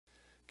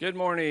Good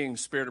morning,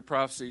 Spirit of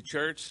Prophecy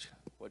Church.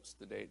 What's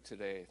the date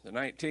today? The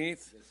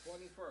 19th? The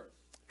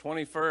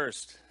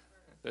 21st.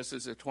 This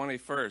is the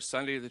 21st,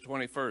 Sunday the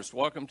 21st.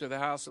 Welcome to the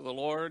house of the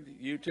Lord,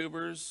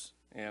 YouTubers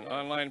and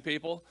online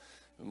people.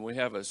 And we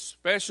have a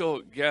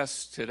special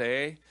guest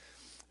today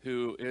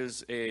who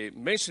is a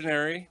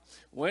missionary,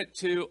 went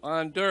to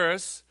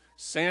Honduras,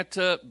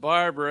 Santa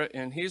Barbara,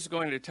 and he's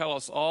going to tell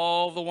us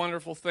all the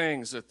wonderful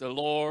things that the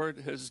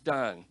Lord has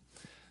done.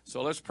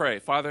 So let's pray.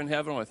 Father in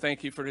heaven, I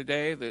thank you for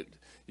today, that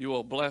you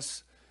will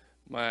bless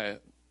my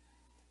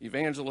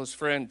evangelist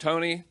friend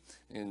Tony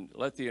and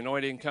let the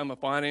anointing come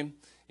upon him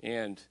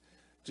and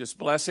just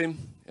bless him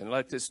and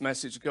let this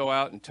message go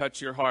out and touch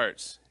your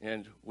hearts.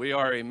 And we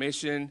are a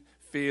mission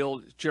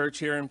field church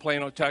here in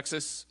Plano,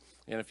 Texas.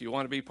 And if you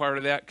want to be part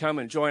of that, come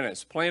and join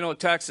us. Plano,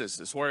 Texas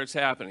is where it's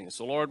happening.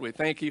 So, Lord, we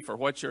thank you for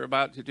what you're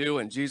about to do.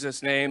 In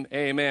Jesus' name,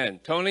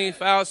 amen. Tony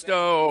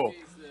Fausto.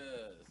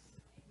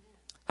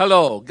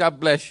 Hello,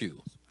 God bless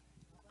you.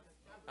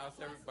 How's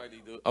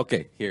everybody doing?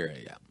 Okay, here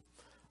I am.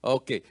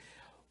 Okay,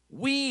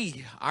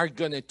 we are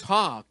going to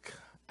talk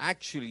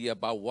actually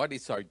about what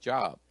is our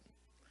job.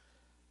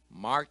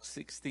 Mark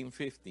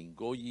 16:15,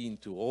 go ye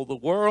into all the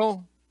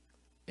world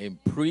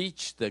and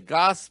preach the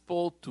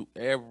gospel to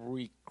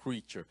every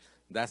creature.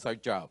 That's our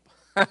job.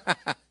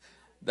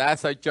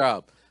 That's our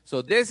job.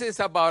 So this is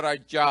about our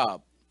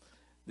job.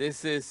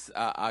 This is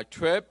a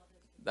trip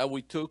that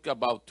we took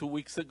about 2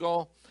 weeks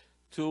ago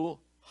to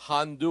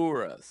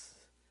Honduras.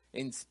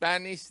 In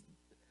Spanish,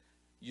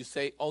 you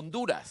say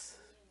Honduras,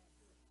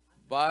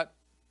 but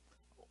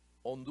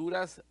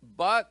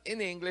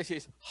in English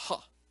it's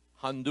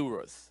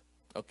Honduras.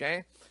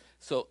 Okay,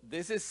 so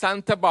this is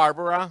Santa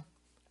Barbara,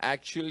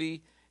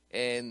 actually,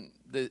 and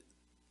the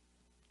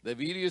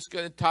video is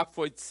going to talk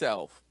for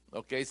itself.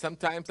 Okay,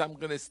 sometimes I'm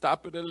going to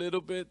stop it a little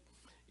bit,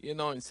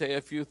 and say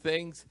a few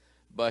things,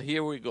 but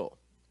here we go.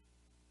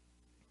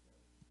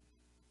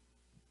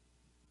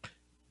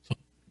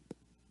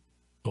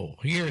 So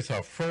here's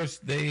our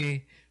first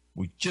day.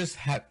 We just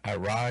had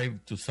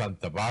arrived to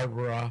Santa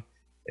Barbara,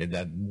 and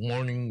that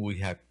morning we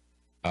had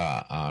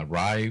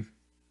arrived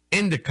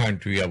in the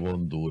country of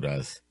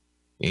Honduras,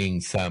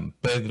 in San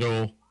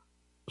Pedro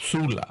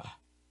Sula.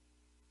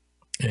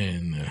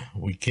 And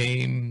we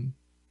came,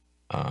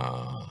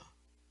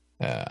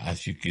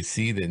 as you can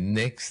see, the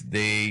next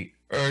day,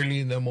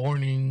 early in the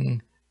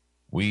morning,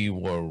 we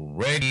were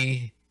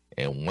ready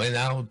and went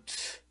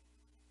out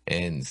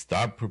and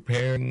started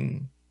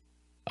preparing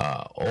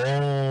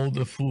all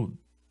the food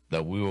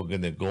that we were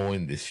going to go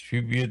and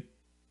distribute,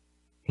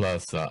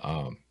 plus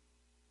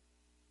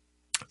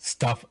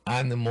stuffed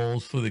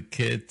animals for the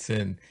kids,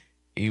 and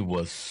it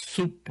was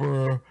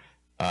super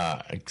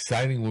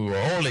exciting. We were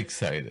all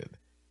excited,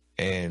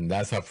 and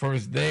that's our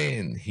first day,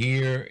 and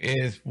here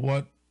is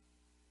what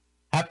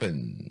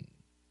happened.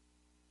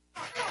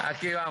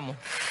 Aquí vamos.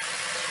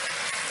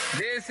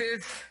 This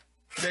is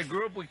the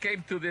group. We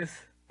came to this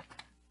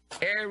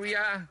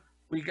area.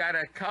 We got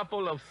a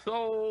couple of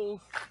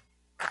souls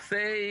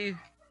saved.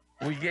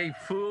 We gave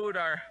food.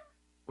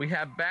 We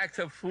have bags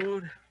of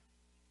food.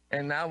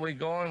 And now we're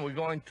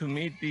going to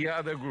meet the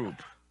other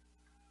group.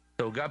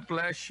 So God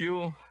bless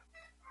you.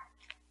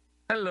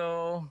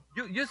 Hello.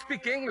 You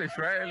speak English,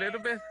 right? A little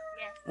bit?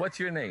 Yes. What's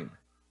your name?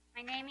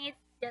 My name is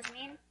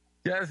Jasmine.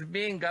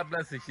 Jasmine, God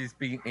bless you. She's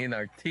being in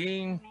our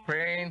team,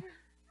 praying.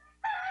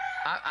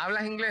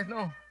 ¿Hablas inglés,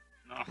 no?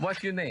 No.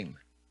 What's your name?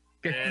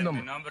 ¿Qué es tu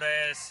nombre? Mi nombre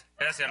es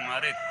Hesiel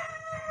Madrid.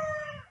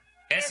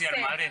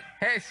 Hesiel Madrid.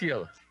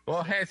 Hesiel.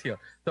 Oh, Hesiel.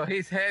 So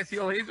he's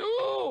Hesiel. He's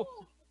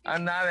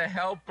another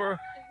helper.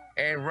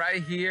 And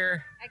right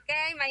here.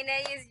 Okay, my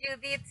name is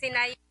Judith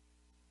Sinai.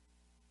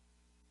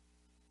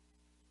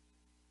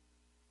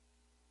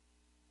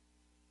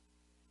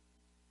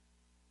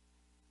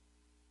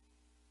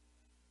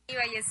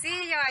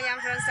 Vallecillo. I am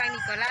from San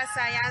Nicolas.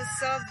 I am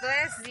so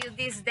blessed with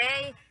this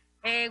day.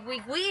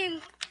 We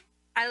win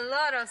a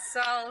lot of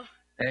souls.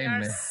 We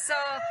are so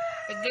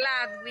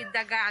glad with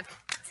the God.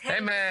 Thank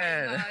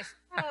Amen. you so much.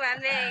 Oh,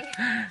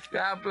 amen.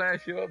 God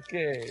bless you.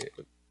 Okay.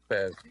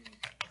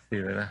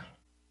 Sí, ¿verdad?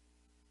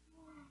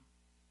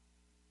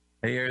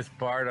 Here's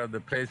part of the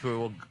place where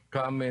we'll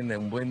come in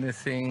and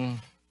witnessing.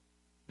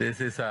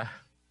 This is a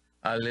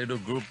little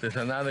group. There's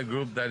another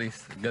group that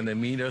is going to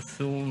meet us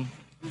soon.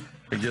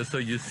 And just so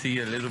you see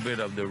a little bit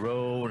of the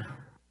road.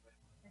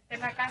 Esta es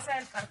la casa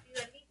del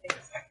Partido Libre.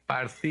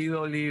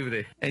 Partido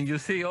Libre. And you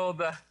see all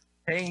the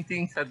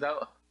paintings at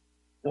the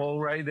wall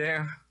right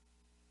there.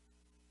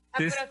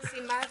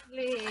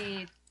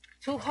 Approximately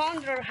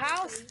 200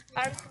 houses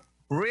are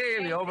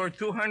Really, over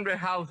 200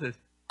 houses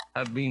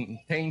have been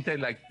painted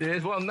like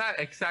this. Well, not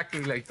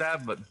exactly like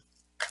that, but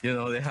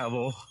they have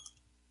all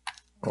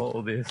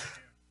this.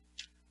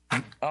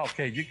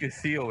 Okay, you can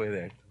see over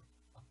there.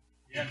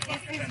 This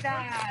is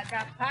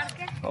the park.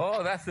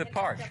 Oh, that's the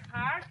park. The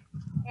park,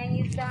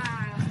 and it's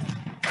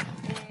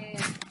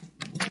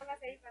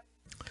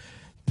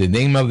The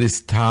name of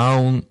this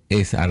town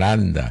is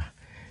Aranda,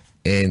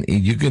 and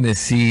you're going to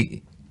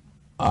see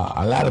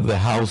a lot of the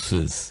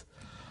houses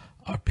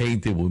are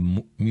painted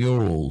with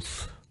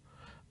murals.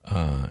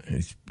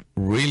 It's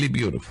really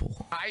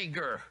beautiful.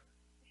 Tiger.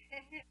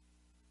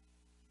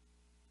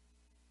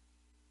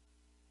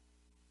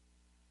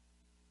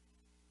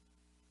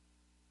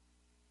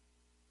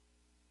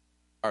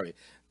 All right.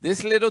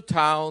 This little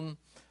town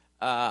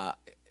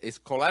is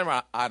Colet,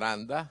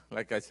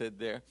 like I said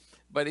there.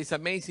 But it's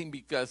amazing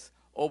because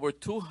over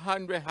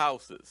 200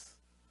 houses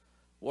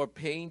were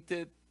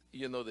painted,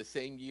 the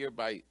same year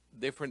by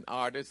different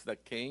artists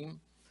that came,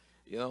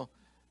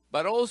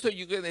 But also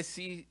you're going to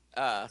see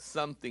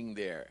something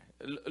there.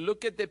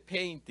 Look at the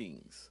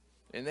paintings,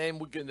 and then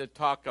we're going to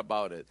talk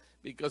about it.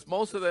 Because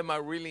most of them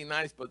are really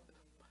nice, but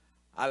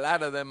a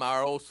lot of them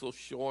are also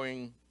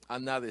showing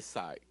another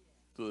side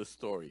to the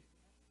story.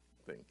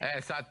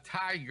 There's a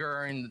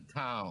tiger in the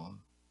town.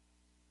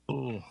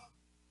 Ooh.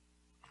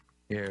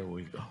 Here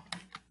we go.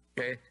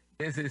 Okay,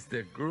 this is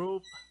the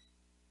group,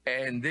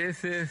 and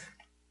this is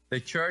the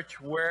church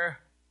where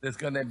there's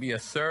going to be a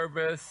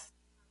service.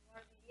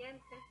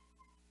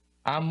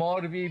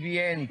 Amor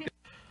viviente.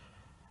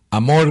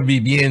 Amor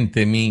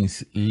viviente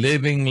means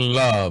living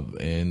love,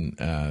 and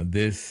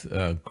this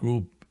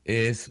group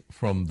is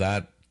from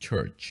that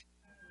church.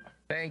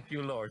 Thank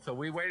you, Lord. So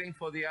we're waiting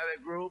for the other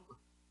group.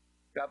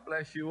 God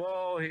bless you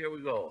all. Here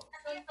we go.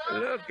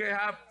 Look at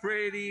how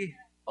pretty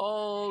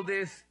all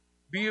these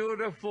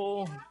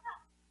beautiful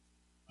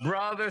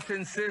brothers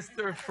and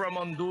sisters from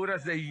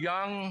Honduras. They're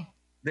young.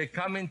 They're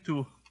coming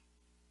to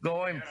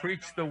go and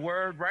preach the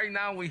word. Right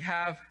now we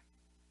have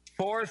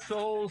 4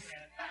 souls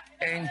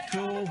and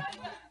two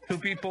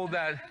people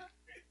that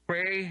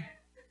pray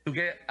to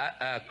get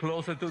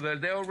closer to them.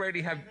 They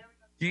already have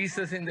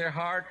Jesus in their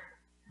heart,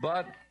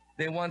 but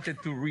they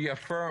wanted to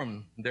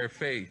reaffirm their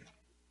faith.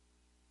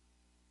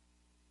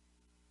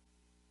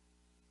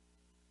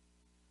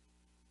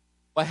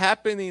 What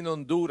happened in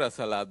Honduras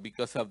a lot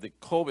because of the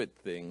COVID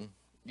thing,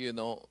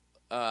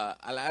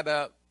 a lot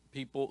of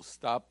people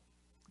stopped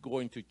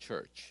going to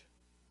church,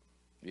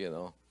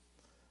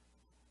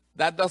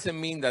 That doesn't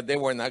mean that they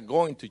were not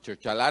going to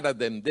church. A lot of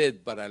them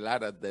did, but a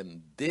lot of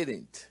them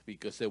didn't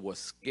because they were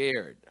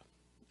scared,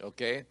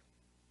 okay?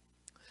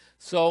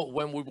 So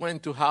when we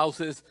went to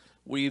houses,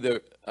 we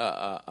either,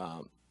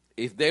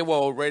 if they were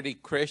already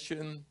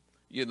Christian,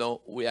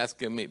 we asked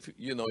them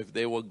if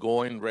they were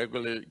going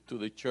regularly to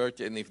the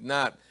church. And if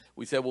not,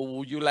 we said, well,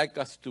 would you like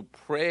us to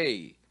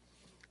pray,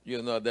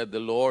 that the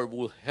Lord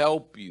will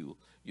help you,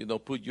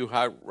 put your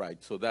heart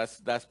right. So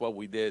that's what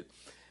we did.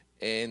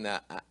 And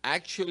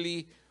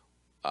actually,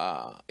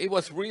 it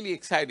was really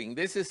exciting.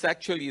 This is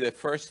actually the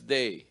first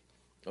day,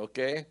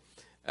 okay,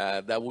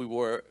 that we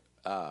were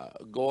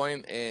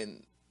going.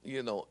 And,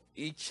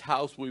 each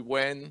house we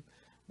went,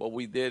 what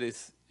we did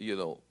is,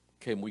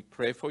 can we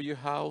pray for your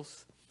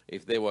house?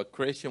 If they were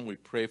Christian, we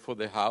pray for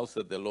the house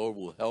that the Lord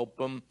will help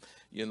them.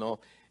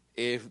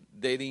 If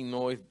they didn't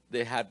know if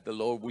they had the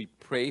Lord, we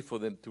pray for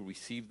them to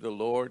receive the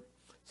Lord.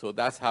 So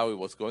that's how it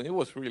was going. It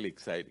was really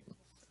exciting.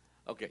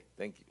 Okay,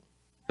 thank you.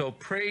 So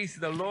praise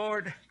the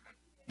Lord.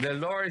 The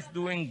Lord is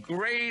doing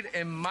great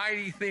and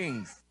mighty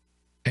things.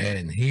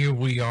 And here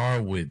we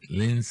are with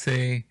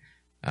Lindsay.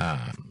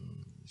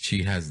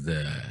 She has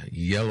the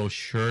yellow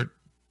shirt.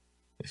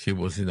 She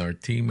was in our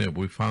team, and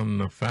we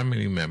found a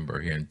family member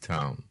here in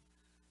town.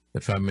 The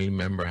family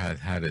member had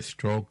had a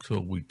stroke, so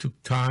we took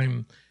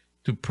time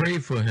to pray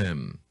for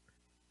him.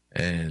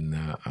 And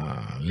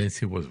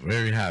Lindsay was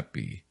very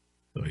happy.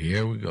 So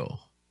here we go.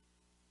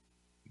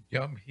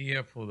 Jump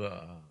here for the...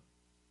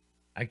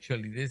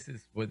 Actually, this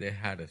is where they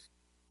had us.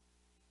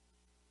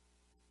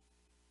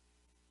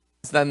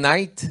 That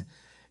night,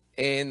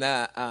 and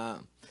I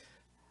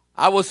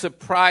was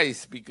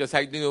surprised because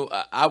I knew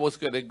I was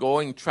going to go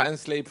and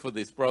translate for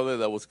this brother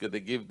that was going to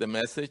give the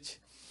message.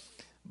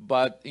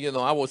 But,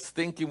 I was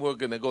thinking we were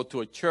going to go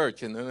to a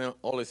church, and then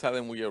all of a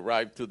sudden we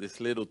arrived to this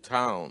little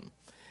town,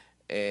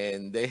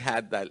 and they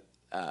had that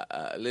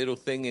little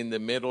thing in the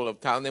middle of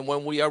town. And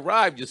when we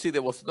arrived, you see,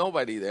 there was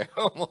nobody there,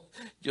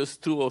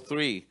 just 2 or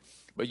 3.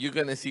 But you're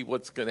going to see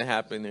what's going to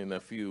happen in a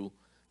few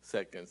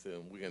seconds,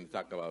 and we're going to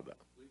talk about that.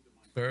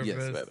 Service,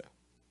 yes, better.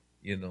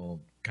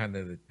 Kind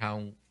of the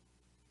town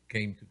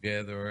came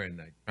together,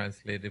 and I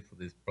translated for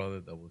this brother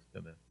that was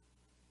going to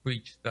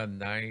preach that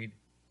night.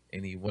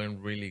 And he went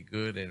really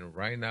good. And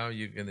right now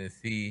you're going to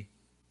see,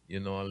 a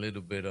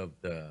little bit of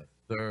the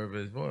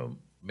service, well,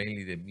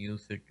 mainly the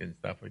music and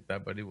stuff like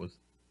that. But it was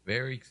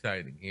very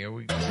exciting. Here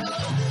we go.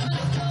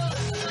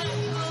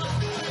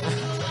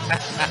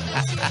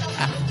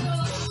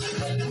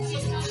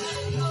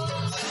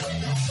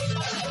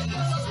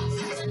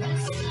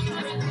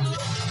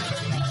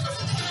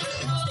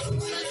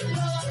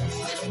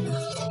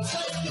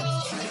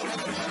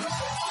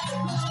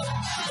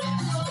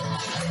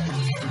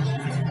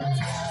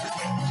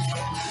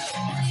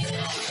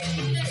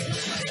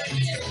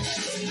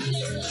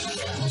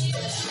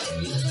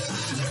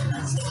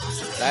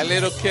 That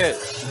little kid.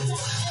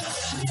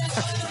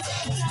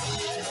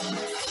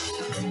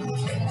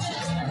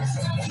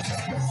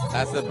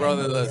 That's the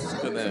brother that's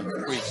going to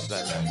preach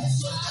that night.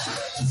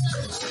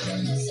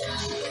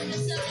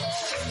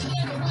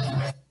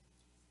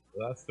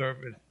 that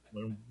service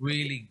went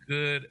really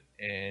good,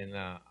 and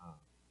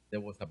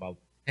there was about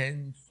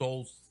 10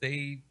 souls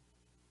saved,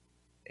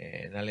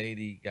 and a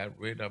lady got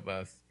rid of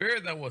a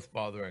spirit that was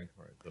bothering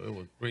her. So it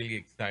was really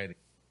exciting.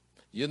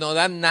 You know,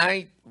 that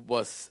night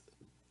was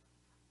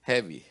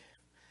heavy.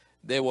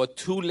 There were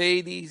two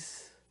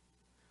ladies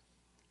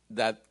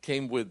that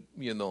came with,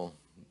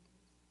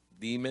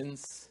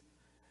 demons,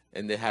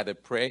 and they had to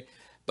pray.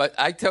 But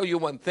I tell you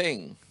one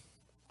thing,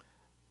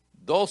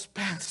 those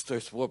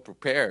pastors were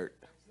prepared.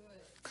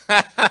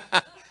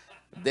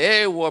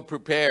 They were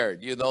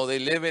prepared. You know, they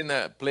live in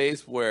a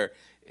place where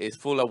it's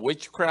full of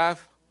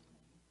witchcraft,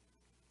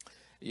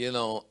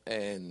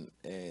 and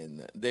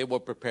they were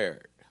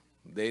prepared.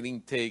 They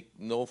didn't take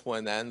no for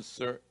an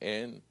answer.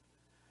 And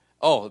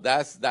oh,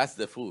 that's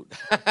the food.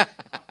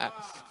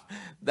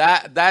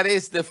 that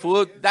is the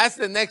food. That's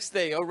the next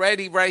day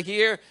already. Right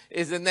here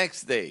is the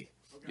next day.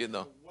 Okay,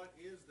 so what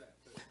is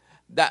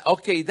that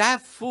food?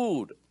 That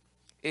food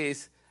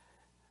is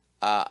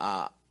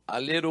a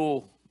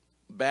little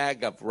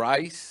bag of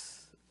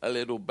rice, a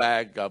little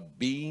bag of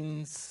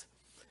beans,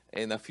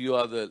 and a few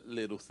other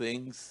little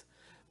things.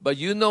 But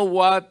you know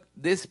what?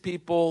 These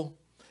people,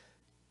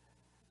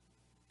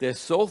 they're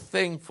so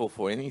thankful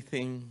for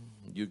anything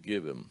you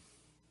give them.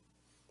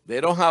 They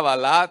don't have a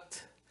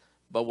lot,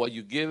 but what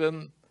you give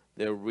them,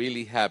 they're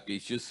really happy.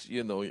 It's just,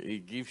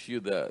 it gives you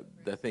the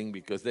thing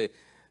because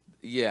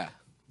they're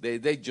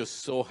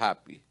just so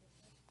happy.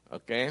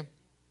 Okay?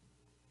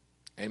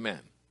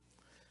 Amen.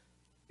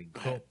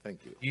 So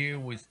thank you. Here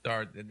we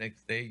start the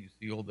next day. You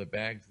see all the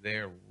bags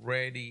there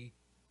ready.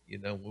 We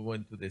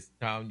went to this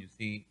town. You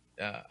see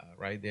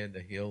right there in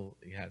the hill,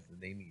 it has the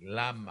name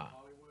Lama.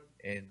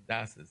 And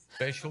that's a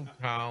special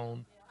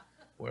town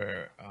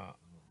where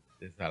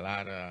there's a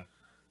lot of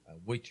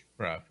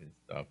witchcraft and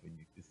stuff. And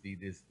you can see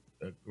this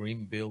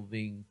green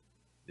building.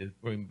 This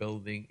green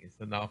building is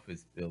an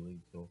office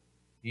building. So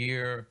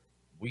here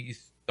we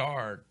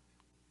start.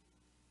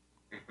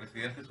 El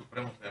presidente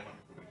supremo se llama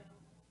Jesucristo.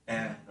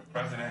 And the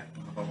president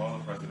of all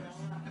the presidents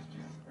is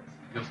Jesus Christ.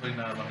 Yo soy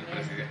nada más el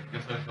presidente. Yo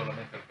soy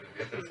solamente el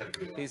presidente del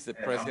servidor. He's the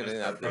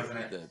president of the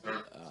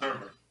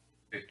server.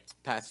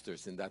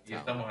 pastors in that Y town.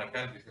 estamos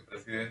acá, el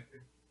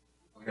vicepresidente,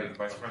 el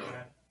vice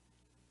president,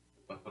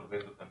 el pastor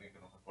Beto también que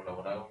nos ha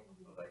colaborado.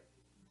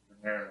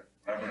 They're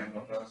collaborating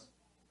with us.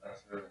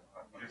 Pastor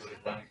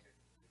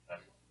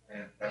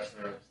and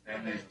Pastor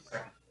Stanley is the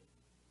secretary.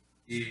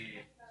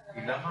 Y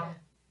Lama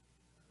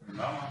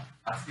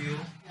ha sido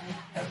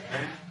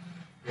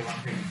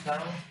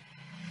evangelizado.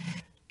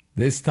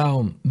 This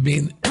town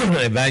being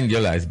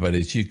evangelized, but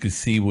as you can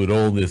see with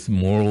all these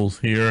morals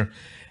here,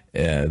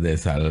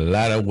 there's a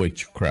lot of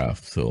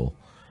witchcraft. So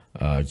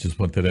just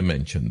wanted to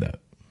mention that.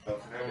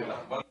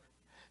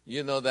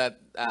 You know that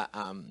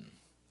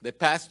the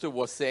pastor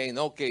was saying,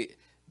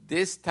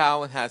 this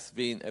town has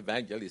been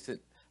evangelized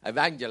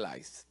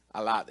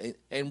a lot.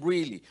 And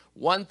really,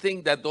 one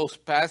thing that those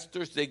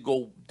pastors, they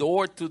go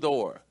door to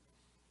door.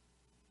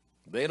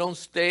 They don't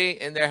stay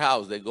in their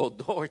house. They go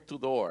door to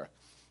door,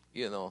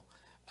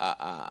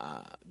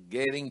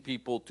 getting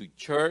people to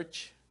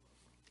church,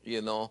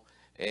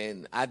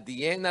 And at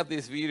the end of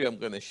this video, I'm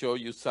going to show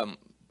you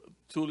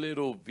two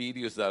little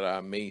videos that are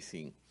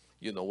amazing.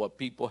 What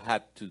people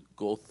had to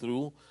go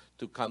through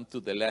to come to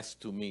the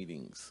last two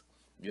meetings,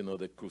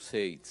 the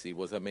crusades. It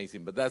was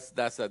amazing. But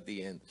that's at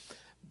the end.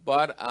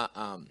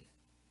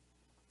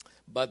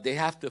 But they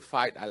have to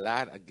fight a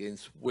lot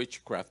against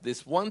witchcraft.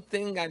 There's one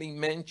thing I didn't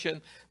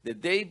mention. The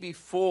day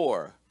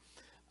before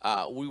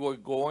we were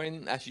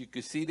going, as you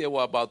could see, there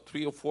were about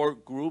 3 or 4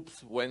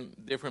 groups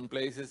went different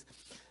places.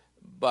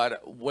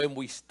 But when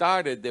we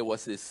started, there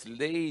was this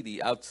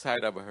lady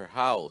outside of her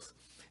house.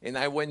 And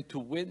I went to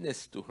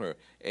witness to her.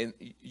 And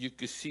you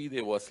could see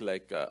there was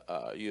like,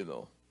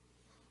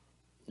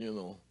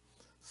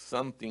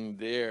 something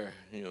there.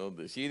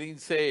 She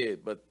didn't say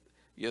it, but,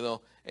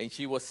 and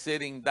she was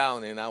sitting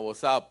down and I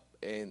was up.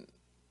 And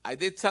I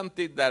did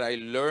something that I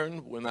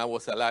learned when I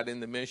was a lot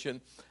in the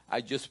mission. I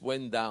just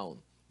went down,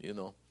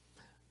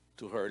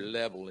 to her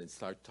level and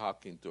start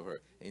talking to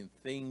her. And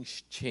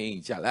things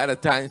change a lot of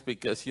times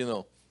because,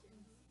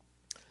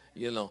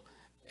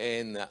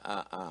 and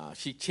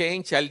she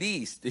changed at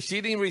least.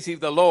 She didn't receive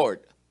the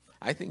Lord.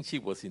 I think she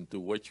was into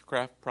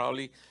witchcraft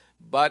probably,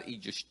 but it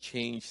just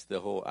changed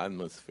the whole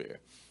atmosphere,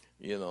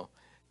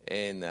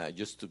 and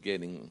just to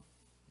getting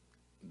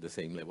the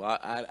same level.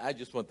 I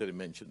just wanted to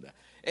mention that.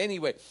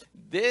 Anyway,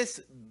 this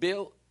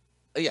bill,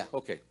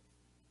 okay.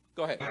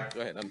 Go ahead,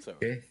 I'm sorry.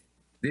 Okay.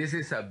 This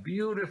is a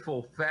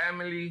beautiful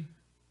family.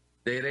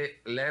 They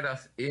let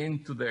us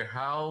into their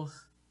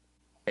house.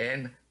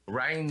 And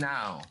right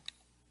now,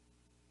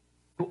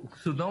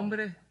 ¿su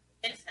nombre?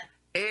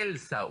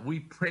 Elsa.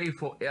 We pray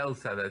for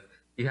Elsa that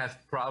she has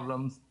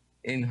problems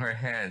in her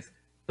hands.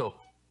 So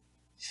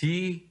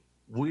she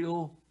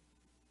will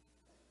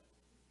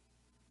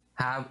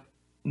have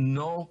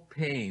no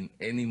pain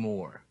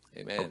anymore.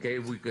 Amen. Okay,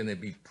 we're going to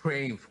be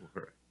praying for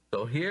her.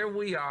 So here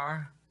we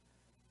are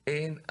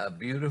in a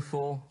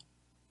beautiful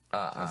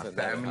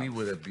family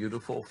with a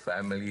beautiful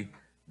family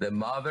the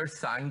mother,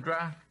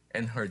 Sandra,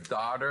 and her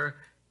daughter.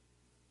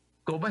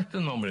 ¿Cómo es tu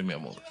nombre, mi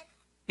amor?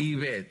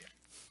 Yvette.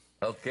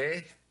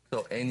 Okay?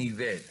 So, and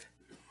Yvette.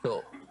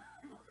 So,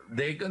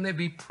 they're going to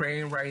be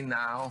praying right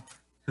now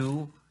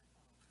to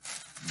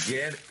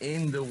get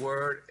in the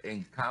Word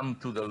and come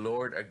to the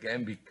Lord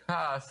again,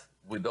 because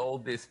with all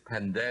this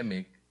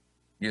pandemic,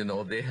 you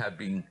know, they have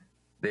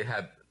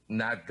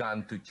not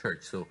gone to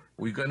church. So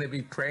we're going to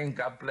be praying.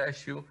 God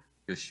bless you.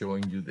 Just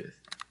showing you this.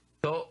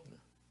 So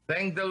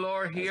thank the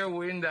Lord. Here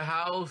we're in the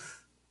house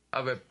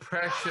of a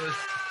precious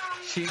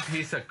sheep.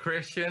 He's a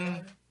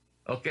Christian,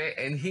 okay?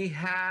 And he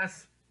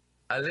has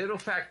a little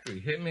factory,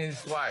 him and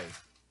his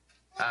wife.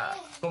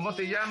 ¿Cómo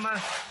te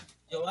llamas?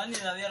 Giovanni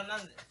David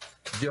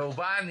Hernández.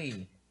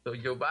 Giovanni. So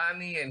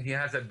Giovanni, and he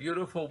has a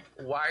beautiful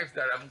wife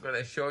that I'm going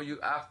to show you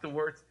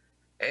afterwards.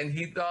 And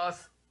he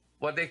does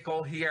what they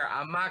call here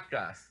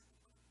hamacas.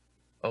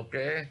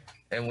 Okay?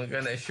 And we're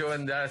going to show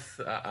him that's,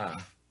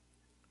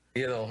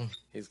 you know.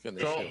 He's going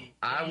to so show.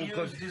 I will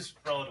use this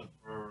product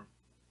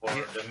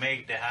to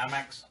make the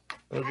hammocks.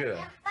 Look at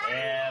that.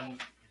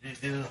 And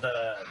this is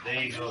the,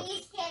 there you go.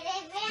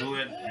 Do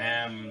it,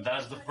 and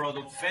that's the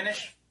product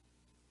finish.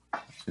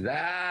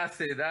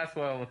 That's it. That's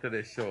what I wanted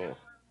to show.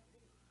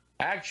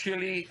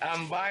 Actually,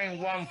 I'm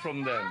buying one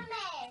from them.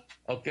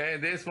 Okay,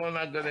 this one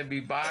I'm going to be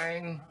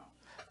buying.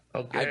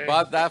 Okay. I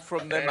bought that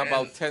from them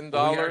about $10.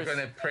 We are going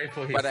to pray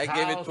for his but I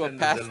gave it to a and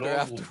pastor the Lord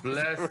after will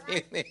bless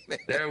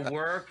their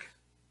work.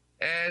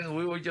 And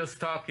we were just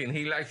talking.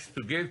 He likes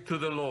to give to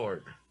the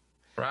Lord.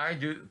 Right?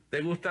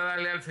 Te gusta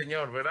darle al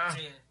Señor, ¿verdad?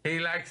 Sí. He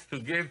likes to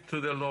give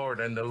to the Lord,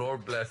 and the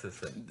Lord blesses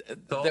him.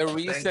 So, The thank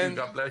reason- you.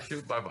 God bless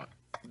you. Bye-bye.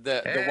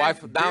 The And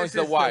wife, now this is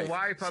the is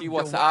wife. of She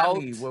was out,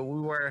 Giovanni, where we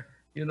were,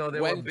 you know,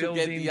 they were went to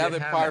building get the other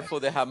part hammock. for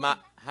the hammock.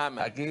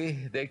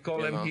 Aquí, they call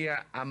You them know.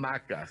 here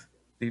hamacas.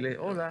 Dile,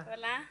 hola.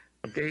 Hola.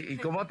 Okay, ¿y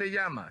cómo te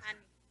llamas?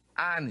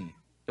 Annie.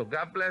 So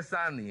God bless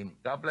Annie.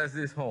 God bless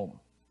this home.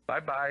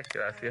 Bye-bye.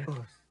 Gracias.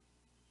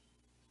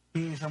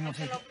 Sí, somos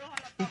Los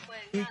brujos no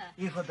pueden nada.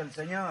 hijos del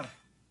Señor.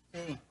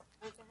 Sí,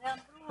 Aunque sean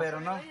brujos, Pero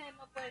no. ellos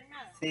no pueden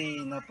nada.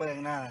 sí, no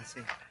pueden nada,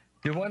 sí.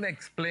 You want to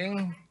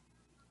explain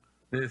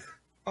this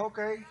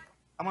Okay,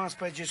 I'm going to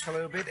speak just a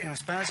little bit in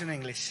Spanish and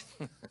English.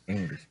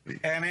 English,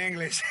 please? In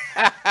English.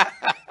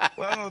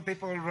 Well, the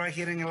people right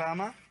here in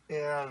Lama,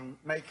 they are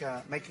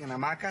making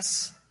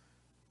hamacas.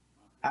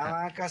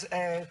 Hamacas,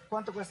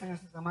 ¿cuánto cuestan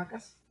estas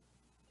hamacas?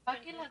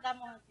 Aquí les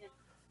damos aquí.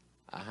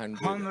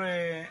 100.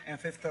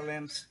 150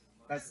 lamps.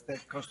 That's the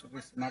cost of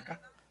this hamaca.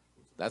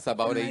 That's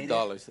about $8.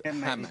 $8.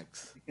 $10.90.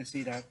 Hammocks. You can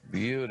see that.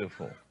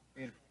 Beautiful.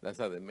 That's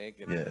how they make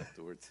it Yeah.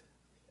 afterwards.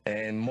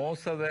 And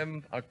most of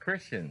them are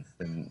Christians,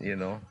 and you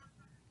know,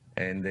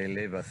 and they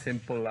live a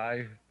simple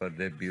life, but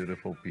they're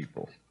beautiful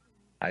people.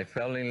 I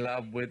fell in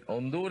love with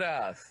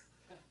Honduras.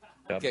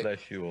 God Okay.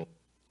 bless you all.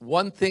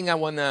 One thing I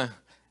want to,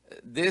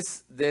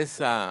 this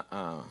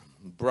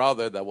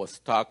brother that was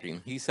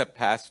talking, he's a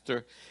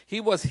pastor. He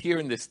was here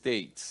in the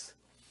States,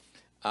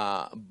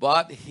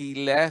 but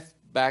he left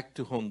back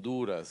to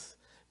Honduras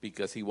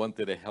because he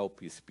wanted to help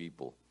his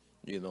people,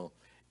 you know.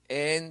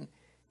 And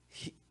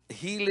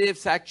he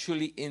lives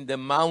actually in the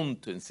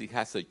mountains. He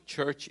has a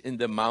church in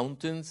the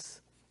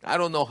mountains. I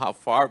don't know how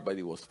far, but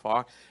it was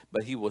far.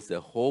 But he was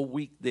the whole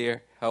week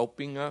there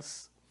helping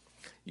us.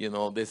 You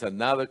know, there's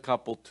another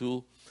couple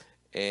too.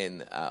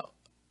 And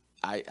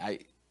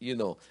you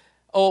know,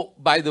 oh,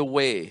 by the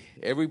way,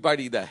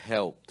 everybody that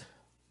helped,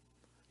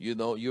 you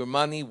know, your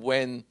money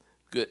went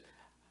good.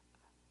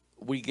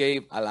 We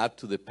gave a lot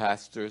to the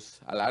pastors.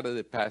 A lot of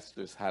the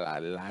pastors had a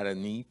lot of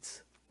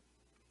needs,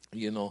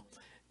 you know,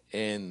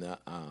 and,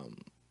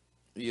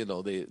 you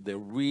know, they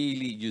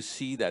really, you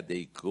see that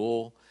they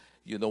go,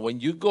 you know, when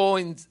you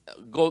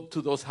go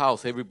to those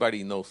houses,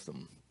 everybody knows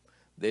them.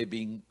 They've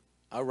been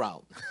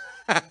around.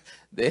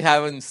 They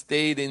haven't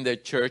stayed in the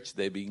church.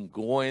 They've been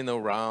going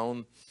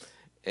around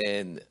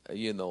and,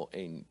 you know,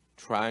 and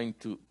trying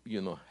to,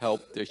 you know,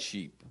 help their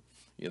sheep,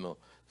 you know.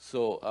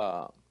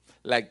 So,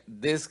 like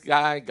this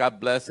guy, God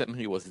bless him,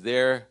 he was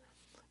there,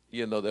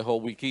 you know, the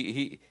whole week.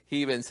 He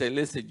even said,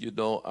 listen, you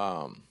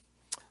know,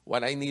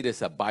 what I need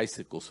is a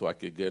bicycle so I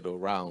could get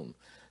around.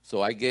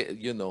 So I get,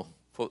 you know,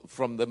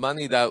 from the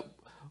money that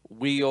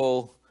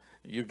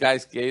you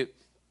guys gave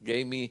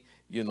me,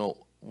 you know,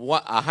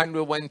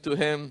 100 went to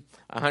him,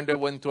 100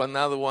 went to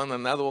another one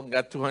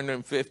got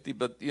 250,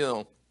 but, you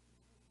know,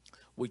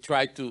 we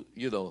tried to,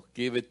 you know,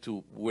 give it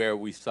to where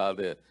we saw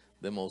the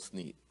most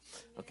need.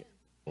 Okay,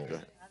 go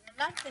ahead.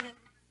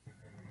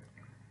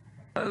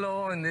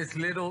 Hello, in this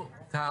little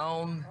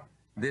town,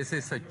 this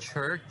is a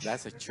church.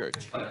 That's a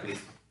church.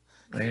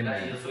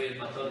 Amen. Yo soy el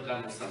pastor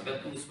Carlos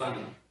Alberto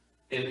Guzmán.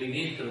 El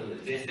ministro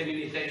de este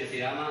ministerio se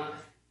llama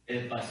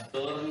el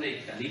pastor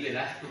Nectalí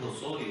Velasco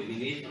Osorio,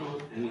 ministro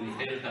del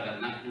Ministerio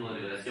Tabernáculo de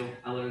Liberación.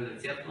 Ahora en el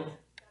desierto,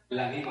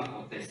 la misma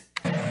Cortés.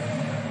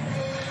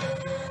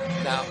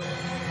 Now,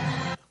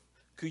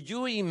 could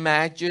you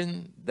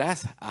imagine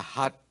that's a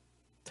hot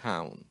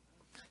town?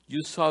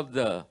 You saw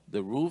the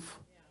roof?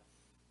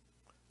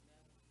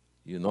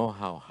 You know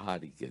how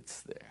hot it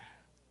gets there.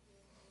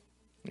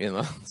 you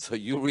know. So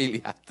you really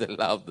have to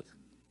love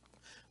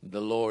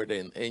the Lord,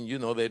 and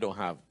they don't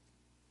have,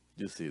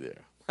 you see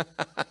there.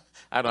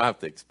 I don't have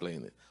to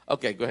explain it.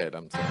 Okay, go ahead.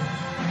 I'm sorry.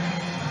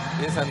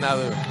 There's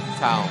another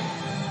town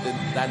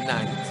that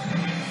night.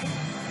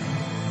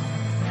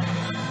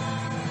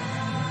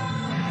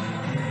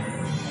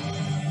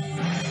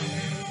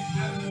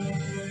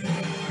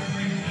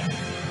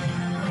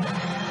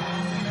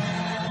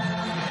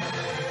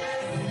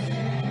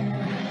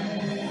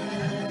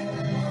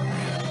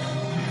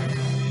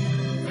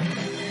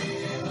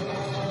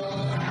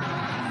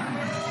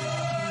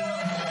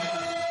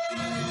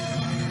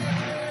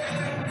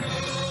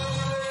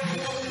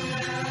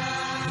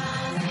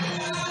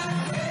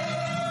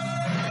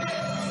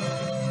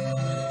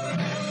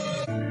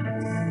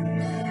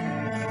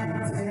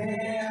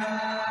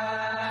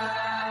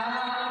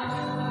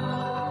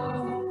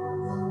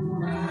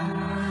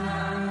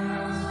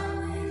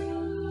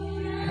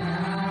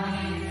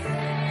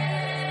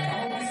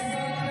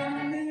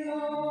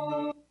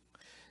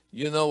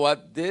 You know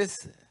what?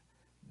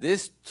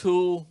 These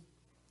two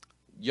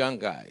young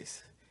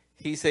guys,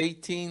 he's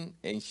 18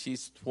 and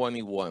she's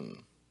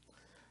 21.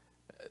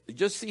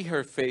 Just see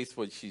her face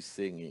when she's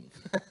singing.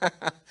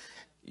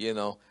 you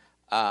know,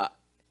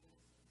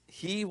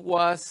 he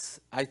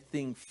was, I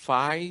think,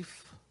 five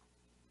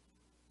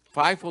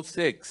or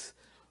six.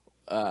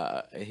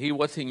 He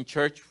was in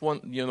church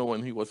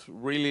when he was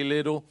really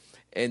little,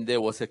 and there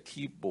was a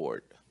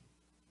keyboard,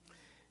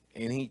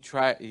 and he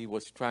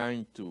was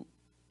trying to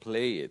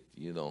play it,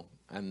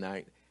 at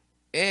night.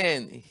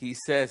 And he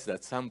says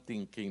that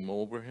something came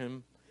over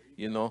him,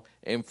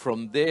 and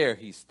from there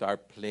he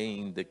started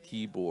playing the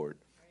keyboard.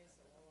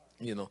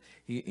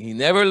 He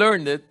never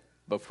learned it,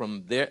 but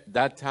from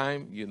that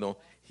time,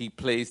 he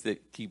plays the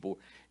keyboard.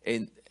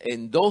 And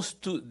those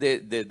two,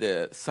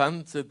 the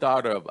son's the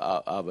daughter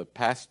of a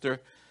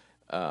pastor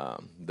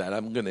that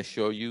I'm going to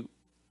show you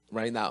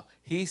right now.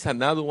 He's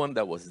another one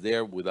that was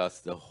there with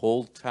us the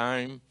whole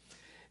time.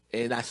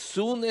 And as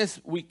soon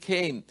as we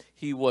came,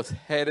 he was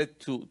headed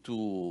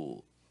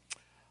to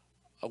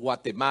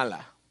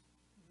Guatemala.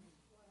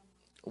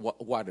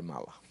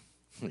 Guatemala.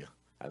 Yeah,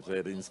 I said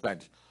it in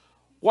Spanish.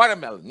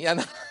 Watermelon.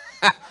 Yeah.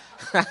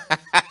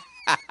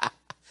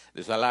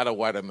 There's a lot of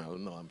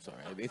watermelon. No, I'm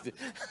sorry.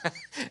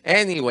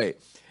 Anyway,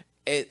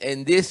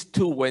 and these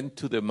two went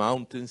to the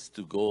mountains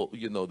to go,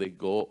 they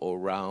go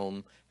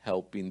around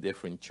helping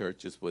different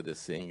churches with the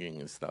singing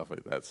and stuff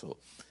like that. So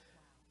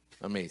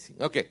amazing.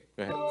 Okay,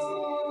 go ahead.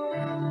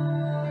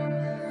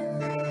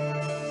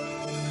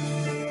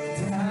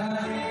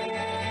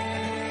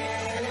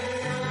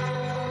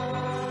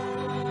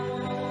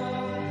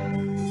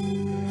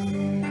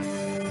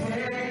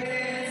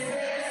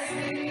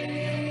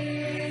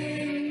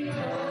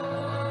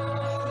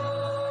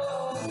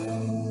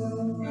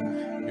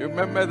 You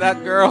remember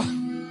that girl?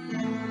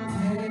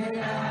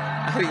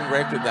 I didn't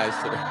recognize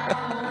her.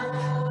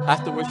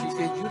 Afterwards, she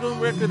said, "You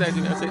don't recognize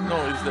me." I said, "No,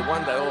 it's the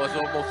one that was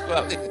almost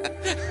flooding."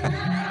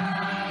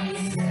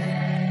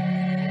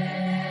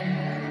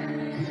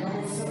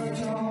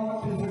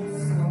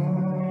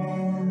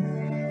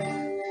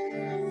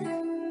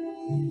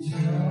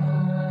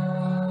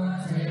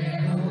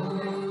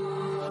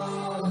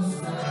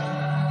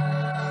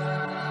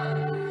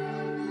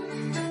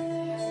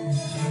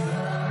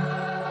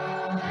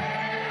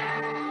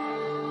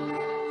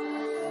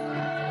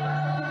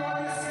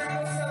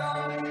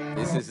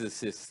 This is his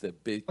sister,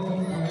 Big.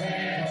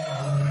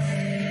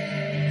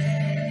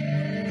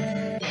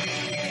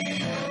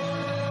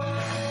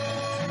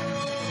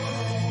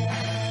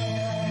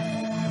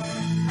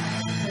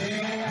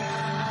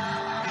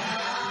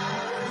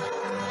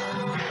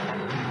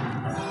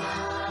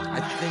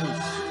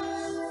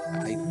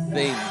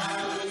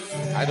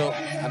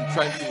 I'm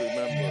trying to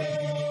remember.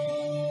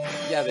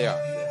 Yeah, they are.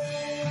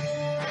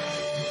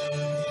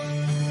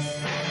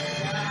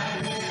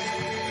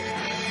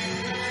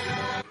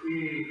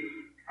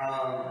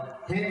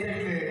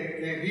 Gente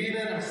que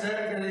viven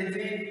cerca de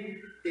ti,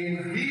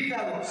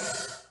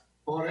 invítalos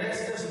por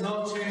estas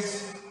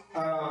noches.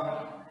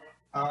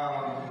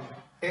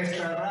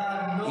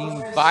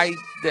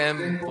 Invite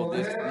them for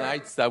these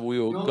nights that we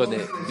are going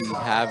to be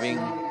having.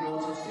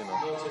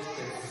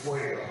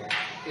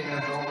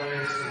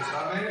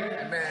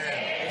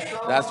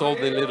 That's all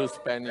the little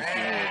Spanish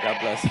here. God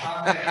bless him.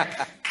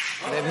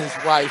 And then his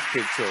wife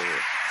takes over.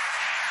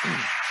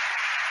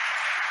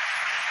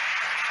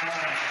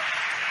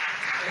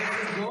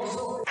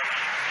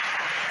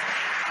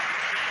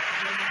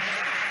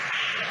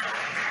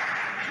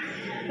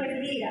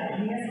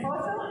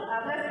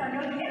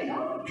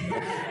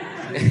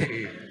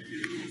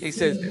 He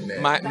says,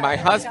 my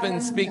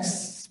husband speaks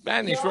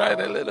Spanish, right?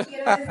 A little.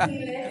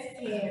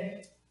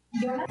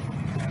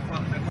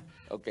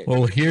 Okay.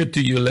 Well, here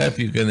to your left,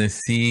 you're going to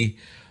see.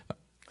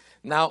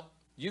 Now,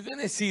 you're going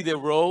to see the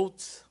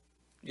roads.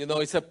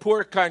 It's a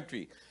poor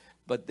country.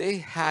 But they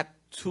had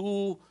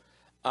two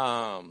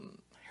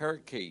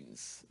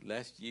hurricanes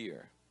last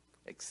year,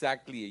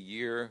 exactly a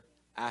year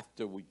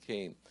after we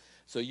came.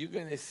 So you're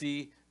going to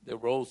see the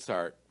roads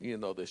are,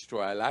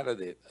 destroyed. A lot of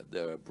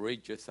the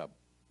bridges are,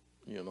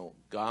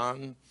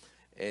 gone.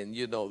 And,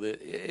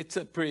 it's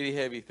a pretty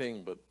heavy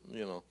thing, but,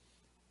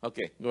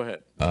 Okay, go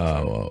ahead.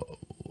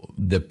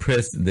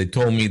 They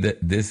told me that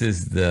this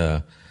is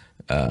the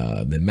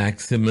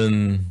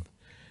maximum,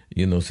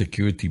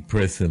 security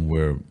prison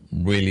where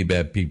really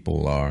bad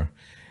people are.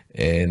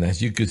 And as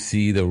you could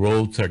see, the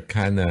roads are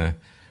kind of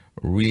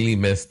really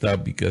messed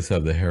up because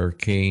of the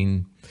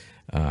hurricane.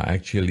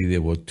 Actually,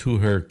 there were 2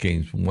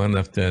 hurricanes, one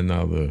after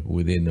another,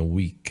 within a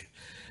week.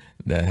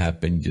 That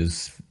happened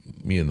just,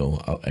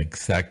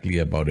 exactly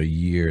about a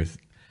year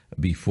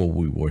before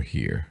we were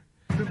here.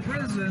 The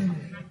prison.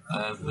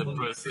 As the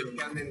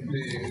president.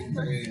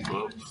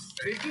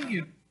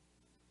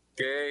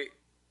 Okay,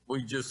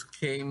 we just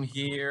came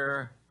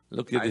here.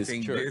 Look at I this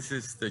think church. this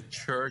is the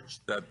church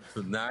that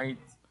tonight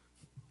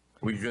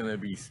we're going to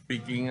be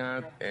speaking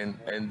at.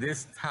 And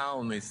this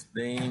town is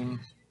named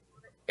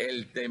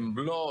El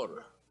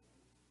Temblor,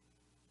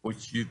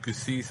 which you could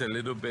see is a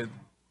little bit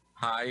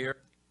higher.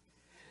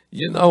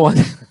 You know what?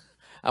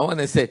 I want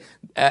to say,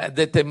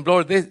 the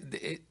Temblor,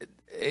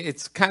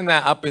 it's kind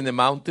of up in the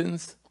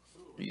mountains,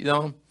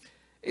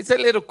 It's a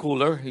little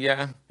cooler,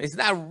 yeah. It's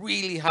not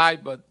really high,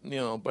 but,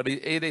 but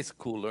it is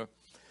cooler.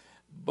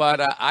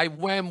 But I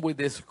went with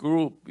this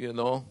group,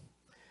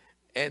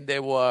 and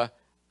there were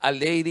a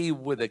lady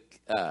with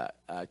a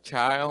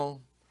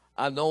child,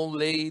 an old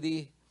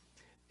lady,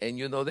 and,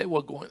 they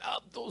were going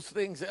up those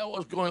things. I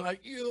was going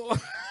like,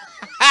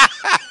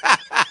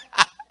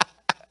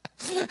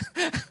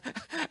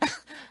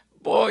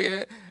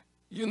 Boy,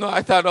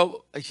 I thought,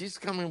 oh, she's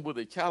coming with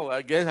a child.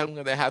 I guess I'm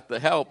going to have to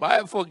help.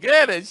 I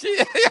forget it.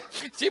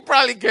 She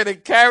probably going to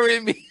carry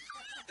me.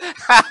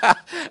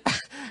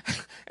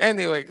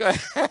 Anyway, go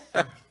ahead.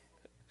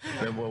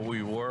 Than what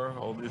we were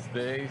all these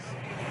days.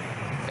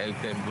 El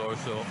Temblor.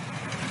 So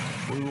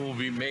we will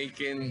be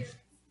making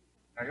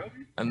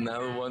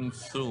another one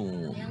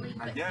soon.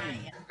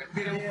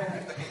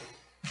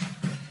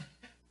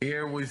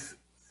 Here we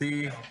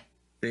see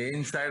the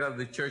inside of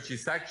the church.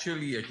 It's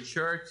actually a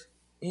church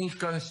in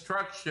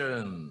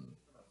construction.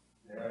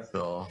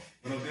 So,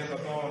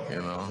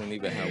 Doesn't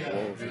even have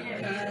walls.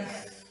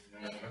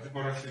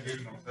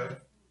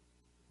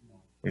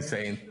 he's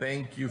saying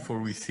thank you for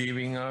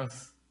receiving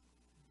us.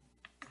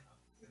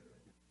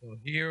 So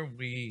here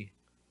we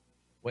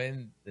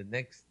went the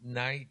next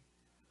night,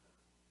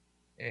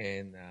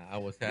 and I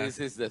was asked. This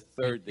is the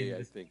third day,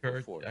 I think.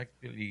 Church,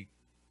 actually,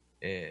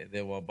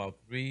 there were about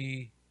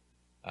 3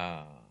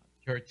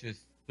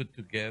 churches put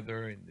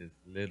together in this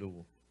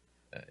little.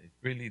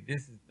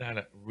 This is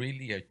not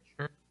really a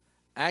church.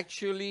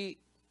 Actually,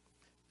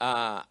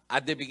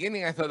 at the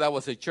beginning, I thought that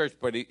was a church,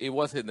 but it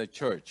wasn't a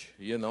church.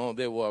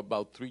 There were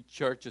about 3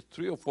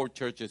 or 4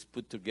 churches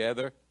put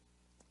together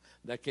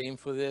that came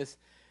for this.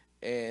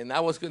 And I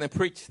was going to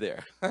preach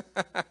there,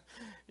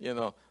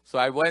 So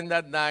I went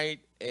that night,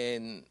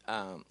 and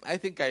I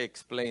think I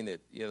explained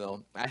it,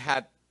 I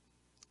had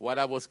what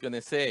I was going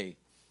to say,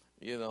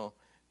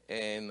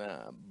 and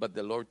but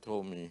the Lord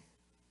told me,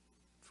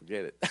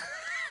 forget it.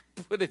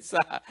 Put it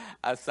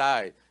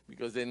aside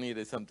because they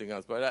needed something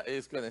else. But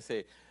it's going to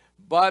say,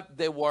 but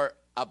there were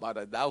about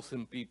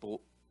 1,000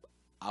 people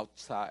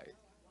outside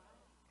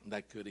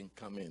that couldn't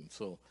come in.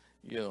 So,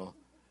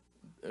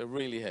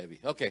 really heavy.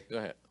 Okay, go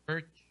ahead.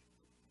 Church,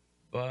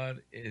 but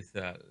it's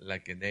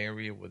like an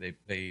area where they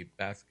play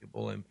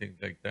basketball and things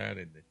like that,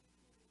 and they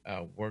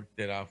worked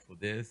it out for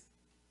this.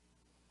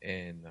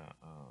 And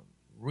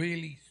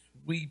really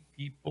sweet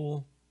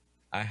people.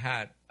 I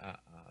had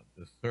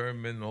the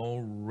sermon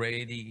all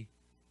ready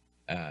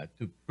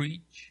to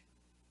preach,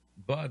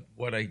 but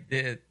what I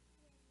did,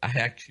 I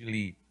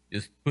actually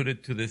just put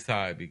it to the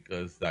side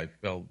because I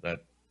felt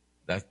that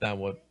that's not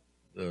what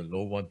the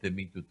Lord wanted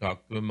me to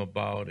talk to him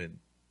about, and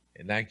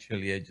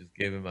actually I just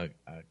gave him a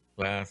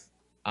class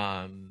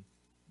on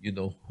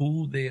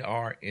who they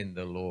are in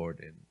the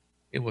Lord, and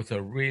it was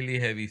a really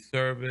heavy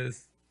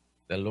service.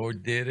 The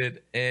Lord did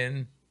it,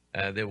 and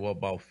there were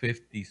about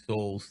 50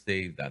 souls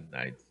saved that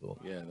night. So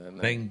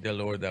thank the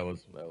Lord. That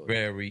was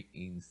very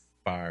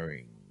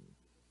inspiring.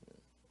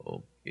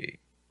 Okay.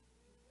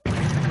 Look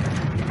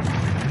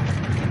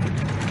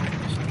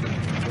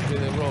at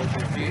the road.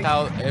 You see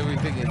how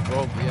everything is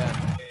broke?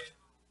 Yeah.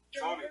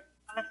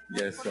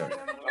 Yes, sir.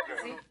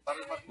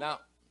 Now,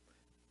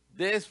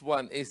 this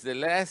one is the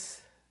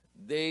last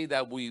day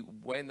that we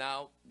went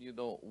out,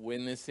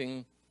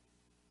 witnessing.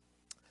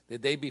 The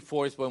day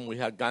before is when we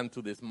had gone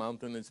to this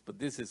mountainous, but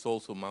this is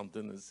also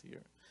mountainous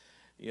here,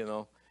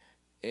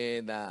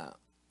 And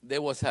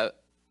there was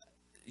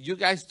you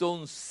guys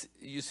don't,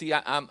 you see,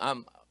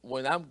 I'm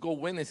when I'm go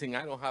witnessing,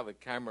 I don't have a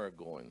camera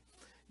going,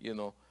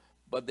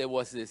 But there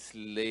was this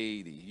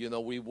lady,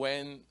 we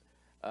went.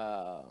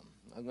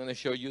 I'm going to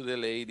show you the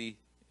lady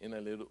in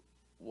a little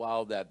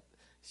while that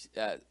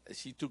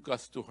she took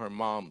us to her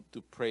mom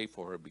to pray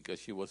for her because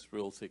she was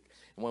real sick.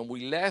 And when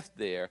we left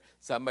there,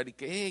 somebody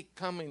came, hey,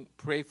 come and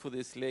pray for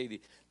this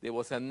lady. There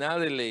was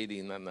another lady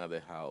in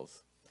another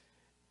house.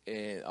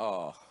 And,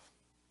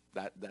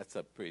 that's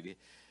a pretty.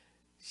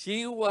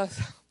 she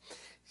was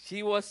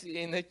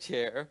in a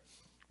chair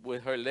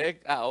with her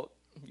leg out,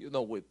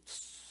 with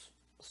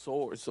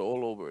sores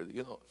all over,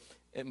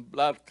 and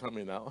blood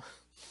coming out.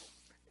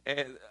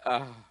 And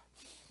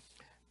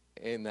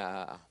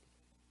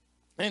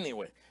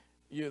anyway,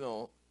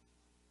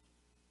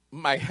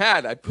 my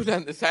hat I put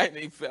on the side and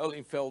it fell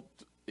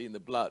in the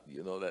blood,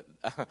 that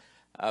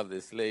of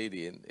this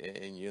lady, and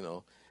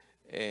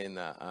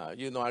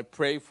I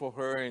pray for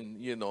her,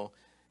 and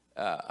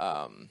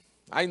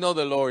I know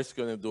the Lord is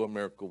going to do a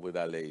miracle with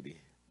that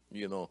lady,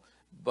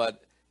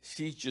 but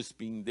she's just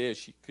been there.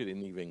 She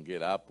couldn't even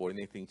get up or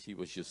anything. She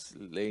was just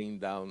laying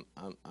down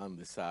on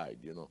the side,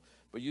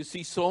 But you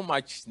see so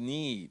much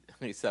need.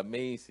 It's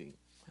amazing.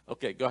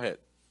 Okay, go ahead.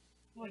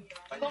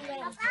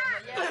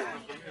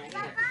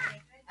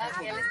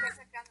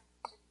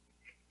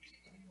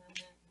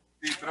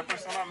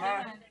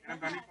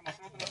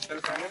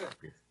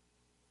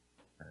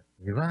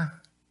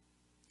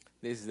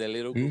 This is the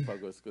little group I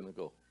was going to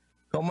go.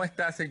 ¿Cómo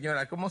está,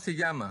 señora? ¿Cómo se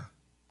llama?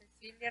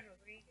 Cecilia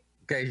Rodríguez.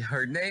 Okay,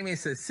 her name is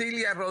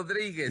Cecilia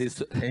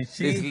Rodriguez. And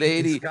she this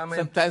lady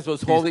sometimes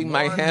was holding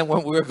my hand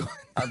when we were going.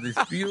 Of these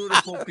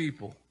beautiful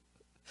people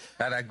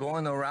that are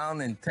going around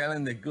and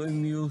telling the good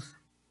news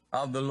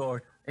of the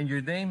Lord. And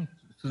your name,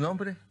 su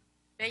nombre?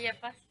 Bella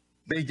Paz.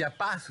 Bella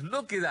Paz.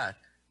 Look at that.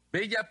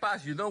 Bella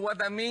Paz. You know what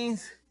that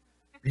means?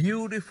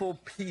 Beautiful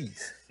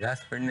peace.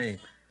 That's her name.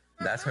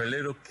 That's her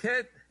little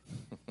kid.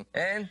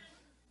 And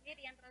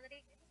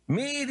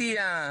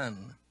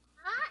Miriam.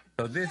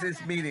 So this is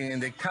Miriam,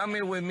 and they're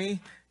coming with me,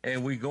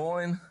 and we're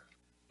going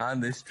on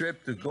this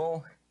trip to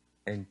go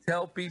and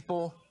tell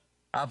people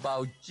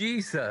about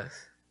Jesus.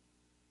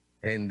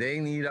 And they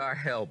need our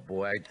help,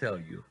 boy, I tell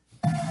you.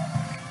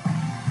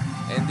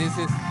 And this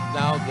is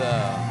now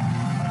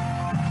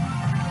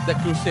the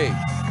crusade.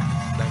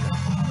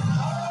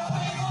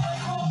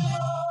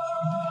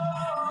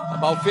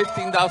 About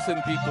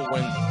 15,000 people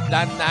went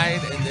that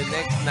night, and the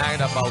next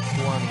night about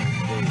 20.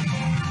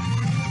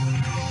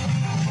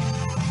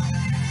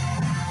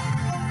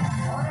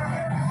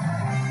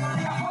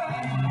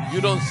 You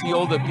don't see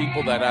all the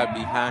people that are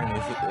behind.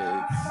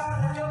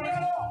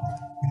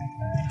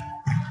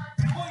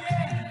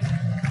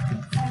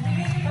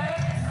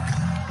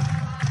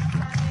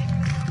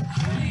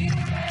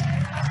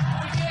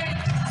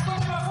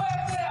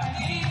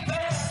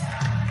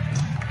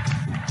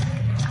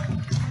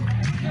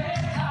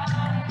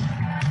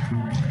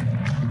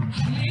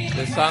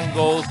 The song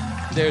goes,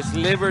 "There's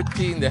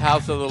liberty in the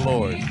house of the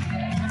Lord."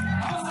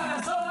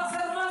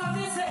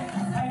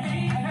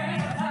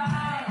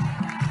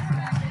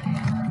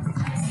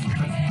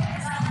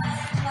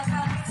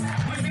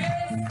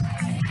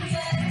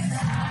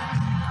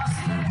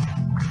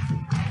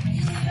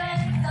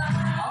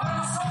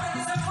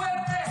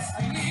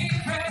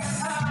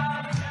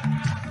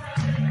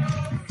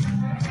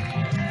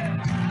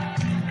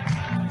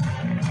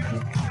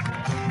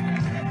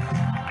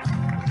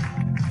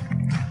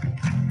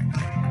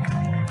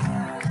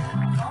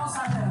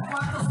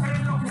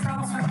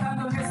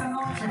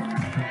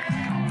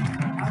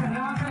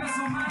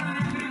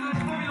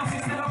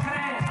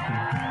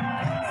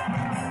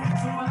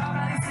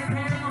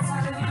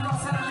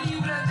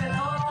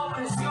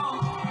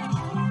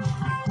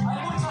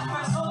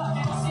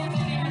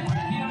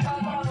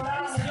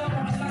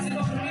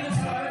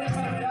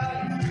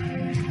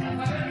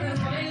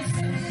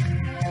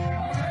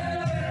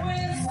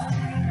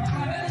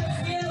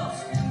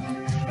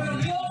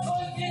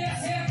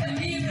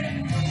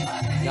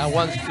 God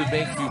wants to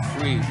make you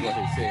free, is what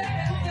he's saying.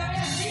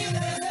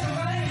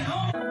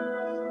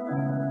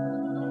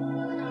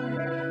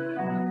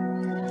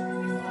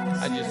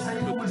 I just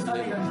put little clips.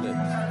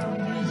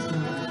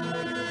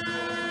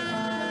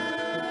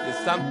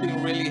 There's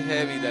something really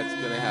heavy that's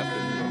going to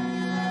happen here.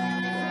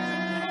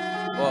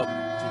 Well,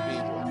 to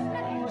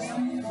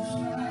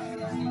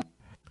me.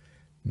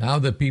 Now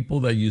the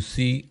people that you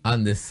see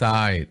on the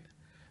side,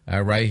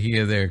 right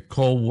here, they're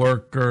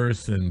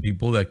co-workers and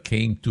people that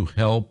came to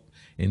help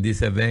in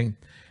this event.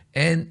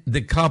 And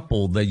the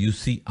couple that you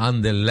see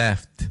on the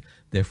left,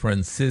 the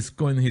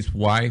Francisco and his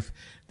wife,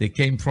 they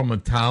came from a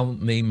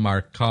town named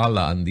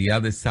Marcala on the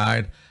other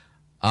side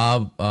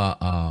of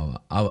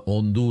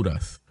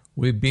Honduras.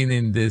 We've been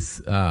in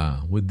this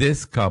with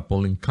this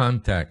couple in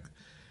contact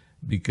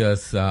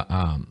because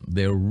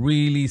they're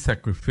really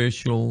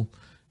sacrificial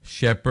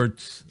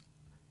shepherds,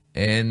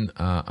 and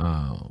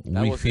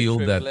we feel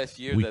that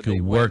we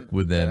could work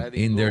with them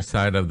in their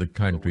side of the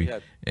country,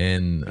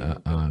 and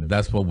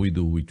that's what we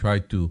do. We try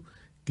to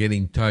get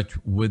in touch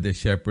with the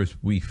shepherds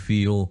we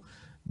feel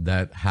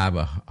that have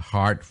a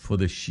heart for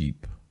the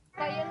sheep.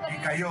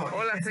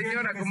 Hola,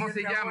 señora, ¿cómo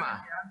se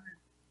llama?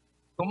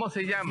 ¿Cómo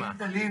se llama?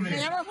 Me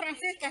llamo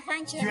Francisca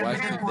Sánchez.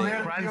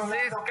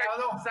 Francisca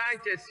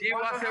Sánchez. She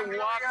wasn't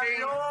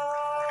walking,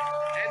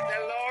 and the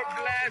Lord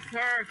bless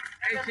her,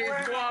 and she's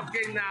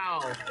walking now.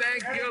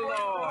 Thank you,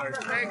 Lord.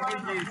 Thank you,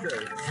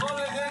 Jesus.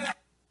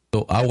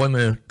 So I want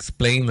to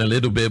explain a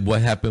little bit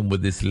what happened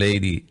with this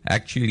lady.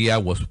 Actually, I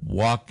was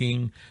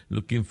walking,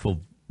 looking for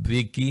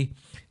Vicky,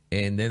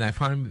 And then I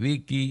found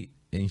Vicky,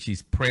 and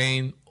she's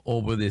praying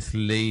over this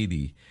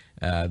lady.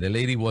 The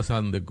lady was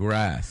on the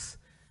grass.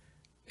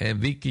 And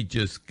Vicky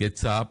just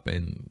gets up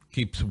and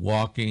keeps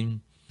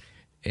walking.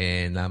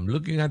 And I'm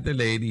looking at the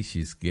lady.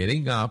 She's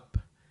getting up.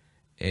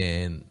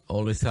 And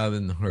all of a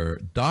sudden, her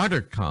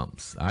daughter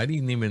comes. I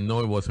didn't even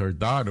know it was her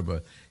daughter,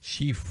 but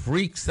she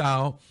freaks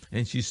out.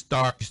 And she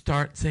starts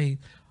saying,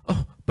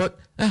 oh, but,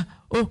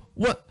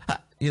 what?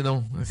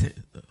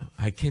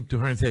 I came to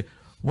her and said,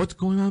 what's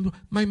going on?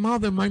 My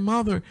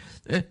mother,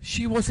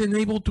 she wasn't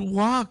able to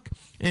walk.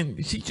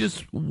 And she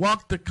just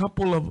walked a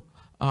couple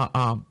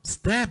of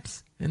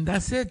steps. And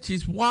that's it.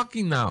 She's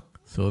walking now.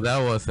 So that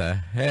was a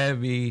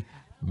heavy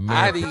miracle.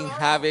 I didn't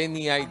have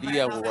any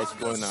idea what was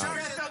going on.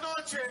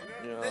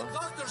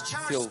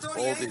 Till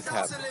all this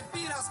happened.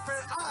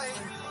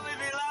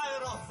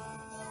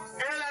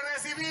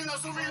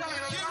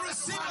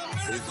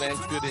 This man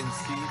couldn't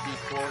see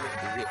before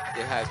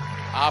they had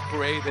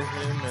operated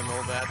him and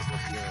all that.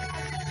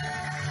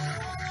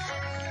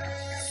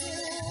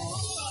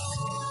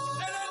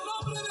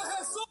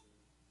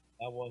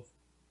 That was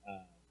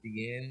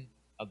the end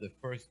of the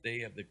first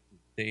day of the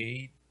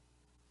crusade,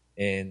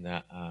 and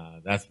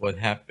that's what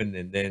happened.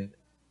 And then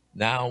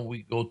now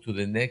we go to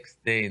the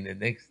next day, and the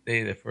next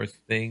day, the first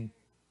thing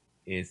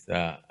is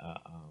a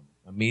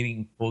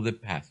meeting for the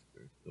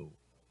pastor. So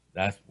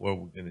that's what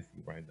we're going to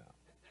see right now.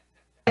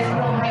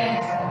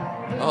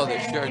 Oh, the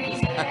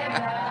churches.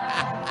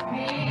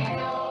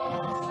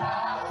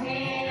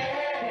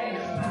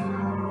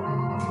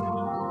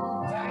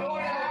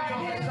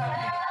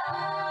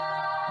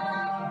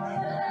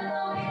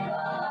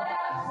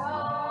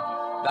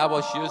 That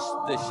was just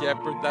the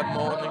shepherd that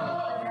morning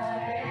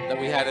that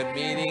we had a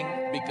meeting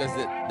because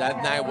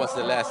that night was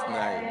the last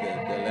night,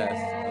 the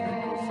last of the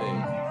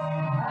crusade.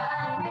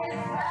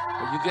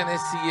 But you're going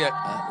to see a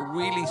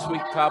really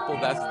sweet couple.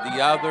 That's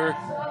the other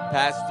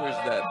pastors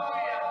that,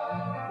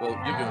 well,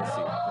 you're going to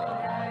see it.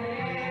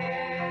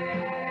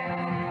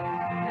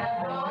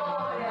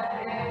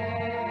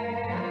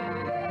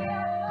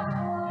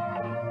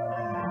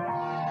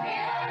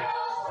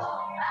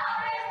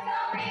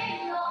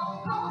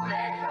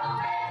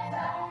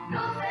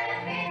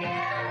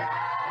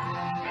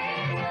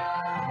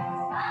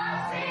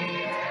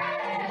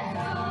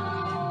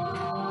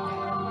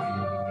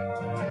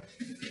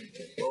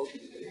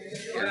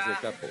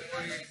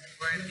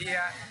 Buen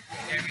día.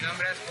 Mi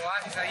nombre es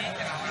Colet ahí,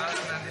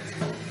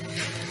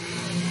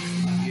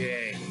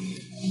 Yeah.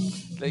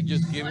 They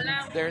just give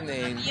their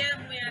name.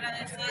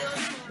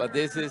 But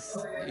this is,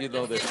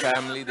 the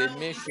family, the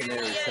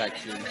missionaries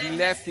actually. He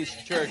left his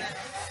church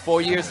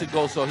 4 years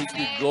ago so he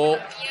could go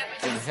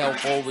and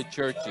help all the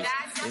churches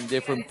in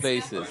different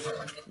places.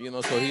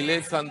 So he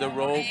lives on the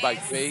road by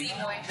faith.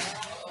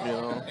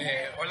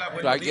 Hola,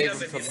 buenos días,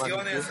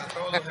 bendiciones a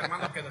todos los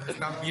hermanos que nos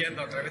están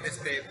viendo a través de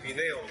este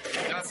video.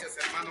 Gracias,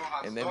 hermano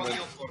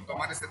Antonio, por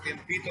tomar este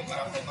tiempito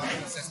para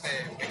tomarnos este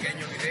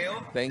pequeño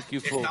video. Thank you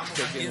for Estamos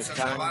aquí en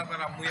Santa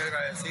Bárbara muy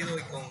agradecidos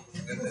y con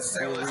el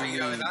deseo de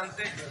seguir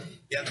adelante.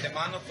 De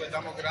antemano, pues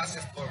damos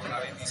gracias por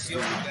la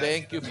bendición.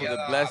 Thank you for the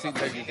blessing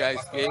that you guys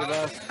gave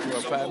us to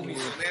our family.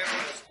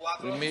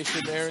 We're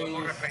missionaries.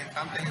 Somos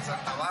representantes en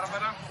Santa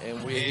Bárbara.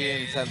 And we're here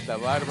in Santa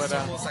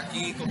Bárbara. Somos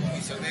aquí como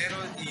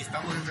misioneros y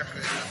estamos en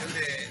representación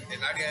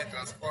del área de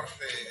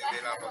transporte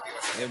de la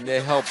motivación. And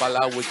they help a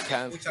lot with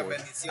transport.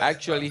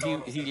 Actually,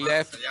 he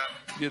left,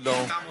 to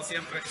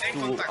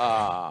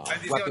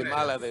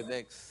Guatemala the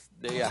next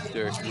day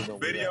after.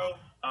 Video.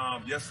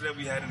 Yesterday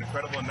we had an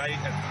incredible night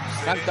at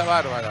the Santa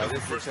Barbara.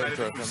 This is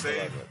Central Santa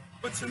Barbara.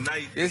 But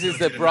tonight, this is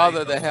the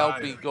brother that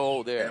helped me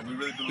go there.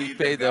 Really he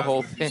paid the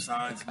whole thing.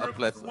 Signs,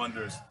 miracles,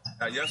 wonders.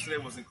 Yesterday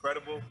was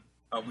incredible.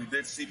 We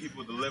did see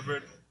people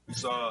delivered. We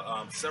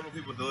saw several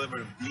people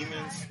delivered of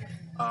demons,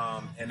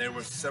 and there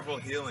were several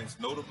healings,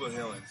 notable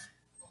healings.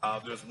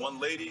 There's one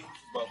lady,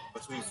 about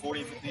between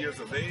 40 and 50 years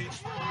of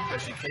age,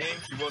 that she came.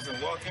 She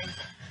wasn't walking,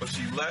 but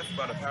she left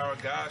by the power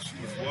of God. She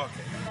was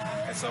walking.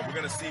 And so we're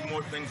going to see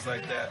more things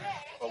like that.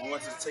 But we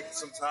want to take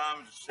some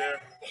time to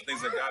share the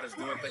things that God is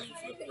doing. Thank you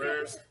for the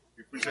prayers.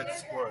 We appreciate the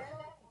support.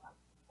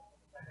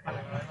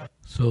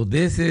 So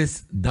this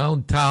is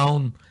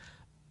downtown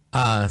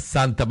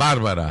Santa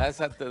Barbara.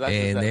 That's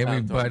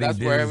everybody, that's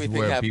where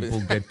people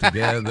get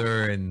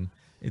together, and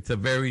it's a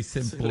very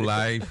simple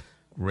life,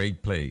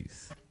 great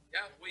place.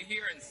 Yeah, we're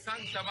here in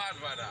Santa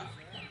Barbara.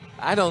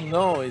 I don't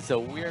know. It's a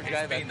weird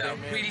guy. It's been a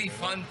really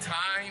fun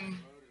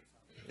time.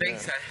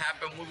 Things that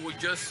happened. We were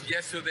just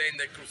yesterday in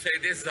the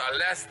crusade. This is our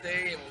last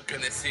day, and we're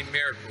going to see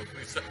miracles.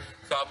 We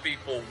saw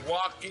people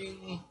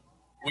walking.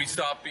 We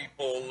saw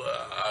people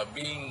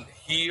being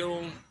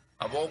healed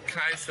of all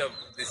kinds of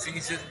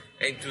diseases.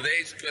 And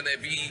today's going to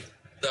be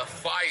the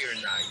fire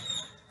night.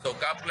 So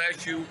God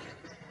bless you.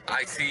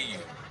 I see you.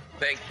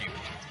 Thank you.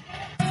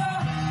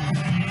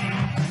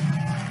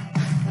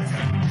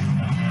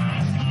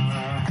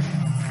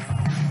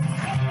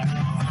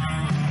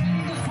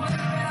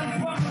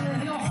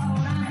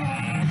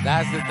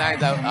 That's the night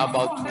that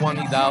about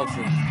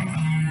 20,000.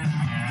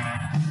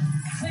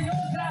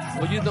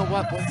 Well, you know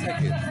what? 1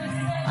 second.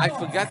 I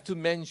forgot to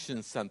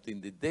mention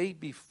something. The day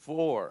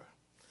before,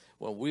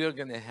 when we are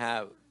going to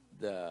have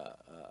the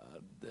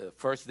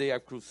first day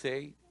of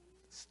crusade,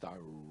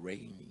 start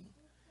raining.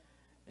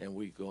 And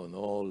we going,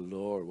 oh,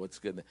 Lord, what's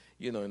going to,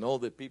 and all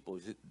the people,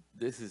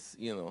 this is,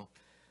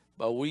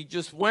 But we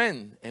just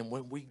went. And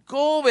when we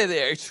go over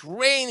there, it's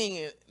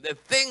raining.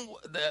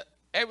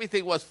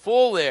 Everything was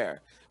full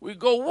there. We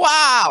go,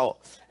 wow.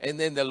 And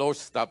then the Lord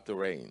stopped the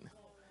rain.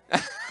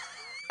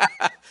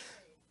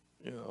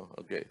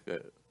 Okay,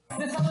 good.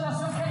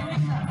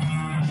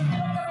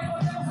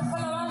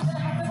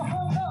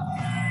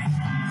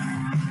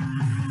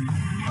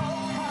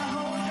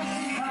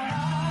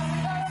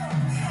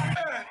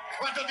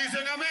 ¿Cuántos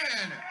dicen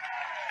amén?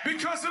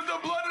 Because of the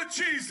blood of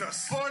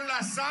Jesus. Por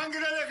la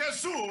sangre de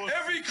Jesús.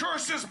 Every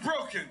curse is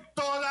broken.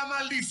 Toda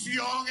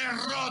maldición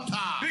es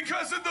rota.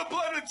 Because of the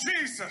blood of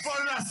Jesus.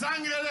 Por la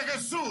sangre de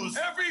Jesús.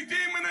 Every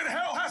demon in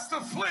hell has to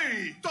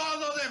flee.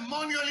 Todo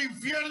demonio del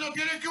infierno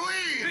tiene que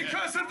huir.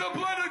 Because of the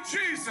blood of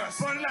Jesus.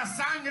 Por la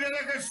sangre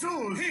de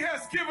Jesús. He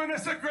has given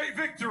us a great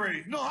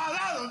victory. Nos ha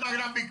dado una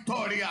gran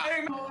victoria.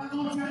 Thank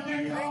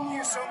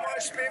you so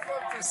much, people,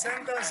 to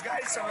send us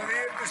guys over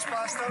there, this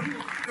pastor,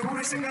 to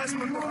preach the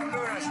gospel to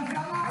Honduras.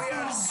 We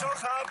are so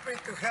happy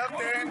to help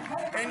them,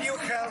 and you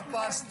help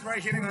us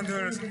right here in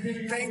Honduras.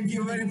 Thank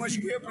you very much.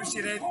 We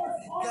appreciate it.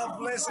 God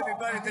bless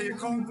everybody to your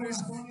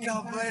countries.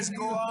 God bless.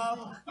 Go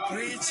out,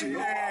 preach,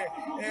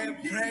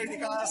 pray the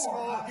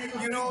gospel.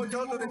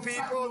 Talk to the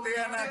people.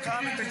 They are not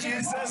coming to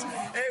Jesus.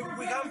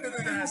 We have to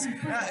do this.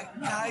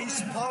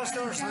 Guys,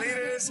 pastors,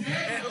 leaders,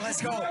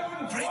 let's go.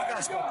 Pray the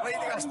gospel. Pray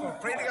the gospel.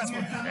 Pray the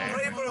gospel.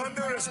 Pray for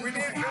Honduras. We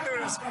need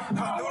Honduras.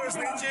 Honduras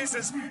needs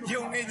Jesus.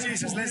 You need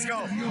Jesus. Let's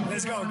go.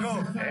 Let's go.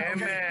 Go.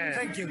 Amen. Okay.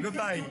 Thank you.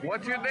 Goodbye.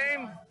 What's your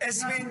name?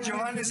 It's me,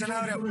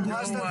 JohnsonSunday,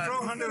 pastor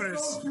from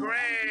Honduras.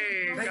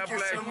 Great. Thank you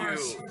so much.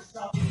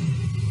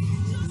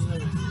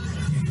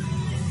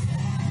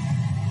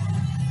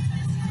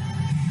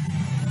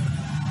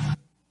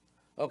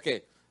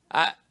 Okay.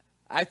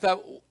 I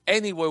thought,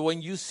 anyway,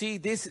 when you see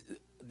this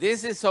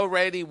is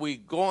already, we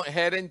go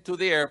heading to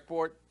the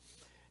airport,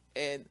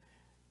 and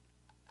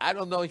I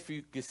don't know if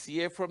you can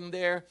see it from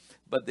there,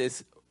 but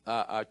there's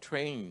a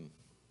train.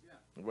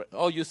 Yeah.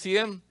 Oh, you see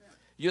him? Yeah.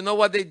 You know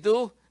what they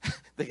do?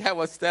 The guy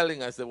was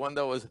telling us, the one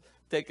that was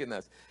taking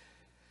us.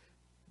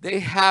 They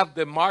have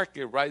the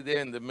market right there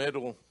in the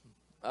middle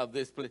of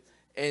this place,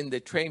 and the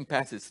train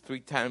passes 3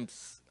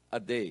 times a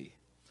day.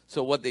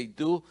 So what they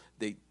do,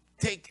 they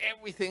take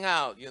everything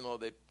out,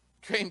 the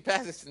train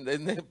passes, and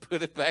then they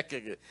put it back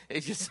again.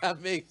 It's just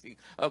amazing.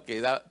 Okay,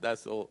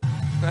 that's all.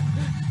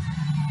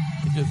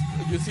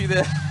 You see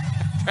that?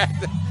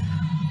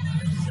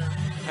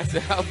 I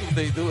said, how do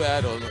they do that?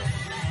 I don't know.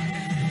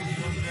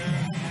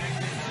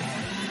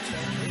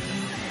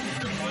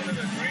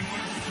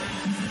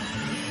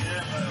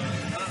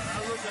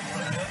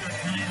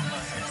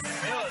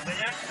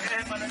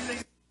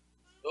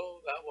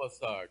 So that was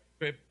our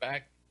trip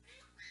back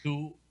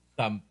to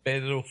San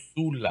Pedro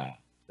Sula.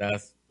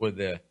 That's where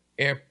the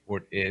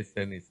airport is,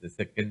 and it's the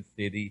second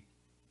city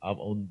of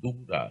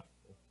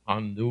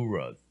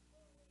Honduras.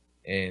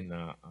 And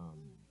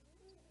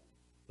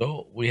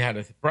so we had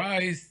a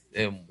surprise,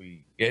 and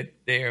we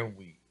get there, and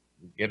we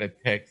get a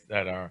text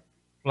that our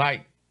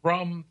flight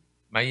from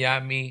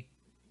Miami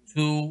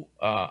to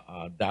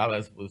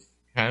Dallas was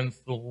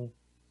canceled,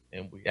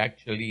 and we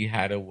actually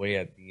had away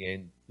at the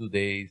end 2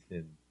 days.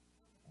 And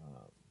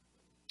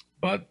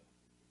but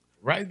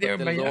right there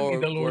in Miami,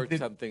 the Lord did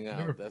something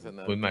out. That's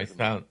another with my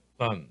son.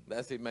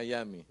 That's in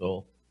Miami.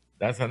 So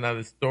that's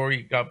another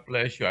story. God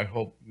bless you. I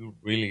hope you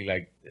really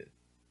liked this.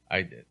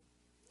 I did.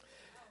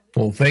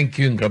 Well, thank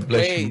you, and God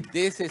bless you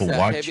for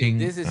watching.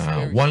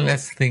 One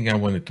last thing I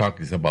want to talk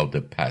is about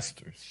the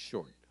pastors.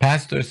 Sure.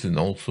 Pastors and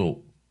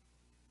also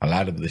a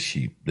lot of the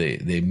sheep.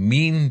 They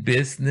mean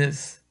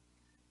business.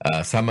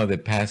 Some of the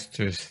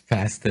pastors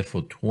fasted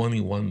for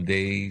 21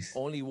 days.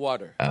 Only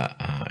water.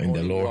 And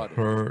the Lord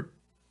heard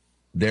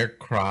their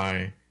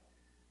cry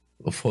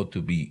for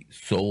to be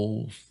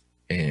souls,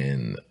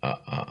 and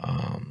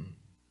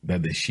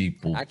that the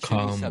sheep will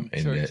come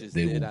and that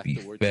they will be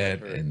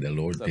fed, and the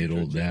Lord did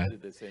all that.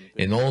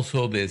 And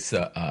also there's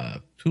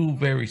 2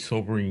 very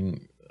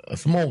sobering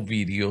small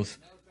videos.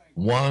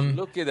 One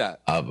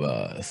of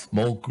a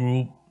small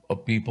group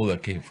of people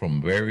that came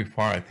from very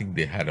far. I think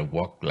they had to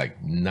walk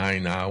like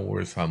 9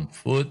 hours on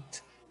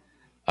foot.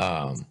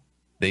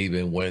 They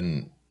even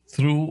went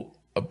through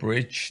a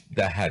bridge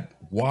that had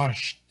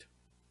washed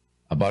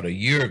about a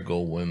year ago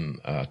when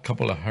a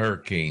couple of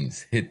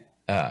hurricanes hit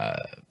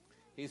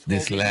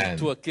this land.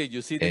 To a kid.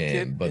 You see the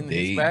kid but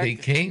they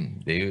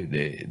came.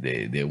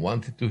 They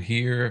wanted to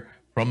hear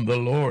from the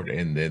Lord.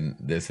 And then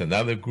there's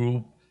another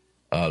group,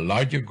 a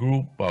larger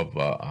group of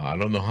I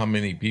don't know how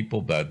many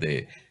people, but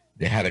they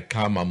had to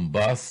come on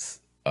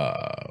bus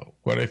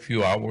quite a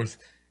few hours.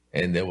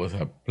 And there was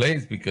a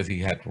place because he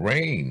had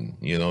rain.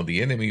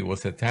 The enemy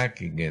was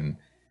attacking, and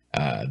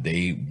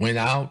they went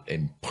out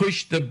and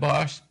pushed the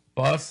bus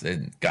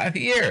and got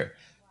here.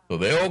 So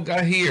they all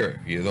got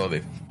here. You know,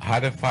 they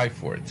had to fight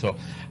for it. So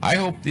I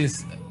hope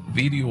this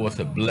video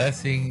was a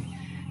blessing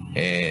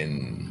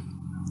and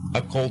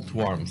a call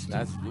to arms.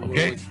 That's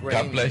okay.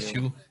 God bless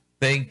you.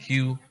 Thank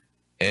you,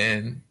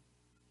 and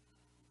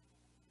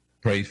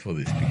praise for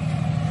this people.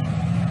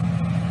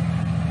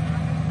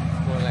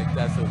 More like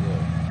that's a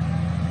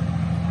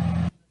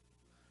word.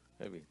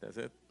 Maybe that's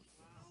it.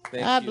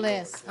 Thank God you,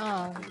 bless. Lord.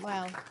 Oh,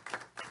 wow.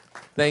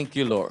 Thank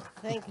you, Lord.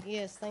 Thank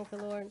the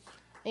Lord.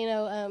 You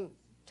know,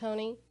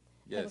 Tony,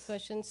 I have a Yes.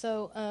 question.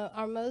 So,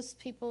 are most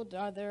people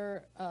are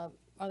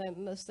they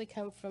mostly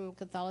come from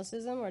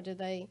Catholicism, or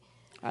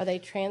are they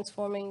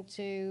transforming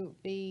to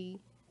be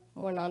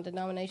more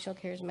non-denominational,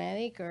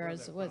 charismatic, or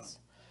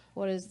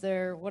what is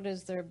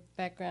their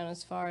background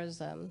as far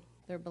as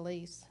their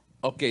beliefs?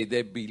 Okay,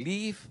 they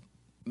believe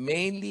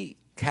mainly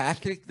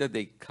Catholic that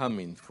they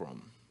coming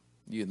from,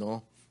 you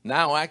know.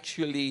 Now,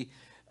 actually,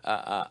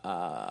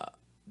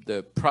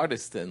 the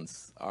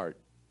Protestants are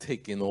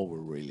taking over,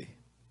 really,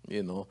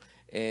 you know,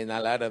 and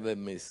a lot of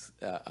them is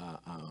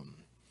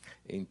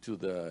into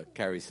the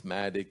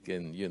charismatic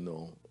and, you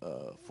know,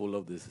 full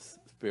of this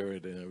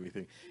spirit and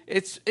everything.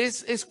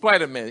 It's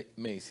quite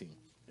amazing,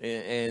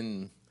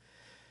 and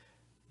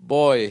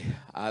boy,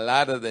 a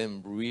lot of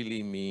them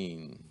really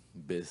mean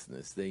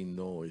business. They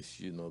know it's,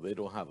 you know, they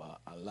don't have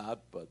a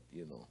lot, but,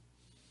 you know,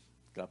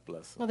 God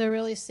bless them. Well, they're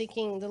really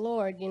seeking the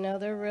Lord. You know,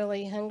 they're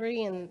really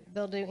hungry, and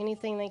they'll do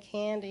anything they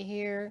can to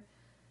hear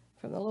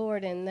from the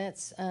Lord. And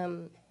that's,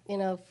 you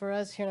know, for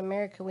us here in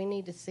America, we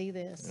need to see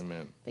this.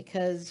 Amen.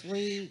 Because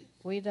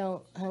we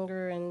don't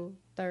hunger and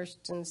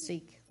thirst and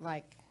seek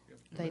like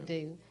they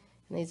do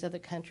in these other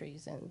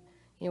countries. And,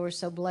 you know, we're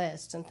so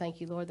blessed, and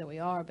thank you, Lord, that we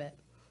are. But,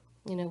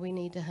 you know, we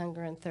need to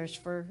hunger and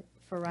thirst for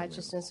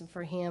righteousness and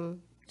for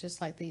Him,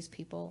 just like these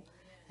people.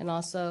 And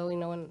also, you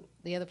know, in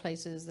the other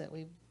places that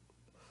we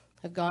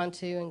have gone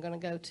to and going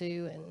to go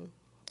to.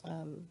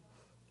 And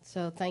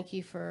so thank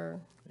you for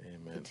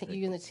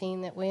you and the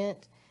team that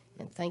went.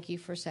 And thank you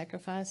for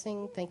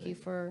sacrificing. Thank you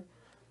for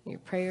your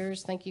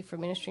prayers. Thank you for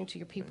ministering to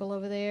your people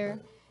over there.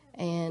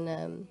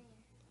 And,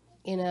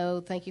 you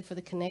know, thank you for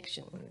the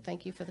connection.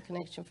 Thank you for the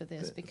connection for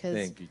this, because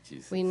Thank you,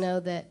 Jesus. we know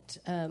that,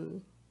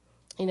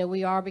 you know,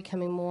 we are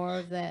becoming more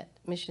of that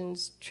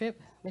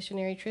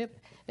missionary trip.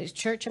 It's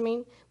church,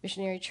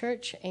 missionary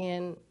church.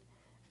 And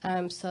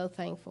I'm so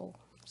thankful.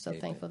 So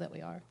thankful that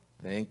we are.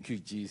 Thank you,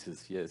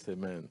 Jesus. Yes,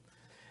 amen.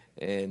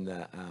 And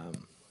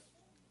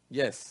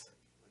yes.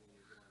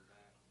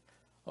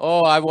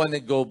 Oh, I want to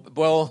go.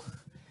 Well,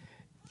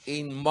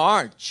 in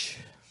March,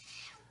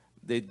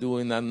 they're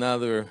doing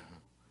another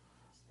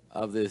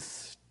of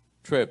these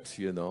trips,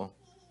 you know.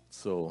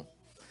 So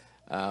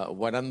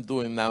what I'm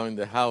doing now in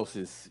the house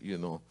is, you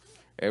know,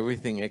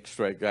 everything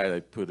extra I got, I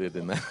put it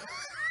in that.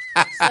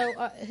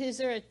 So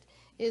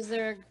is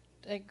there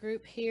a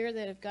group here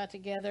that have got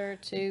together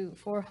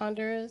for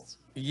Honduras?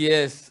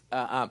 Yes.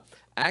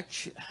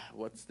 Actually,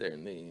 what's their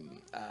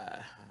name?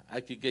 I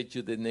could get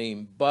you the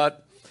name.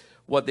 But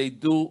what they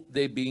do,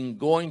 they've been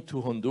going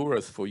to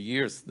Honduras for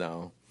years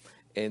now.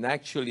 And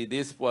actually,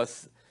 this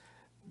was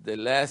the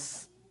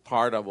last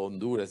part of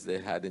Honduras they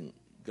hadn't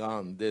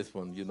gone. This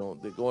one, you know,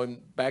 they're going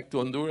back to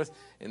Honduras,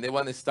 and they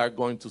want to start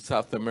going to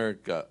South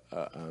America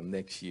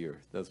next year.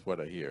 That's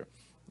what I hear,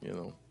 you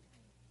know.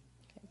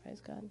 Okay, praise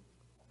God.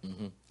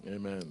 Mm-hmm.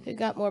 Amen. Who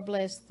got more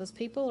blessed, those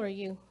people or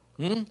you?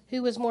 Hmm?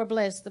 Who was more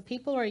blessed, the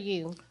people or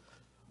you?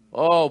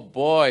 Oh,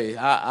 boy,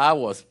 I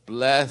was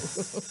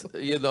blessed.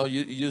 You know,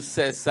 you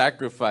said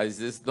sacrifice.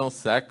 There's no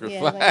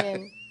sacrifice.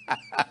 Yeah,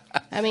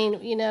 I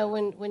mean, you know,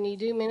 when you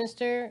do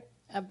minister,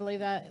 I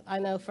believe I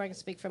know, for I can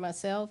speak for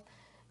myself,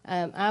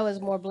 I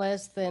was more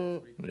blessed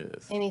than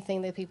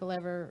anything that people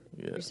ever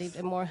received,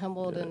 and more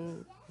humbled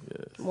and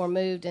more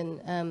moved.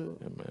 And,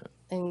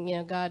 and, you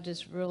know, God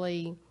just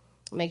really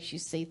makes you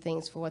see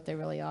things for what they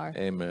really are.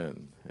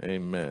 Amen.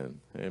 Amen.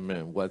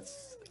 Amen.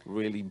 What's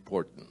really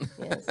important.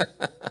 Yes.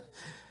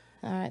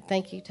 All right.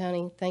 Thank you,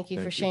 Tony. Thank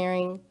you for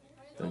sharing.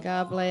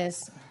 God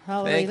bless.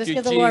 Hallelujah. Let's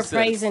give the Lord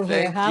praise in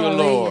here.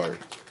 Hallelujah.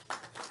 Thank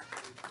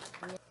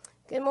you, Lord.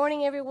 Good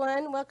morning,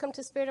 everyone. Welcome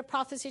to Spirit of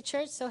Prophecy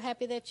Church. So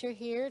happy that you're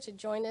here to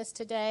join us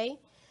today.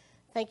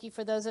 Thank you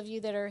for those of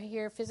you that are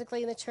here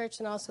physically in the church,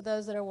 and also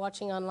those that are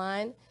watching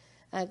online.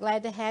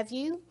 Glad to have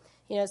you.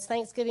 You know, it's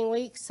Thanksgiving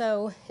week,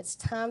 so it's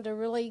time to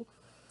really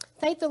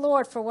thank the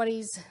Lord for what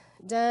He's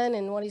done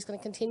and what He's going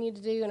to continue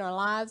to do in our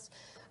lives.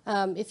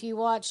 If you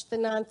watched the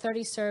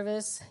 9:30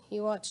 service,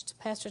 you watched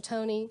Pastor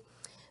Tony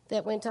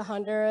that went to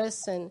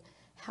Honduras, and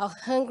how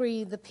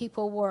hungry the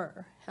people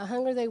were, how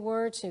hungry they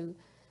were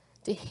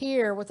to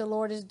hear what the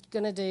Lord is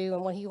going to do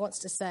and what He wants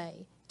to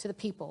say to the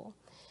people.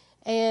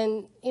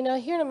 And, you know,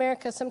 here in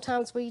America,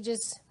 sometimes we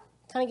just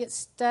kind of get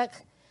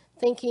stuck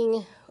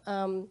thinking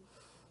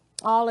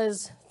all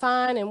is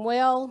fine and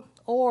well,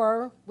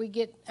 or we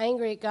get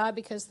angry at God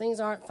because things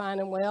aren't fine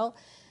and well.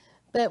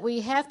 But we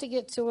have to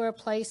get to a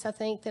place, I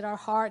think, that our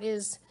heart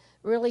is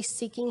really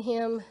seeking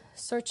Him,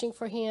 searching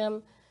for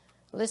Him,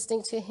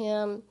 listening to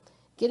Him,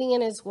 getting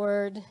in his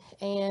word.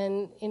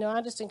 And,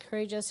 I just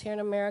encourage us here in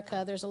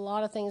America. There's a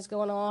lot of things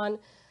going on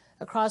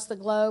across the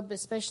globe,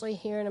 especially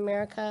here in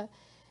America.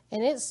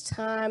 And it's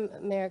time,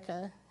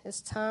 America,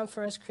 it's time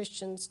for us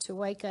Christians to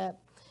wake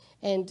up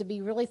and to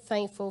be really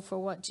thankful for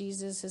what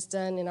Jesus has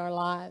done in our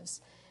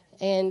lives.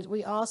 And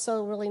we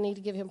also really need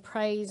to give him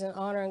praise and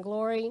honor and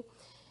glory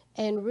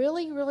and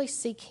really, really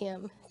seek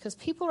him, because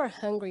people are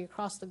hungry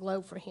across the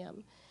globe for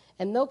him.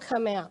 And they'll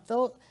come out.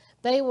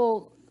 They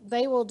will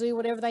do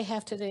whatever they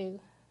have to do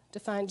to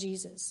find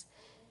Jesus.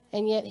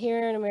 And yet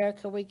here in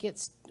America, we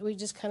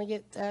just kind of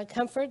get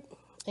comfort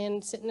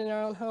and sitting in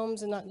our own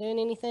homes and not doing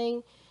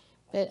anything.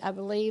 But I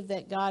believe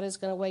that God is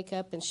going to wake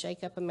up and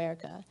shake up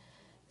America.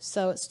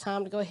 So it's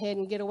time to go ahead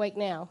and get awake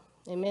now.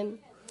 Amen.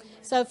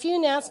 So a few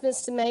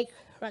announcements to make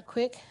right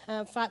quick.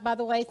 By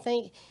the way,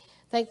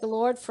 thank the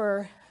Lord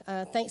for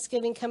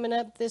Thanksgiving coming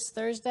up this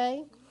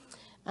Thursday.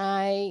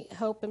 I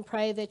hope and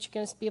pray that you're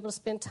going to be able to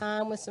spend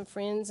time with some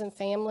friends and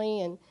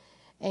family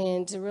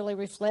and to really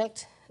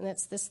reflect. And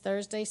that's this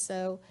Thursday.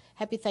 So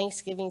happy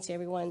Thanksgiving to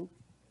everyone.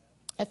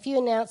 A few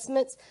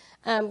announcements.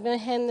 I'm going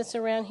to hand this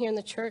around here in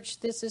the church.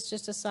 This is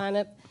just a sign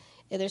up.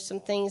 There's some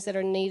things that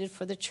are needed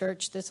for the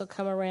church. This will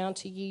come around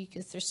to you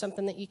because there's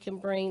something that you can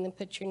bring and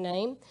put your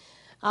name.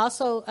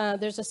 Also,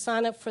 there's a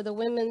sign up for the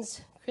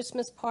women's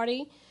Christmas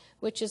party,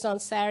 which is on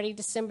Saturday,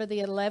 December the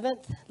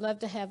 11th. Love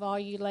to have all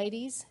you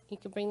ladies. You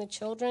can bring the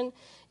children.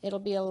 It'll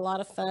be a lot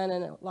of fun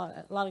and a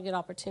lot of good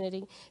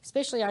opportunity,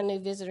 especially our new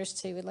visitors,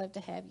 too. We'd love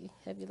to have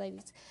you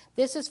ladies.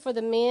 This is for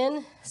the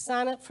men.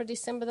 Sign up for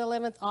December the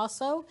 11th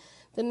also.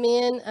 The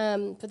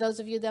men, for those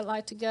of you that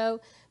like to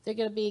go, they're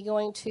going to be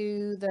going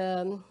to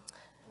the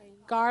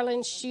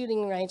Garland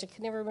Shooting Range. I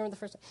can never remember the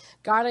first name.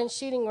 Garland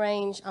Shooting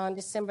Range on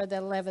December the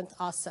 11th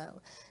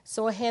also.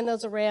 So we'll hand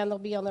those around. They'll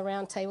be on the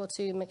round table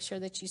too. Make sure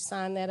that you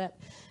sign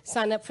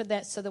up for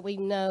that so that we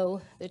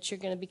know that you're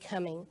going to be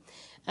coming.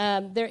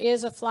 There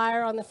is a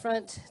flyer on the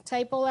front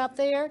table out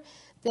there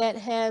that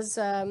has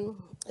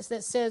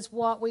that says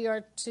what we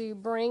are to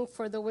bring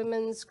for the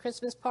women's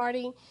Christmas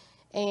party.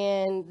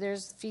 And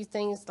there's a few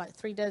things like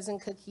 3 dozen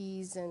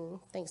cookies and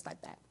things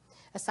like that.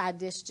 A side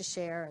dish to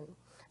share. And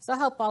so I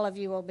hope all of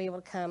you will be able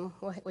to come.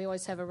 We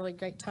always have a really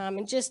great time.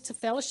 And just to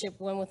fellowship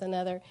one with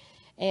another.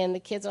 And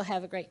the kids will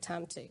have a great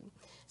time too.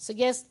 So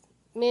yes,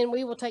 men,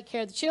 we will take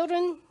care of the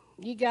children.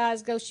 You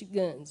guys go shoot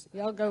guns.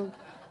 Y'all go,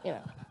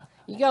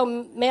 you go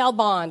male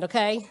bond,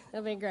 okay?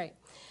 That'll be great.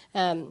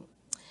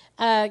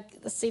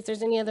 Let's see if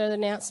there's any other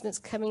announcements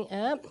coming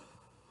up.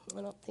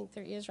 I don't think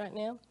there is right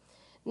now.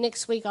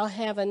 Next week I'll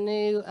have a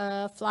new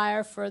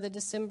flyer for the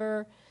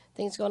December,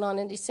 things going on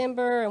in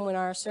December, and when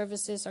our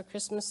services, our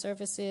Christmas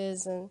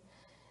services,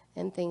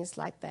 and things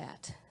like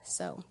that.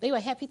 So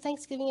anyway, happy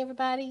Thanksgiving,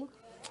 everybody.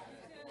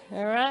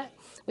 All right.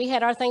 We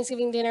had our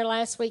Thanksgiving dinner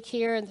last week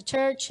here at the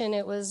church, and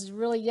it was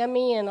really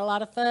yummy and a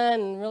lot of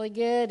fun and really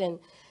good. And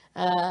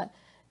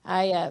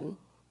I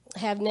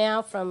have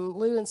now from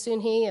Lou and Soon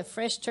Hee a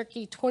fresh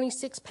turkey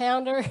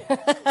 26-pounder.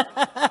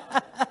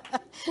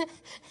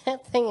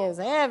 That thing is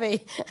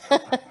heavy.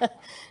 It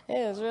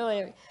is really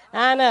heavy.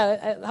 I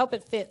know. I hope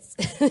it fits.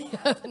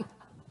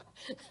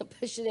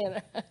 Push it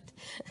in.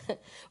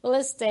 Well,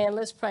 let's stand.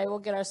 Let's pray. We'll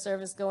get our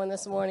service going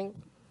this morning.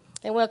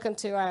 And welcome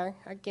to our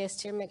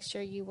guests here. Make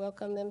sure you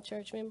welcome them,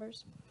 church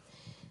members.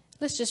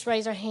 Let's just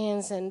raise our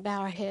hands and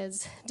bow our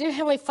heads. Dear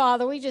Heavenly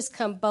Father, we just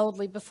come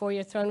boldly before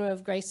your throne room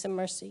of grace and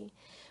mercy.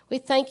 We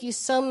thank you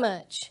so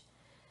much.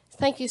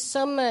 Thank you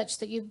so much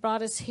that you've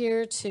brought us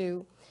here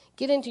to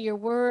get into your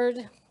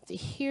word, to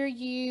hear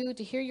you,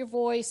 to hear your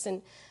voice.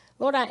 And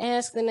Lord, I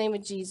ask in the name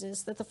of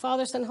Jesus that the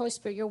Father, Son, and Holy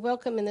Spirit, you're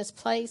welcome in this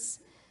place.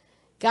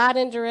 Guide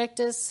and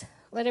direct us.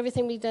 Let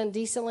everything be done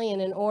decently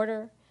and in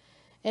order.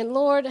 And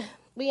Lord,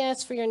 we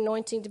ask for your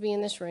anointing to be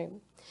in this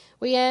room.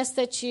 We ask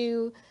that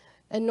you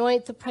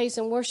anoint the praise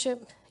and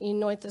worship, you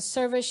anoint the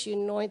service, you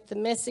anoint the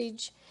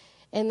message,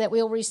 and that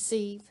we'll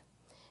receive.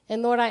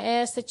 And Lord, I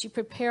ask that you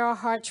prepare our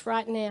hearts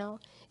right now.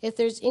 If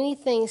there's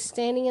anything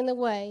standing in the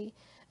way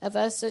of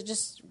us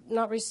just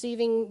not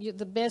receiving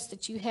the best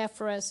that you have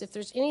for us, if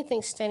there's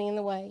anything standing in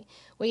the way,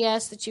 we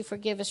ask that you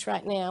forgive us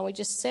right now. We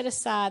just set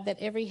aside that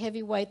every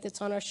heavy weight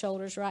that's on our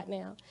shoulders right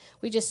now.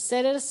 We just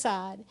set it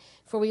aside,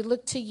 for we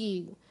look to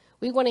you.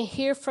 We want to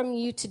hear from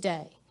you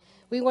today.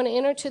 We want to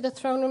enter to the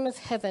throne room of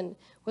heaven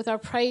with our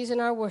praise and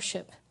our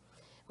worship.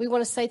 We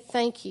want to say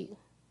thank you.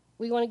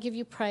 We want to give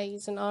you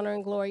praise and honor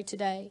and glory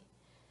today.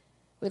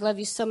 We love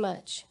you so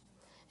much.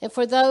 And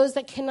for those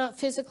that cannot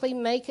physically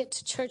make it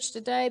to church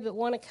today but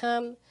want to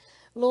come,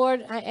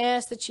 Lord, I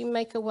ask that you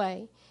make a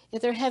way.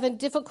 If they're having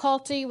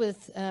difficulty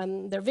with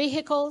their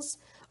vehicles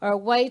or a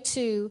way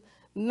to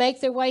make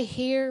their way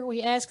here,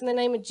 we ask in the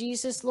name of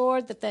Jesus,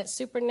 Lord, that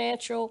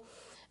supernatural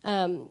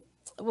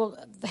will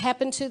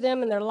happen to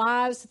them in their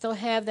lives, that they'll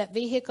have that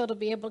vehicle to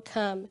be able to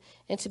come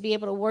and to be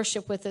able to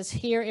worship with us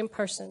here in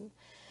person.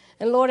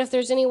 And Lord, if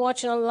there's any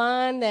watching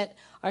online that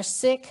are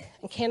sick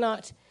and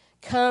cannot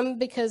come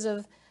because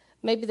of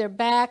maybe their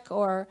back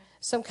or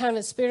some kind of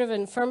a spirit of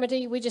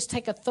infirmity, we just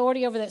take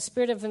authority over that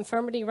spirit of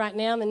infirmity right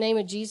now in the name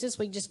of Jesus.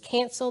 We just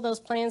cancel those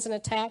plans and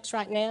attacks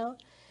right now.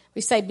 We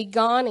say, be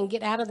gone and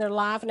get out of their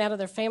life and out of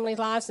their family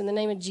lives in the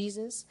name of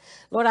Jesus.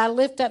 Lord, I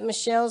lift up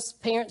Michelle's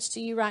parents to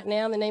you right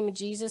now in the name of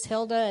Jesus,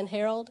 Hilda and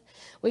Harold.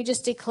 We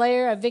just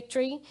declare a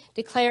victory,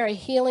 declare a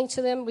healing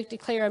to them. We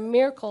declare a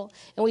miracle,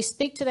 and we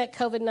speak to that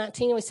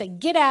COVID-19, and we say,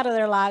 get out of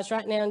their lives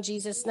right now in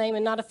Jesus' name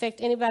and not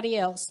affect anybody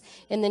else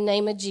in the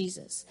name of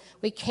Jesus.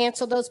 We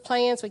cancel those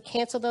plans. We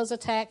cancel those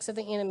attacks of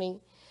the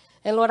enemy.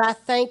 And Lord, I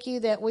thank you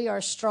that we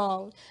are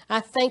strong. I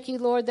thank you,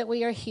 Lord, that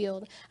we are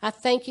healed. I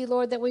thank you,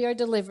 Lord, that we are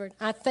delivered.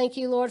 I thank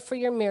you, Lord, for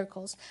your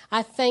miracles.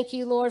 I thank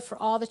you, Lord, for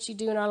all that you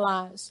do in our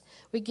lives.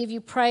 We give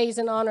you praise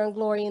and honor and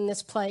glory in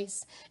this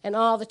place. And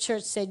all the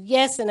church said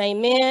yes and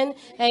amen,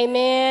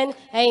 amen,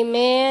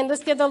 amen.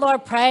 Let's give the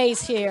Lord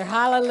praise here.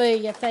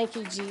 Hallelujah. Thank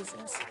you,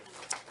 Jesus.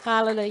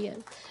 Hallelujah.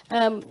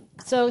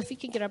 So if you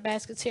can get our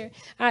baskets here.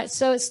 All right,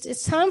 so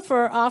it's time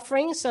for our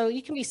offering. So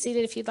you can be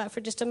seated if you'd like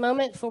for just a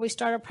moment before we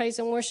start our praise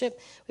and worship.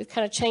 We've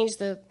kind of changed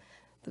the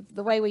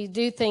way we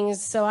do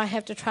things, so I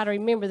have to try to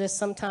remember this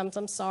sometimes.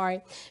 I'm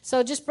sorry.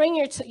 So just bring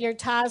your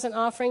tithes and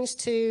offerings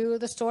to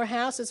the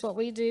storehouse. Is what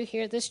we do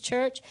here at this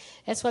church.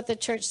 That's what the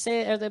church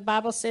said, or the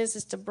Bible says,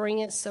 is to bring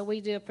it. So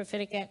we do a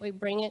prophetic act. We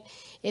bring it.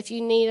 If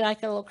you need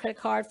like a little credit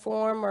card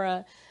form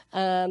or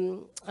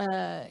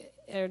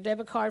or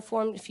debit card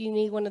form, if you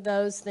need one of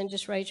those, then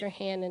just raise your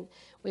hand and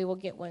we will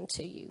get one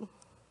to you.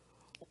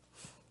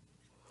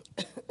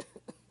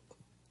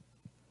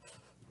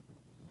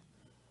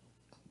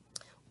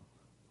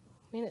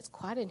 Man, it's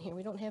quiet in here.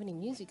 We don't have any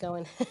music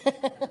going.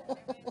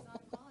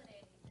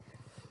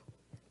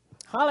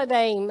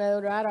 Holiday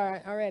mode,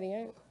 right? Already,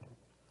 right?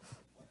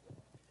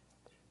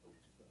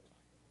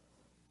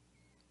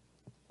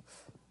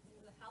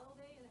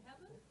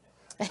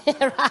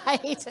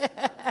 Right.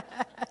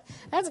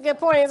 That's a good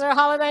point. Is there a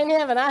holiday in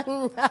heaven?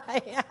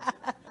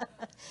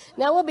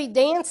 Now we'll be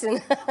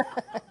dancing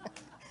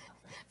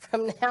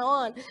from now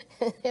on.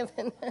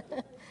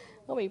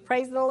 We'll be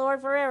praising the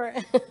Lord forever.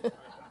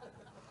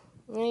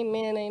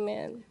 Amen,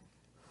 amen.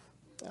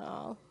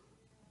 Oh.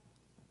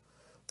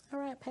 All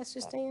right, Pastor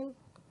Stan.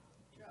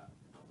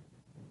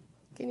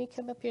 Can you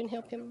come up here and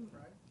help him?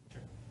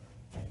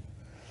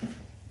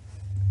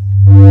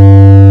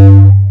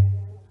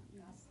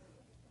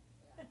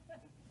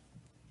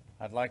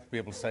 I'd like to be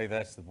able to say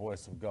that's the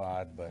voice of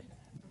God, but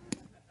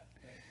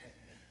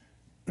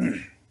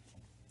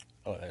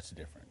oh, that's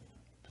different.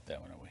 Put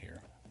that one over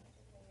here.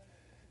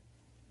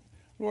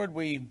 Lord,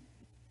 we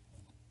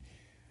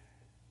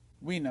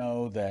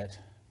know that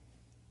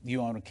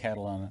you own a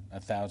cattle on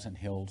 1,000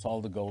 hills.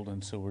 All the gold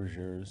and silver is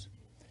yours.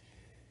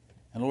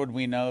 And Lord,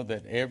 we know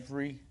that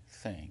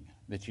everything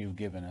that you've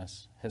given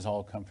us has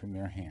all come from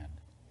your hand.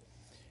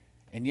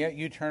 And yet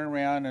you turn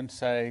around and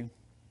say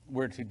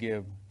we're to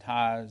give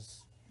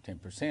tithes,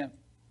 10%,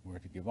 we're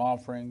to give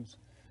offerings,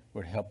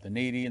 we're to help the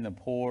needy and the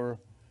poor,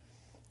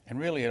 and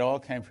really it all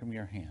came from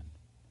your hand.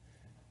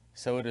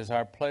 So it is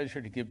our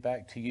pleasure to give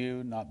back to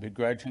you, not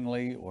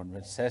begrudgingly or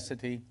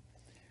necessity,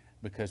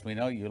 because we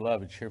know you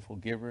love a cheerful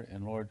giver,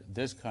 and Lord,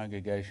 this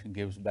congregation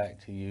gives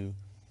back to you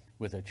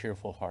with a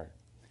cheerful heart.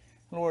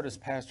 Lord, as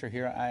pastor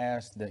here, I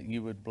ask that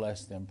you would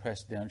bless them,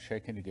 pressed down,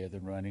 shaken together,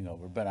 and running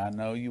over. But I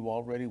know you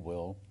already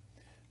will.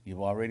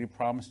 You've already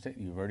promised it.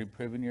 You've already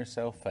proven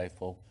yourself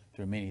faithful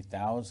through many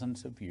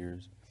thousands of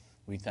years.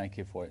 We thank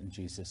you for it in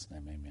Jesus'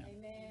 name, amen.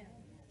 Amen.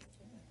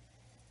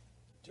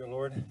 Dear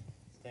Lord,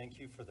 thank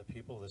you for the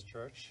people of this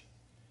church.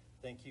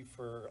 Thank you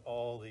for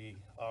all the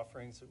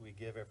offerings that we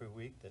give every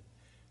week, that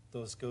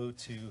those go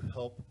to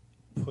help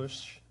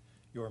push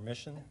your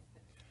mission.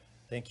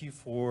 Thank you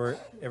for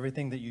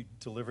everything that you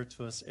deliver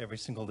to us every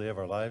single day of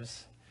our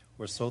lives.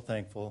 We're so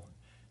thankful,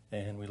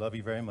 and we love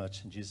you very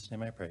much. In Jesus'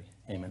 name I pray.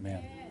 Amen.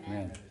 Amen.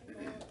 Amen.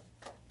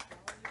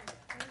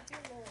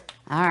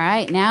 All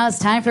right, now it's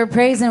time for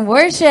praise and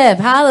worship.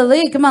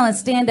 Hallelujah. Come on, let's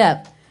stand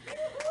up.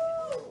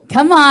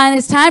 Come on,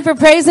 it's time for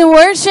praise and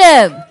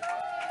worship.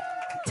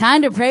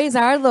 Time to praise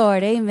our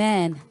Lord.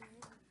 Amen.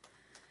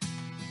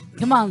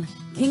 Come on,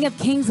 King of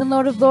Kings and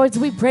Lord of Lords,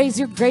 we praise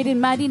your great and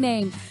mighty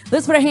name.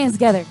 Let's put our hands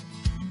together.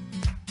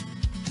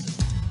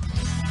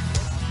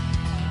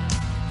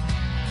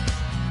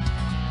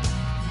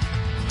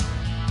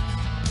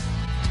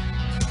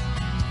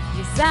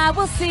 Yes, I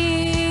will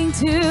sing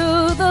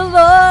to the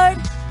Lord,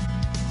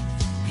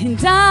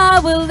 and I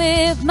will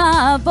lift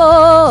my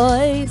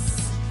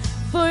voice,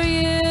 for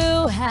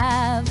you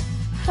have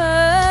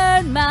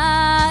heard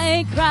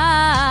my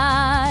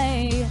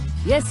cry.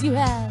 Yes, you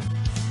have.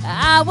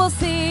 I will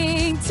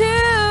sing to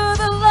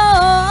the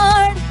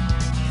Lord,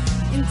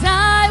 and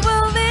I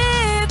will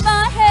lift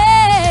my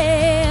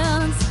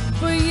hands,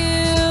 for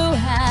you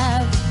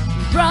have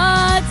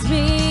brought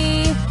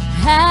me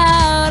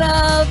out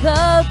of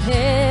the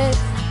pit,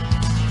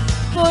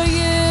 for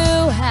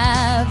you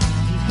have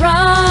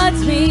brought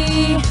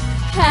me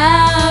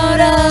out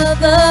of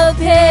the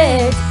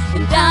pit,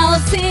 and I'll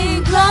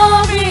sing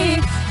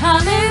glory,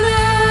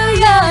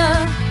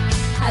 hallelujah.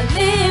 I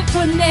lift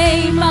your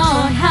name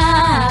on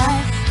high.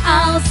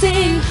 I'll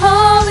sing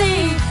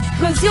holy,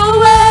 'cause you're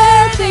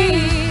worthy.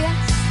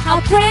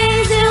 I'll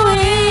praise you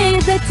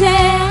with the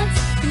dance,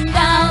 and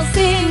I'll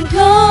sing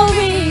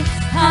glory,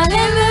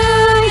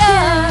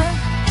 hallelujah.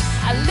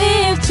 I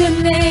lift your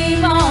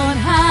name on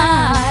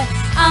high.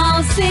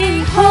 I'll sing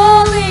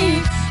holy,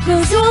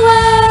 'cause you're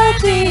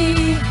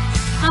worthy.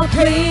 I'll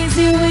praise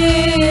you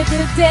with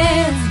the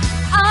dance.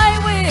 I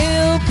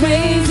will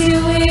praise you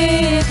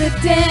with the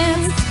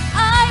dance.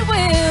 I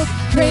will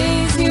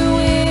praise you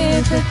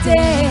with the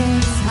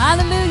dance.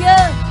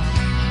 Hallelujah.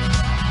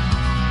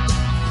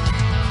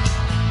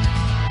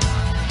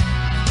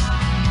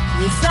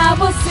 Yes, I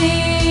will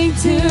sing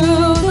to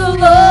the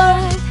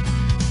Lord,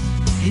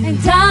 and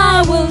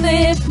I will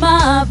lift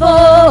my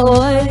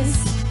voice.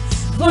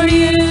 For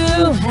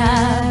you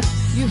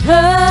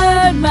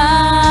heard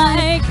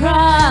my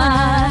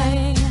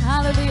cry.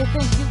 Hallelujah,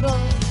 thank you,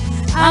 Lord.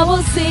 I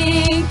will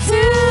sing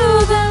to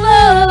the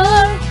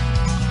Lord,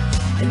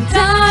 and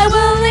I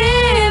will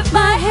lift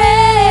my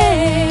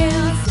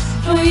hands.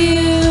 For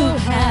you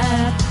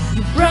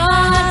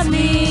brought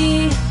me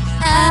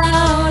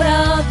out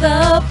of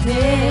the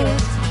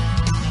pit.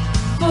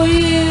 For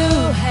you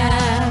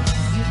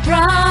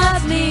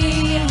brought me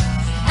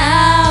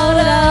out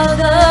of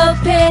the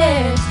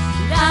pit.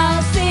 And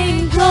I'll sing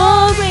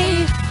glory,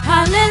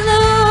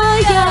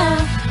 hallelujah.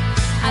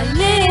 I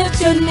lift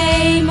your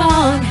name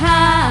on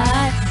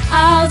high.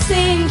 I'll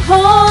sing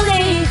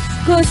holy,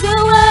 'cause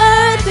you're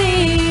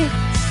worthy.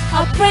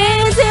 I'll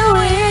praise you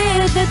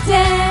with the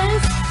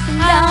dance, and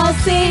I'll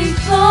sing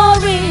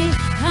glory,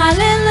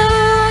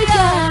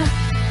 hallelujah.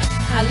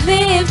 I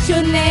lift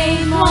your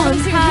name on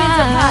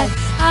high.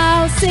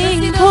 I'll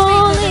sing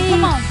holy,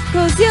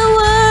 'cause you're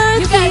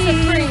worthy. You guys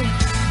are free.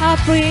 I'll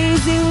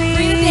praise you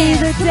with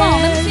the dance. Come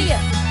on, let me see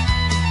it.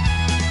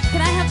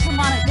 Can I have some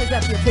monitors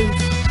up here, please?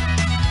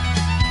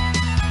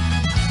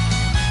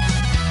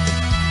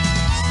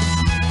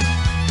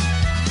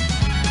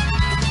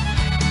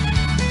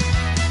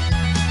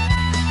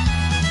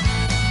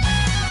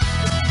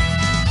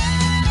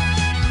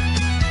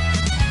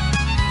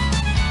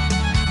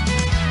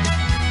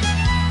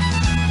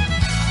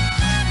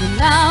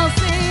 I'll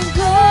sing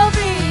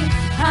glory,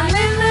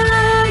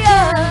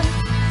 hallelujah.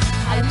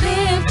 I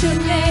lift your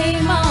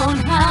name on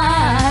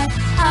high.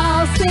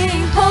 I'll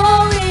sing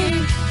holy,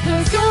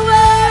 'cause you're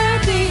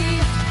worthy.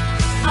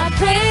 I'll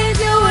praise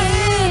you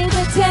with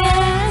the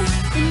dance,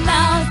 and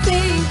I'll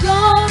sing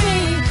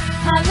glory,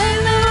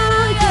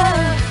 hallelujah.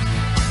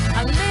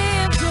 I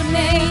lift your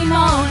name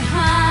on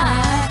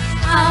high.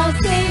 I'll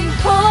sing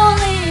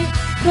holy,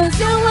 'cause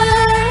you're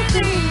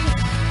worthy.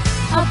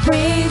 I'll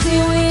praise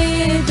you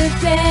with the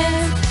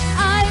dance.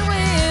 I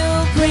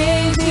will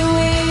praise you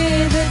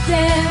with the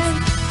dance.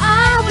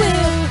 I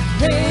will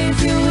praise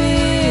you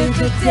with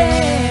the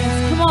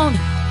dance. Come on.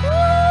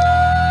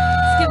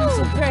 Let's give him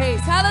some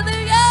praise.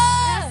 Hallelujah.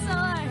 Yes,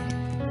 Lord.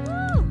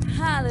 Woo.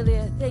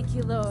 Hallelujah. Thank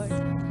you, Lord.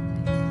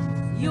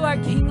 You are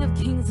King of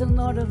kings and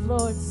Lord of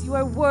lords. You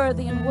are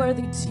worthy and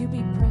worthy to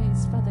be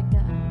praised, Father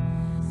God.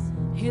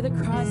 Hear the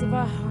cries of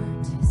our heart.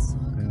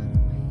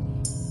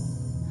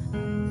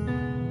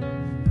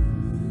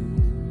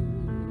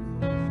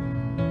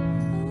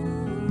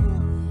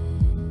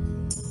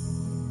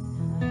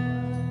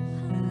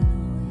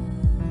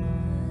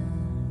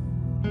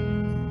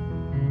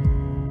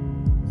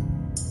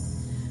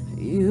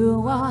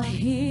 You are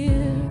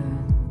here,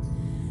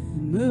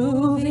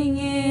 moving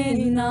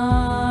in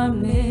our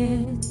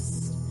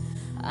midst.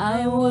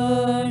 I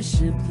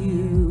worship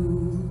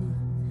you.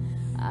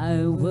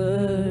 I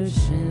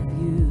worship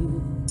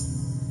you.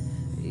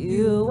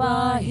 You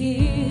are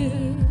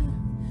here,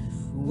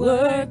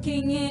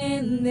 working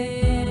in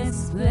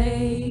this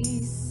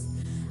place.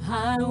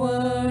 I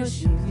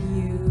worship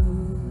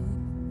you.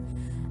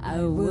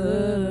 I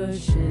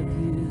worship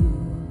you.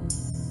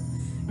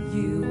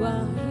 You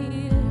are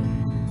here.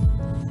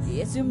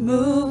 Yes, you're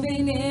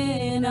moving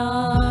in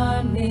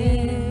our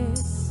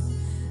midst.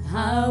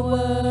 I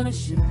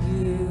worship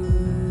you.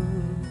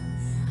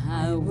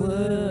 I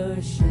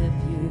worship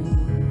you.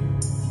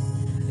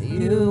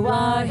 You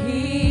are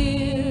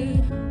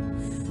here,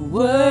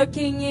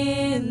 working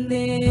in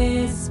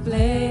this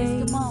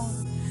place. Come on.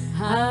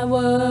 I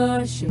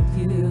worship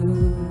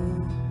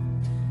you.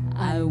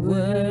 I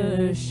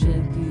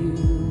worship you.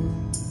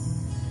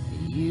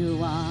 You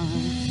are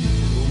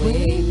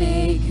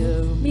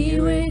waymaker,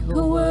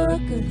 miracle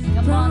worker,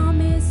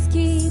 promise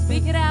keeper.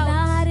 Speak it out.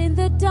 Light in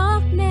the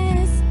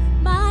darkness,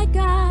 my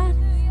God,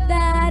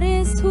 that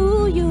is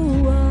who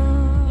you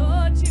are.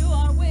 Lord, you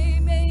are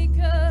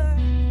waymaker,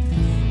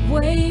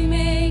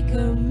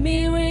 waymaker,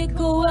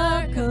 miracle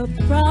worker,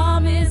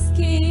 promise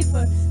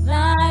keeper.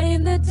 Light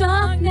in the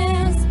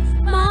darkness,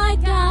 my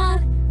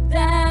God,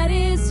 that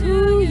is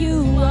who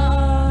you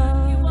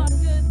are. You are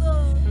good,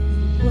 Lord.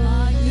 You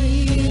are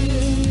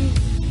here.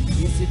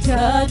 Yes, you're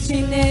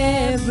touching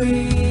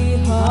every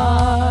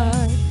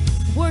heart.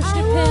 Worship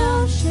Him.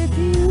 Worship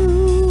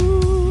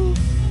you.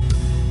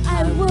 I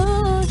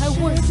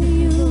worship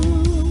you.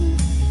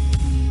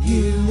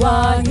 You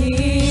are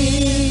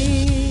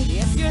here.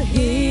 Yes, you're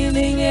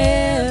healing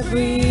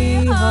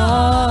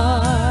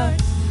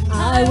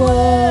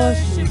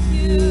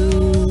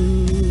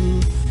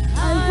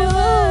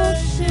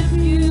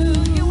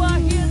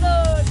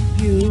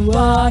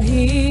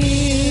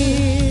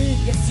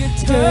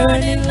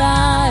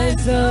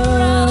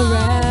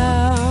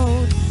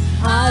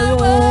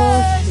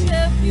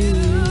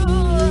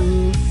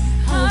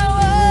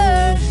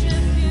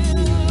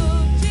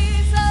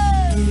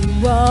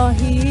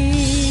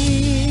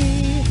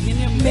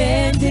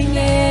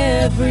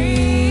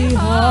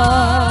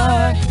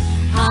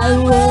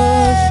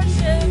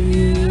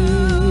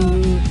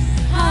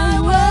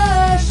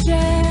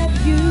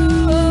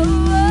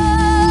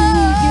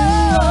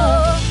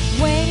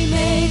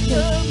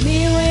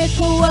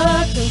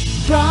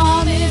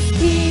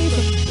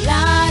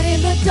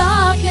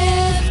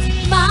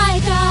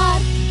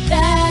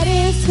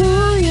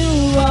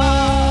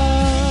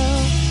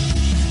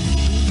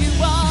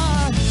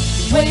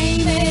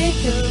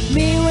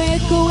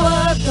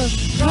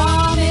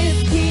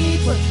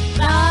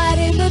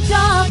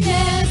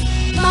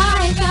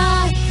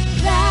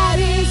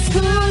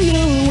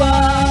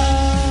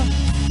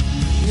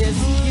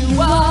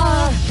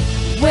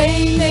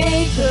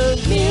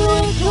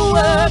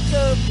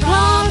worker,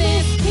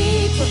 promise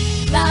keeper,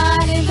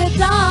 light in the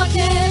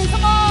darkness.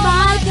 Come on.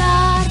 My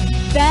God,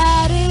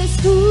 that is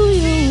who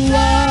you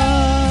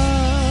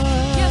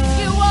are. Yes,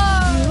 you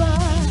are.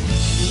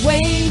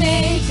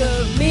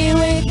 Waymaker,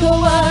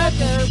 miracle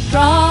worker,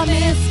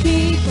 promise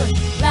keeper,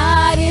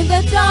 light in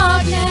the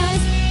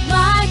darkness.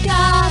 My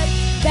God,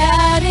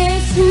 that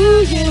is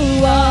who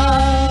you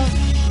are.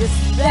 Yes,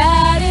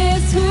 that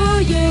is who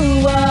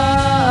you are.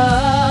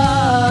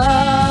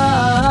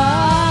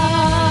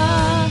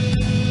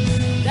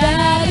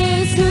 That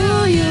is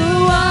who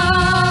you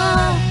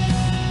are.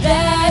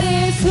 That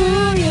is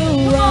who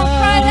you are. Come on,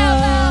 cry it out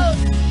loud.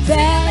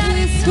 That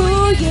is who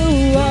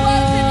you are.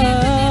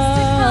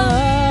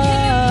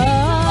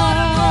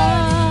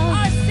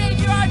 Our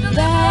Savior, our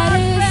deliverer, our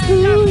friend, our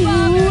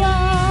Father.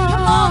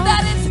 Come on,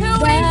 that is who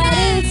He is.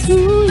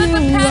 Let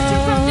the passion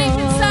from deep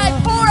inside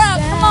pour out.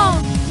 Come on.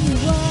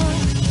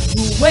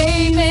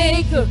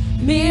 Waymaker,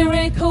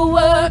 miracle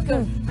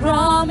worker,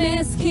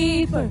 promise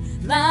keeper,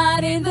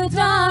 light in the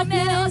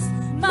darkness.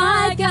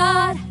 My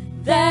God,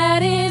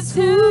 that is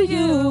who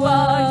you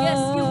are.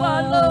 Yes, you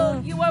are,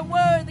 Lord. You are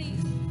worthy.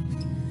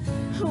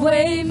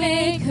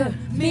 Waymaker,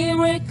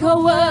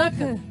 miracle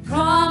worker,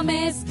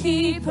 promise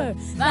keeper,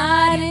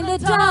 light in the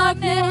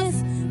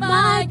darkness.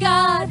 My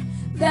God,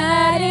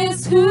 that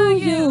is who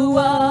you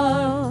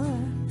are.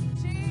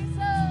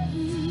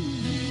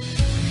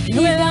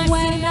 Even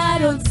when I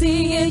don't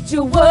see it,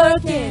 you're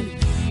working.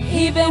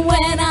 Even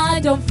when I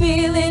don't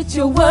feel it,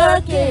 you're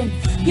working.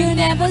 You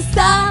never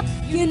stop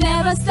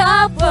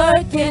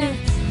working.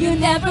 You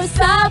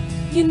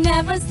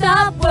never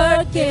stop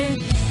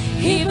working.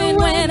 Even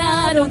when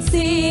I don't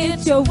see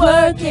it, you're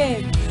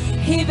working.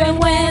 Even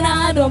when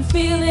I don't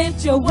feel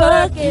it, you're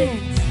working.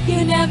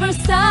 You never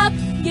stop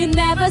working. You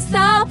never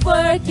stop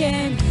working.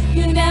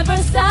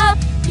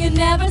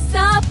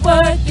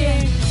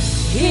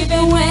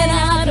 Even when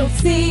I don't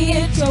see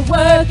it, you're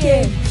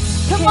working.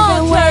 Come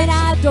on, church. When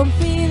I don't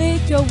feel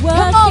it, you're working.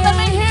 Come on, let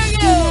me hear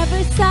you. You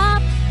never stop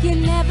working. You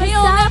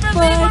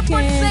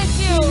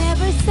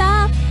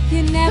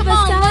never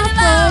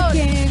stop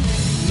working.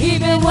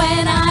 Even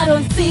when I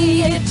don't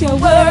see it, you're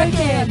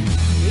working.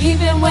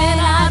 Even when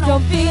I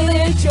don't feel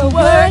it, you're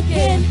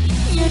working.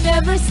 You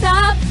never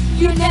stop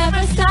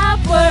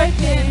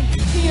working.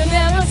 You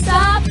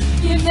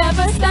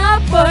never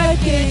stop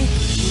working.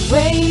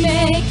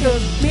 Waymaker,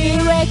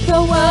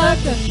 miracle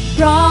worker,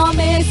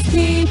 promise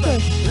keeper,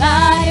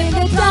 light in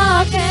the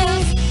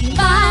darkness.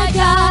 My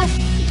God,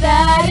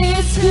 that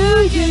is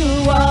who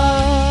you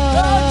are.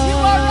 Lord, you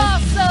are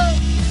awesome.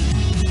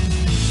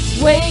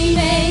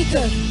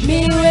 Waymaker,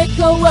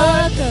 miracle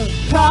worker,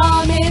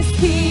 promise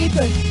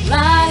keeper,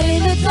 light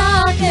in the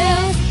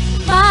darkness.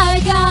 My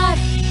God,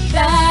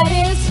 that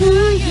is who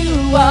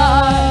you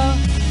are.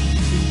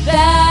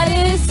 That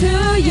is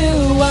who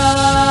you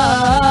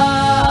are.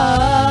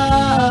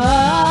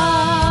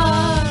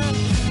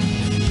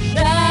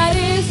 That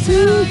is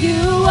who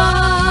you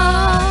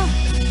are.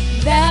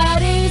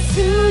 That is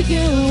who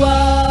you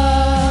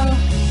are.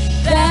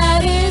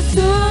 That is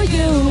who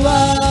you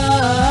are.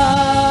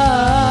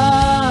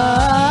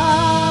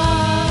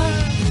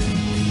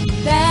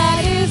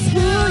 That is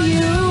who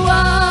you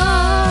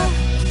are.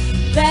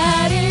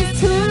 That is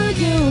who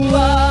you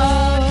are.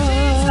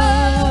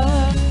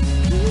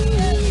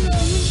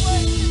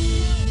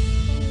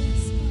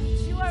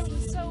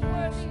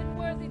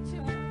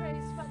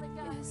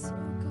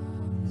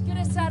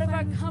 Out of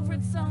our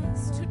comfort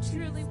zones to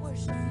truly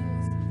worship you.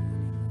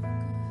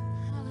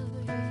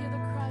 Hallelujah. Hear the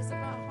cries of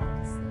our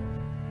hearts.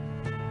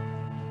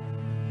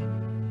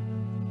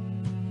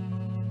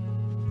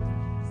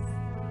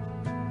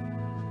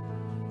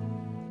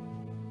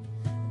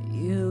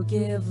 You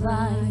give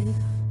life.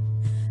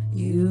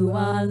 You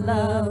are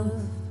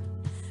love.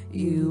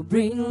 You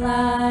bring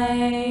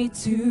light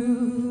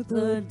to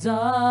the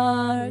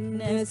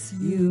darkness.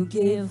 You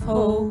give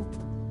hope.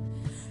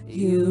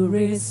 You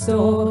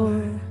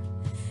restore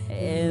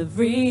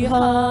every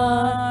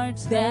heart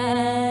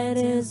that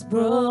is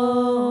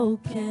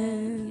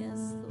broken.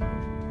 Yes, Lord.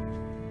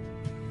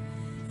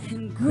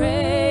 And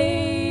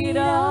great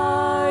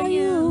are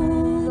you,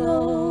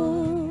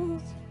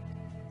 Lord.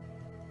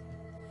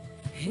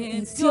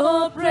 It's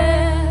your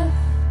breath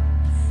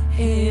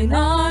in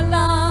our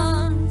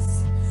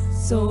lungs,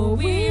 so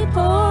we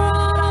pour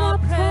out our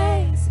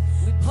praise.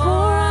 We pour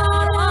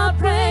out our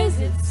praise.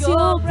 It's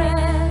your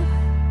breath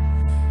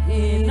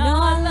in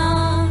our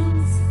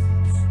lungs,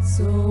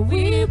 so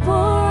we pour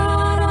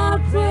out our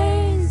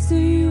praise to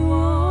you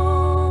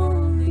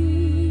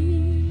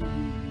only.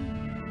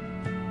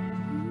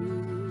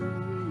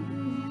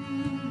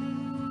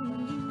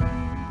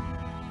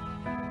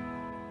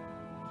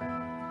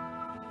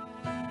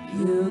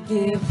 You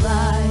give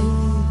life,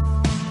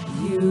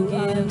 you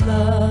give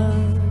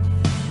love,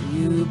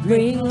 you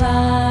bring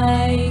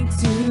light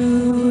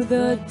to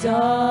the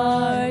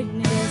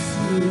darkness.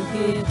 You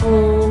give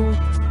hope,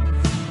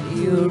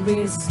 you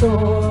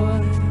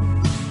restore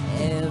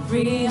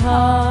every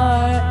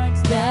heart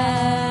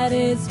that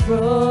is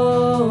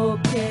broken.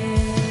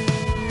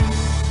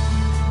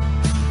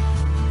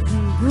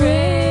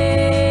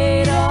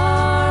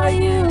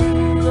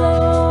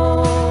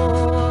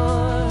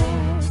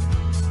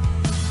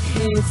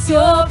 It's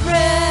your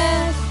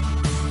breath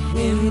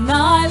in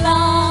our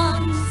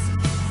lungs.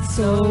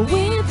 So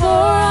we pour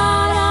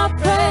out our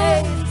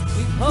praise.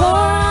 We pour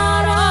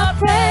out our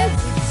praise.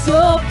 It's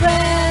your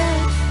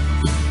breath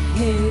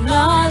in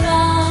our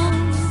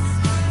lungs.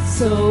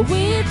 So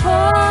we pour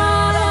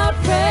out our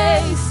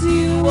praise to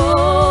you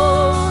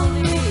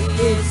only.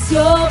 It's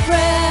your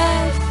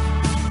breath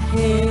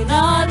in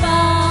our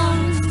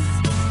lungs.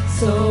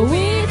 So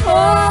we pour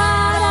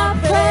out our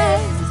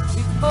praise.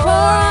 We pour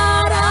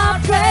out our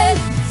praise.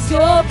 It's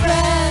your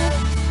breath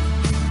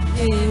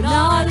in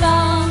our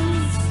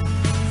lungs.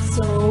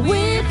 So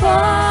we pour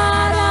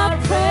out our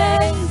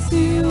praise to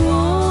you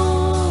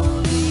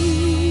only.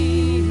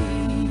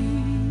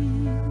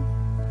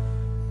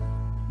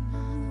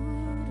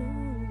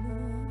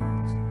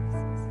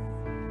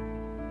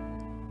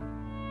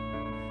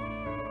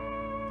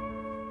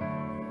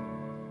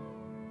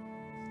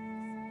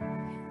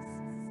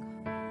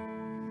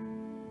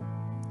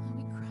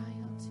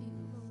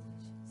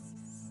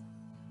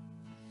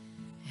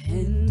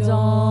 And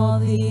all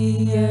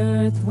the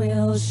earth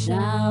will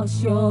shout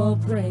your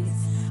praise.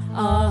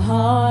 Our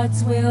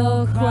hearts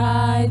will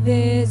cry,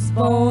 these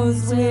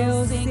bones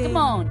will sing. Come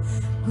on.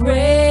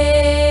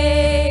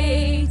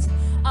 Great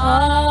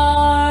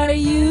are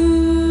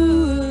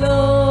you, Lord.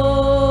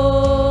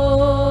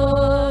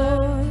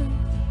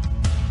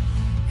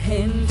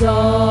 And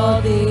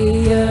all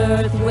the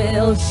earth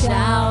will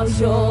shout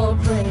your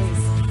praise.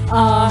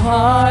 Our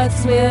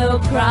hearts will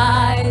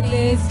cry,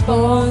 these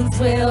bones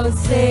will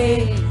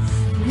sing.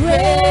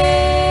 Great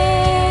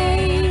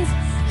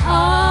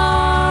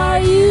are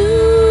you,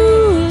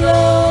 Lord.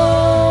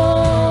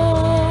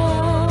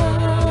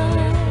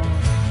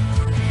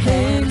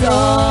 And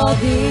all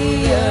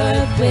the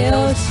earth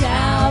will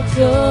shout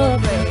your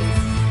praise.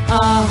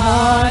 Our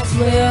hearts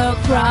will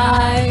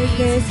cry,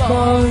 these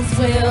bones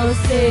will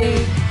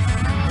sing.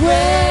 Great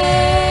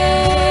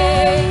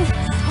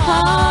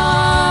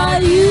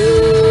are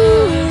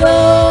you,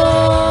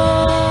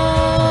 Lord.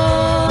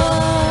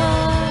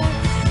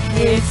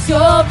 It's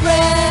your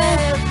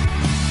breath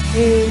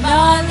in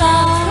our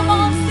lungs. Come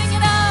on, sing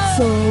it out.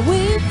 So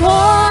we pour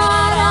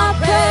out our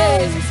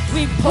praise.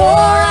 We pour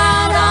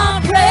out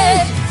our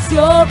praise. It's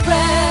your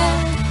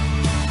breath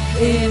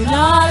in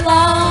our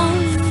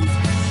lungs.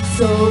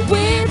 So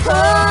we pour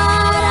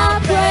out our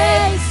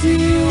praise to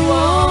you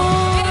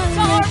only.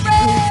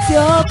 It's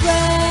your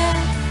breath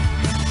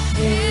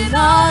in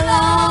our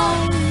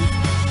lungs.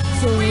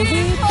 So we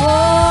pour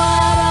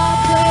out our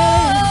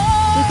praise.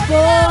 We pour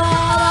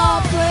out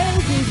our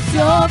praise. It's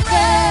your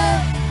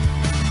breath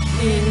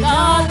in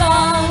our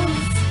lungs.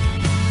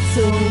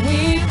 So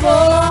we pour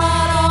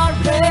out our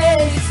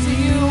praise to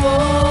you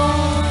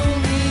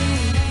only.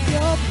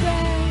 Your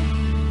breath.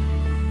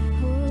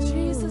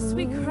 Jesus,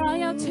 we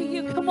cry out to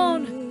you. Come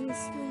on.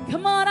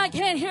 Come on, I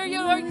can't hear you.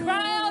 Or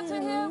cry out to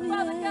him,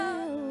 Father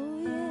God.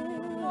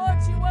 Lord,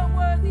 you are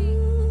worthy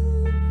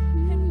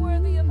and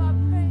worthy of our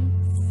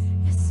praise.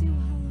 Yes, you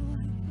are,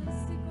 Lord.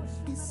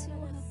 Yes, you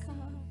are,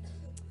 God.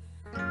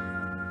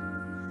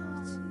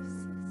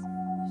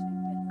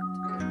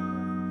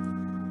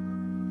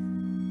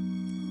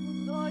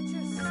 Lord,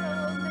 you're so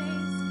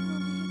amazing.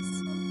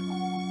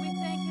 We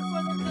thank you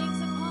for the things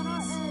upon our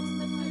heads and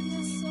the good to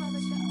you,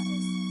 Father God.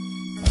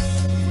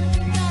 We'd be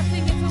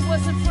nothing if it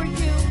wasn't for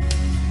you.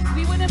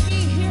 We wouldn't be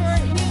here or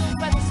healed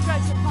by the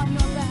stripes upon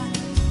your back.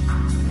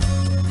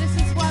 This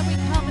is why we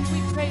come and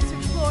we praise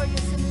your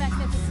glorious and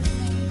magnificent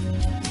name.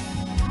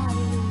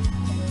 Hallelujah.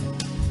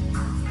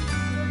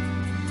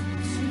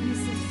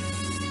 Jesus.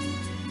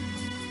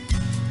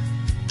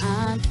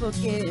 I'm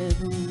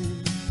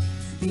forgiven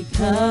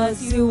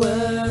because you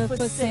were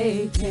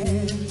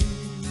forsaken.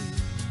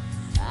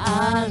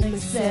 I'm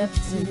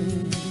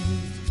accepted.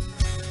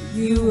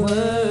 You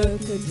were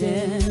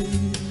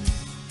condemned.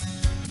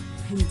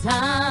 And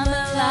I'm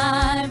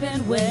alive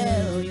and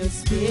well. Your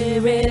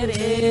spirit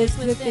is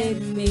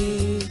within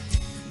me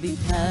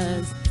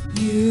because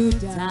you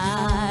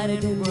died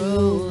and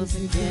rose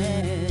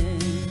again.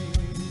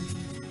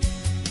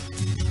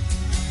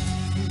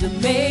 And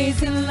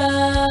amazing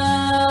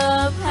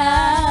love,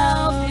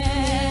 how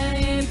can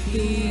it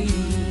be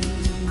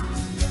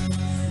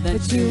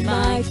that you,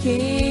 my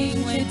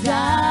King, would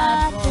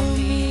die for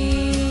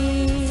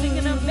me? Sing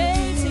an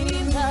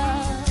amazing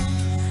love,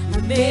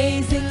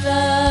 amazing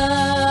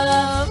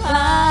love.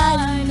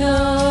 I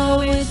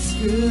know it's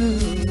true,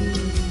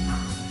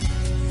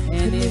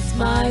 and it's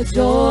my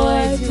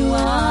joy to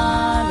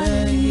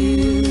honor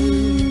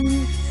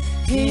you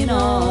in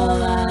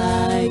all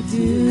I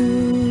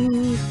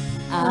do.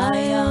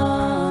 I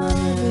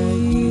honor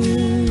you.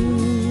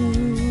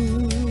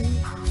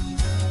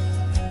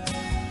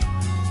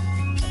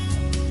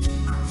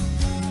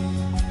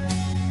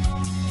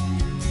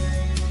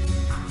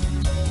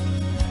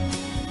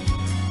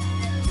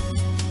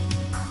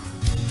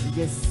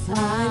 Yes,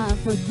 I'm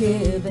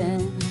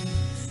forgiven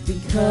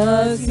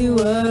because you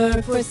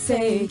were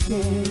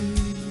forsaken,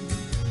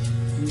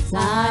 and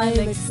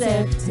I'm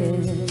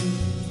accepted.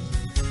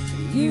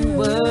 You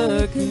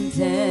were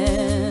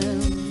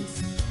condemned,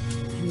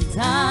 and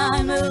I'm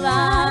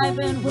alive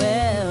and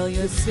well.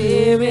 Your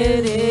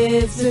spirit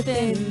is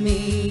within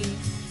me,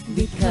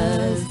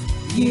 because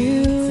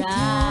you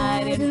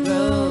died and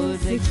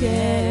rose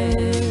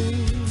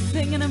again.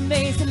 Sing an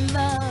amazing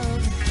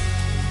love,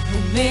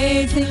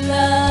 amazing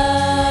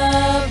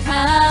love.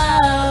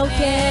 How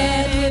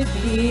can it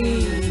be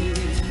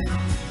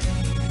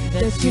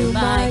that you,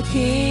 my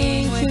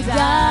King, should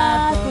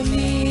die for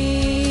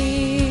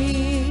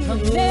me?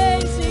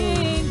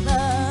 Amazing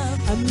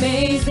love,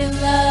 amazing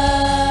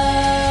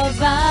love.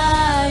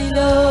 I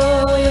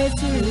know it's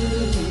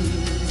true,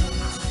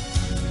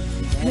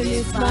 and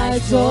it's my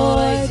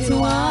joy to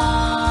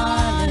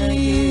honor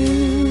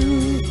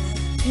you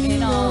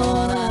in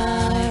all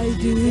I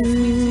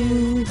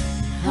do.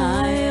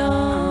 I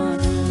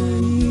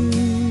honor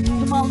you.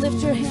 Come on,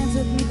 lift your hands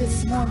with me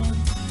this morning.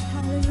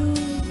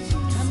 Hallelujah.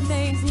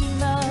 Amazing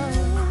love.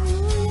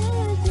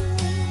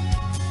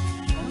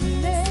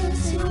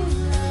 Amazing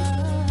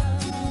love.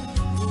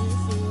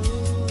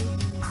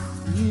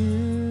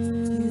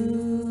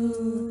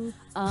 You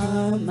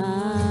are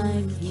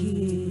my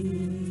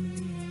King.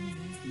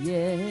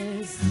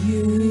 Yes,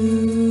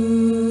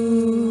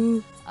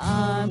 you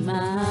are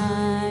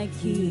my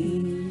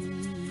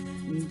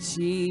King.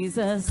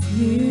 Jesus,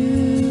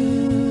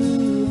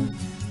 you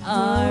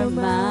are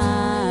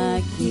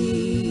my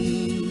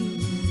King.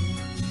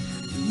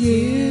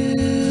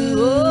 You,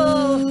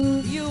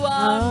 oh, you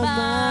are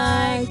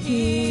my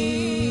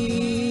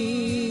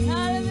King.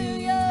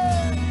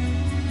 Hallelujah.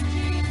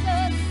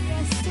 Jesus,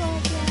 yes, so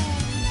good.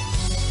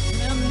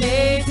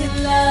 Amazing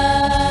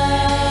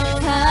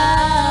love,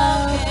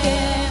 how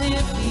can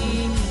it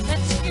be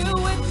that you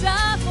would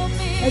die for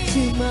me? That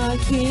you, my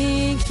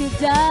King, should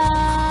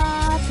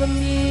die for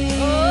me.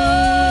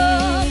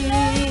 Oh,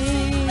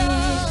 amazing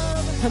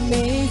love,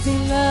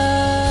 amazing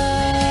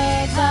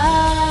love.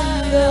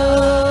 I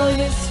know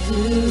it's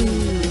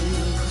true,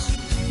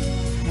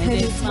 and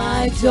it's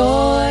my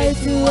joy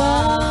to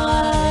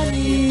honor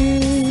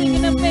you. Sing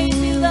an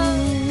amazing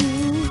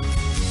love,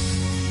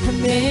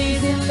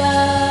 amazing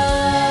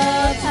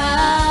love.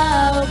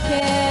 How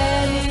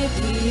can it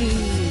be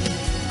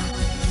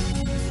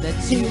that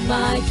you,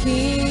 my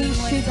King,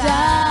 should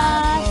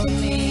die for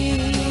me?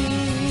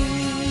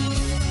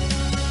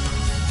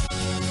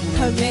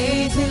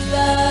 Amazing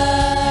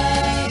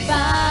love,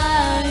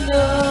 I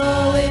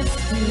know it's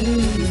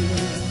true,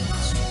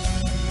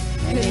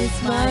 and it's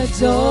my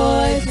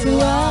joy to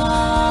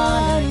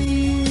honor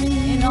you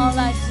in all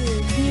I do.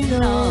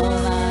 In all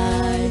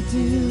I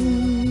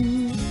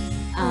do,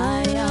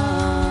 I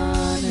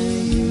honor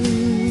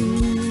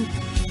you.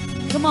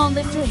 Come on,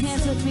 lift your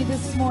hands with me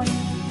this morning.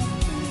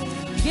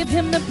 Give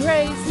him the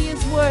praise. He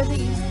is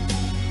worthy.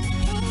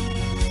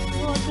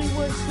 Lord, we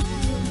worship you.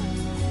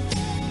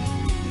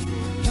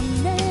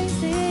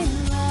 Amazing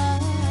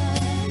love.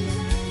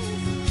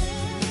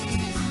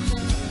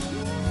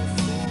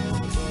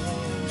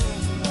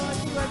 Lord,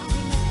 you are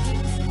King of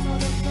Kings and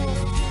Lord of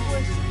Lords. We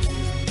worship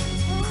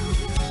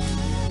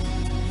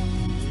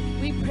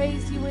you. We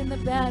praise you in the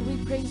bad. We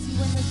praise you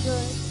in the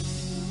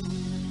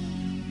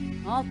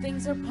good. All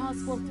things are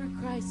possible through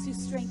Christ who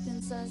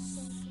strengthens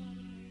us.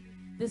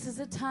 This is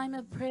a time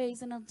of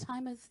praise and a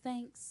time of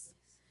thanks.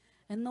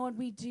 And Lord,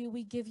 we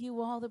give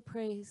you all the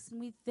praise. And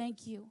we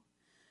thank you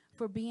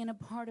for being a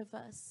part of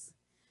us.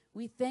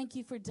 We thank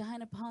you for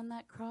dying upon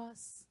that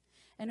cross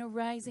and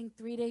arising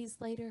 3 days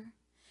later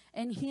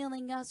and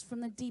healing us from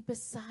the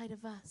deepest side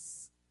of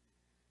us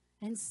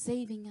and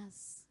saving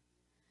us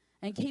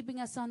and keeping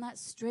us on that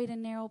straight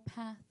and narrow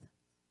path,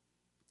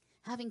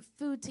 having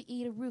food to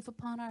eat, a roof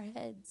upon our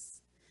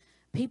heads,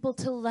 people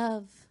to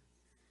love,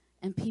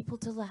 and people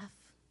to laugh.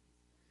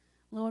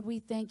 Lord, we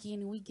thank you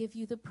and we give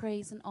you the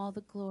praise and all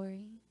the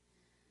glory.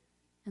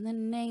 In the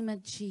name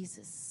of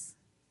Jesus,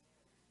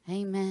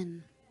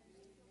 amen.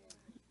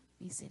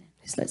 Be seated.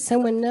 Just let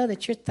someone know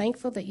that you're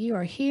thankful that you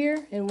are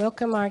here, and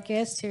welcome our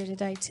guests here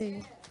today,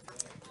 too.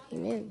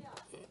 Amen.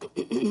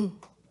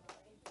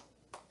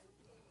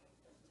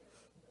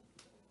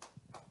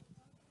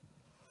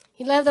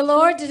 You love the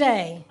Lord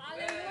today?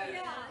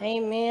 Hallelujah.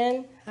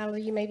 Amen.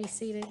 Hallelujah. You may be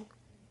seated.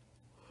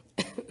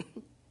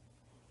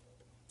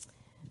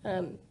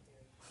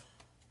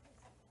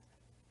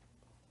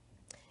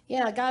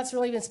 Yeah, God's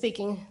really been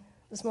speaking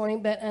this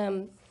morning, but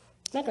I'm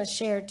not going to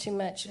share too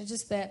much. It's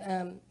just that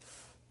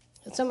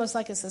it's almost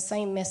like it's the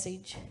same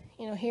message.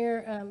 You know,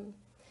 here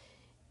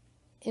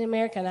in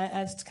America, and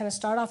I kind of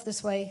start off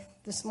this way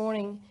this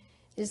morning,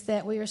 is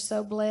that we are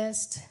so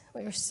blessed.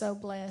 We are so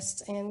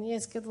blessed. And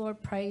yes, give the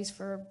Lord praise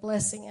for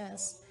blessing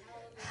us.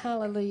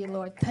 Hallelujah,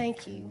 Lord.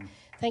 Thank you.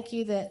 Thank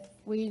you that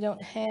we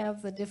don't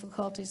have the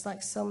difficulties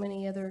like so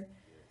many other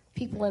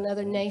people in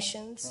other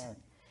nations.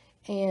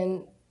 Right.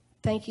 And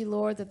thank you,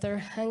 Lord, that they're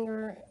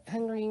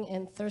hungering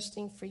and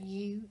thirsting for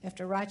you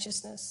after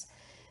righteousness.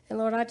 And,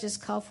 Lord, I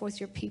just call forth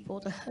your people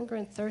to hunger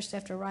and thirst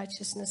after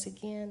righteousness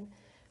again.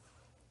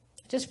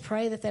 Just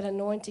pray that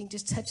anointing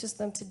just touches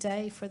them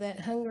today for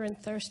that hunger and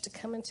thirst to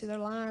come into their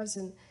lives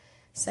and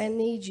say, I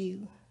need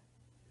you.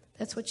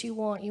 That's what you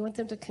want. You want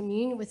them to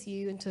commune with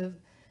you and to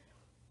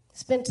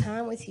spend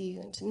time with you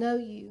and to know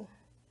you.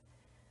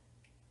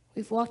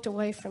 We've walked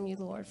away from you,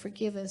 Lord.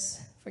 Forgive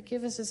us.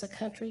 Forgive us as a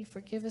country.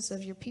 Forgive us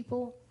of your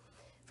people.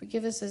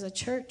 Forgive us as a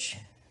church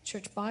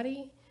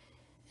body.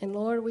 And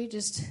Lord, we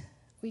just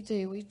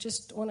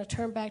want to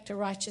turn back to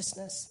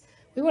righteousness.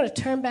 We want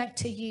to turn back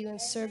to you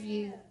and serve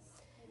you.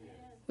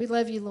 We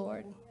love you,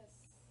 Lord.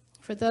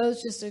 For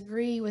those just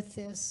agree with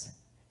this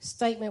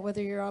statement,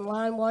 whether you're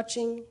online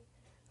watching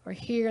or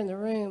here in the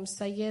room,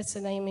 say yes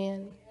and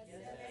amen.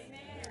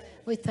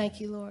 We thank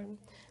you, Lord.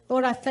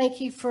 Lord, I thank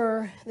you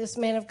for this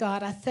man of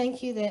God. I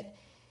thank you that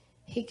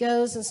he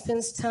goes and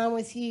spends time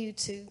with you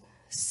to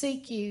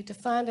seek you, to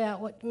find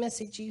out what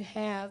message you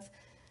have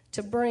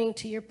to bring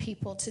to your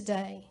people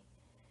today.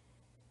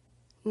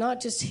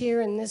 Not just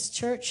here in this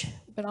church,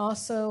 but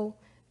also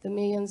the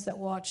millions that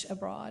watch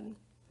abroad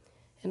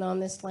and on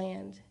this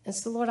land. And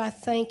so, Lord, I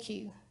thank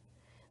you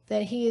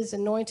that he is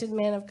anointed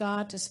man of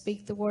God to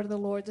speak the word of the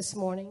Lord this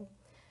morning.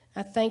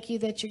 I thank you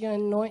that you're going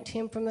to anoint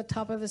him from the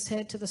top of his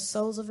head to the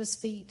soles of his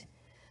feet.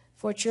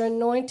 For it's your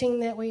anointing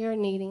that we are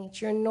needing.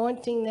 It's your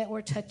anointing that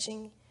we're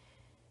touching.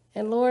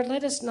 And Lord,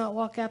 let us not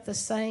walk out the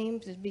same,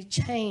 to be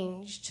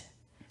changed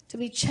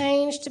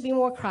to be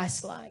more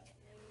Christ-like.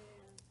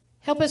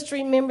 Help us to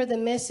remember the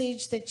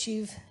message that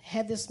you've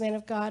had this man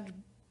of God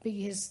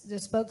be the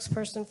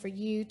spokesperson for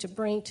you to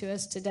bring to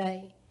us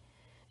today.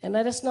 And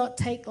let us not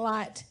take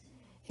light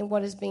in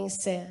what is being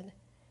said,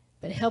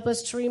 but help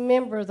us to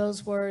remember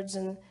those words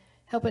and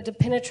help it to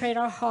penetrate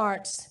our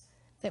hearts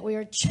that we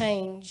are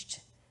changed.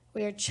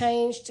 We are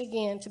changed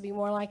again to be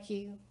more like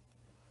you.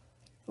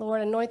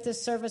 Lord, anoint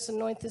this service,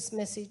 anoint this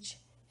message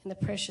in the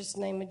precious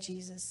name of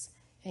Jesus.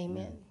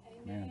 Amen.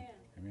 Amen.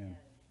 Amen.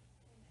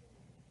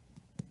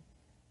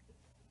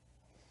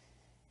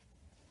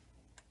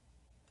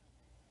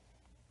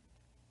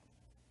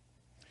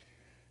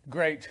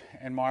 Great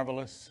and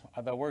marvelous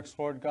are thy works,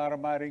 Lord God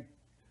Almighty.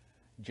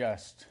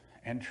 Just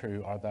and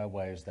true are thy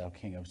ways, thou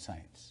King of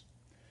saints.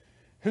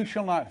 Who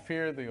shall not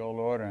fear thee, O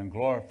Lord, and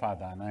glorify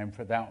thy name?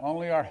 For thou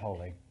only art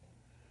holy.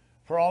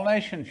 For all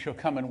nations shall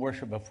come and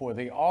worship before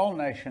thee. All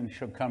nations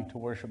shall come to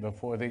worship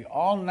before thee.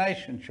 All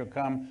nations shall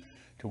come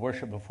to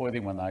worship before thee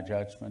when thy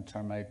judgments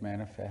are made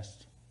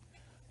manifest.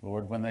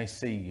 Lord, when they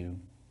see you,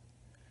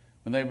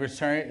 when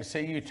they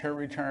see you to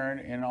return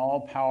in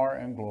all power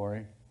and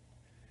glory,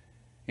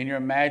 in your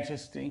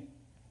majesty,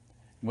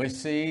 we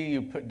see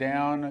you put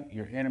down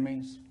your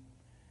enemies.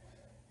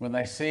 When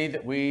they see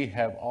that we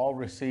have all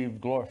received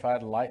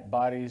glorified light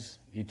bodies,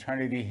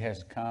 eternity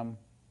has come.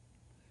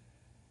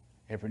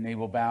 Every knee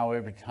will bow,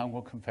 every tongue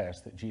will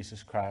confess that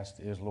Jesus Christ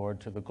is Lord,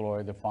 to the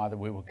glory of the Father.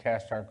 We will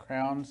cast our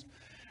crowns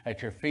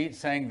at your feet,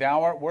 saying,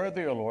 Thou art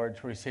worthy, O Lord,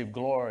 to receive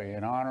glory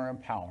and honor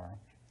and power.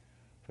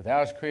 For thou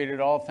hast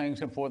created all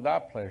things, and for thy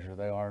pleasure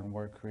they are and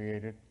were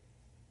created.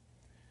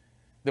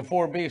 The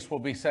four beasts will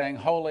be saying,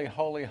 Holy,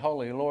 holy,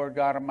 holy, Lord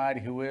God Almighty,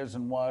 who is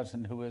and was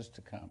and who is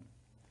to come.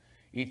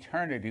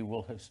 Eternity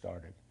will have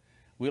started.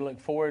 We look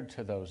forward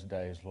to those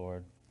days,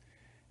 Lord.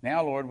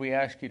 Now, Lord, we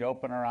ask you to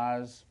open our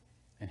eyes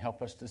and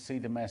help us to see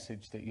the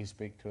message that you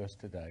speak to us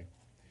today.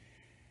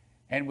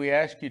 And we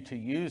ask you to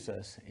use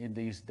us in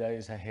these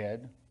days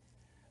ahead.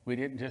 We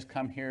didn't just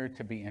come here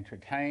to be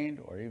entertained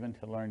or even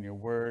to learn your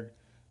word,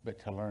 but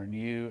to learn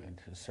you and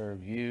to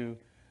serve you.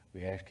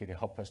 We ask you to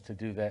help us to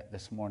do that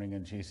this morning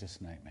in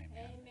Jesus' name. Amen.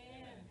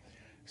 Amen.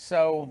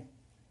 So,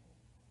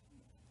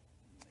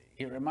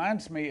 it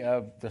reminds me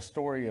of the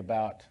story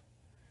about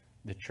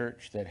the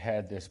church that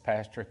had this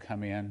pastor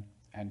come in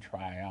and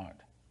try out.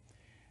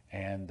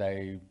 And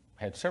they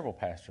had several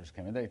pastors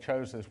come in. They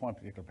chose this one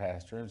particular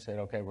pastor and said,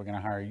 okay, we're going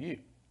to hire you.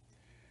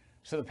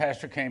 So the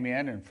pastor came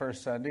in, and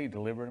first Sunday, he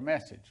delivered a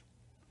message.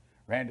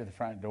 Ran to the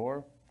front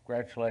door.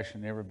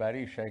 Congratulations to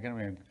everybody. Shaking them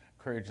and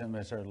encouraging them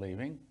as they're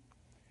leaving.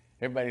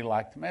 Everybody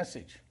liked the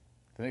message.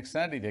 The next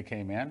Sunday they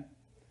came in,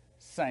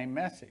 same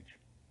message.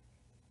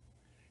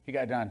 He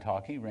got done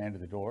talking, he ran to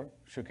the door,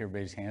 shook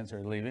everybody's hands,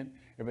 they're leaving.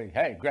 Everybody,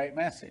 hey, great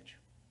message.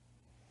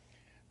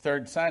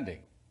 Third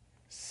Sunday,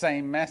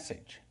 same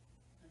message.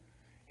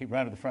 He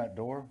ran to the front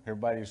door,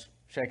 everybody's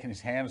shaking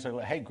his hands, they're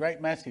like, hey, great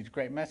message,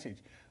 great message.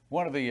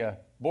 One of the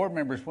board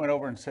members went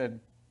over and said,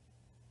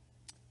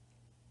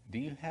 do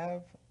you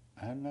have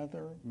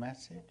another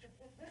message?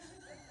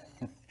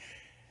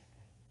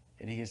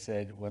 And he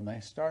said, when they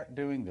start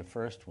doing the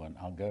first one,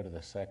 I'll go to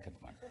the second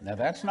one. Now,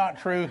 that's not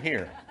true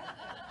here.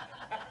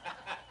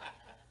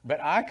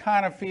 But I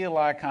kind of feel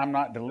like I'm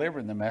not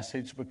delivering the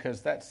message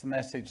because that's the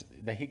message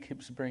that he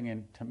keeps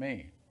bringing to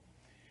me.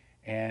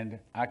 And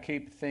I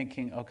keep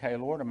thinking, okay,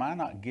 Lord, am I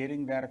not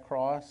getting that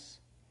across?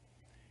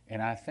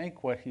 And I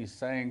think what he's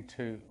saying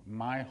to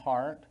my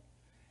heart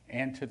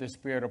and to the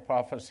Spirit of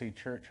Prophecy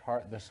Church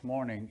heart this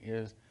morning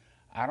is,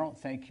 I don't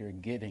think you're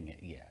getting it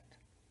yet.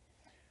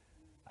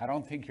 I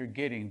don't think you're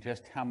getting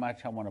just how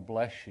much I want to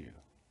bless you.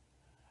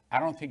 I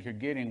don't think you're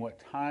getting what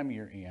time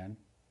you're in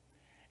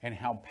and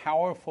how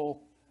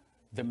powerful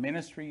the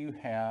ministry you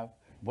have,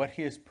 what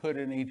he has put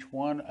in each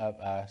one of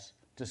us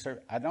to serve.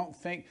 I don't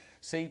think,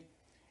 see,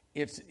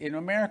 in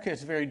America,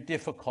 it's very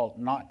difficult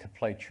not to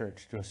play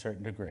church to a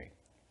certain degree.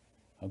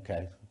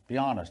 Okay, be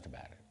honest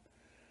about it.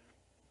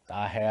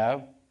 I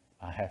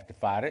have to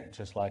fight it,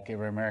 just like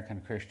every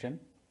American Christian.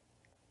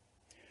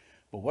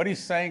 But what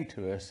he's saying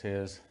to us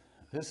is,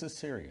 this is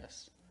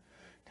serious.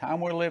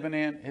 Time we're living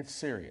in, it's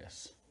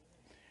serious.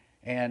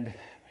 And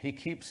he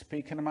keeps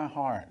speaking to my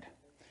heart.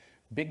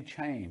 Big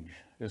change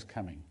is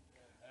coming.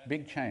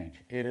 Big change.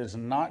 It is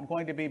not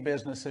going to be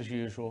business as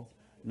usual,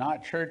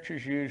 not church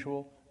as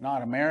usual,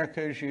 not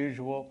America as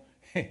usual.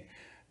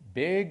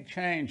 Big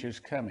change is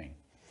coming.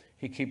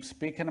 He keeps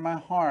speaking to my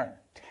heart.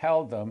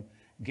 Tell them,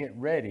 get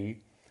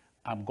ready.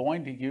 I'm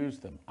going to use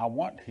them. I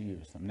want to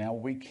use them. Now,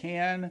 we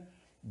can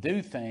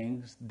do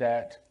things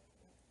that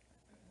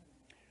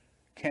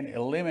can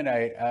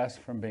eliminate us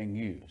from being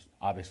used.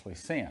 Obviously,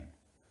 sin.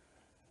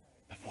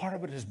 But part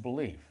of it is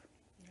belief.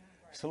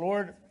 So,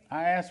 Lord,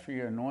 I ask for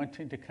your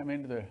anointing to come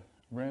into the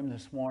room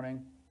this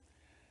morning,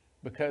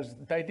 because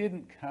they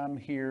didn't come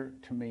here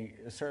to me,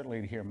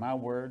 certainly to hear my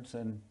words,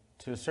 and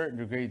to a certain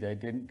degree, they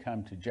didn't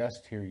come to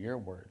just hear your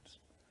words.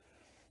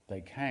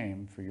 They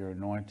came for your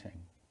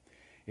anointing.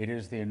 It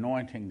is the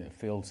anointing that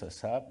fills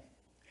us up.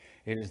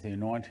 It is the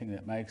anointing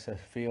that makes us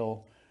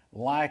feel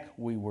like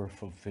we were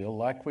fulfilled,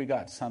 like we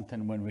got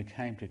something when we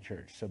came to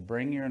church. So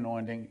bring your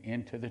anointing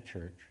into the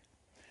church.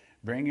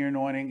 Bring your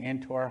anointing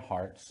into our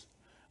hearts.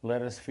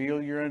 Let us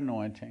feel your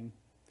anointing,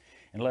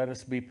 and let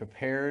us be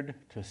prepared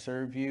to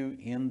serve you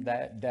in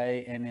that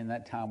day and in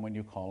that time when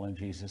you call in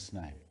Jesus'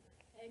 name.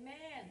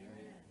 Amen.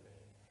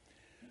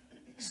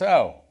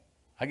 So,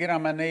 I get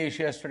on my knees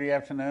yesterday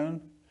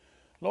afternoon.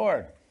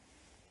 Lord,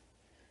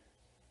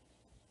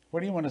 what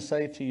do you want to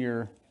say to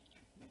your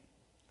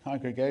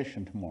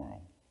congregation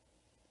tomorrow?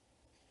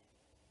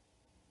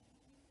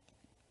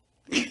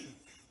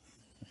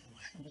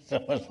 So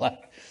I was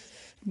like,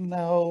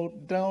 no,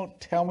 don't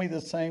tell me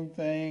the same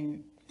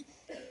thing.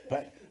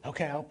 But,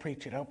 okay, I'll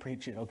preach it.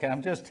 Okay,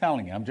 I'm just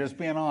telling you. I'm just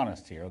being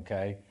honest here,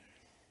 okay?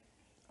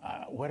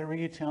 Whatever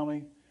you tell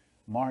me,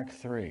 Mark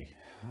 3.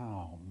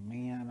 Oh,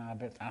 man,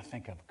 I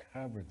think I've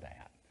covered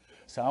that.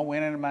 So I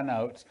went into my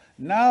notes.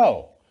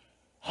 No!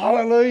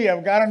 Hallelujah,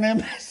 I've got a new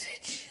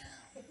message.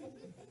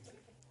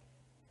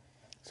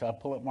 So I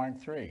pull up Mark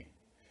 3.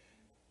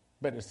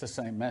 But it's the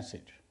same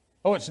message.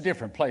 Oh, it's a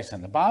different place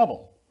in the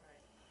Bible.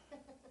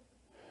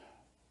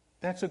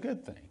 That's a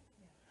good thing.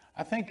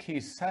 I think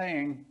he's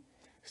saying,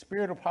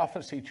 Spirit of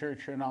Prophecy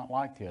Church, you're not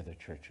like the other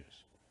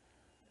churches.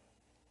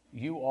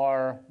 You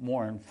are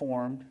more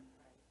informed,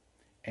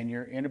 and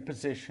you're in a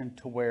position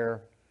to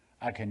where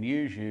I can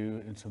use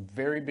you in some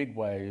very big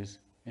ways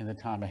in the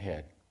time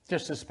ahead.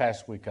 Just this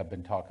past week, I've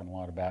been talking a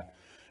lot about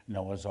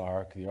Noah's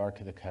Ark, the Ark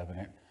of the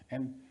Covenant,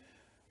 and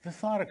the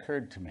thought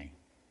occurred to me.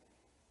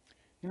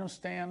 You know,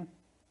 Stan,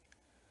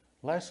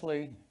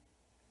 Leslie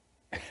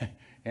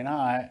and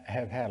I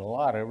have had a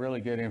lot of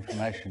really good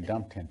information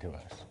dumped into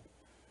us.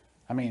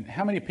 I mean,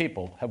 how many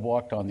people have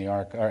walked on the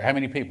Ark, or how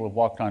many people have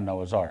walked on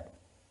Noah's Ark?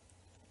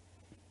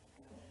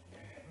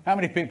 How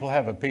many people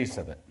have a piece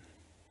of it?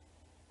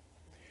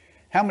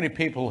 How many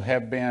people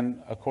have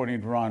been,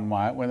 according to Ron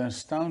White, within a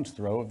stone's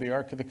throw of the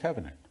Ark of the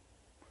Covenant?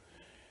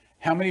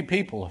 How many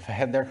people have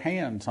had their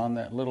hands on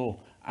that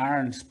little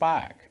iron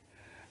spike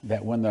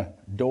that when the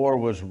door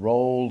was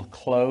rolled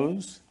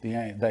closed,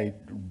 they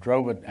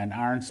drove an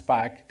iron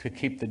spike to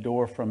keep the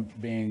door from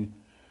being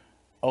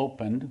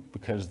opened,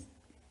 because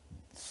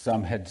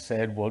some had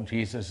said, well,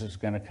 Jesus is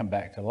going to come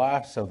back to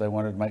life, so they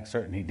wanted to make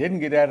certain he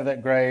didn't get out of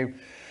that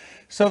grave.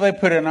 So they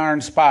put an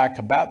iron spike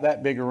about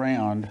that big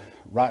around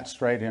right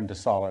straight into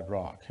solid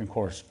rock. And of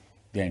course,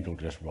 the angel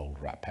just rolled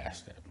right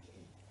past it.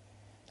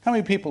 How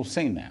many people have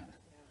seen that?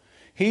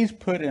 He's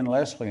put in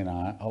Leslie and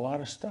I a lot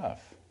of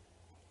stuff.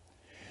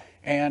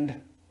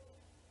 And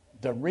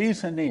the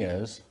reason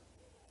is,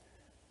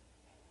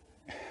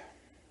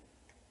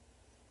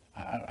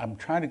 what I'm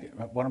trying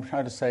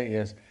to say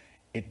is,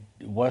 it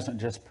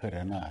wasn't just put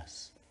in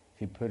us.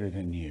 He put it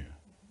in you.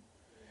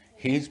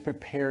 He's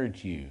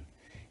prepared you.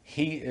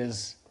 He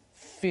has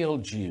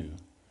filled you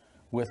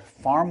with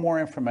far more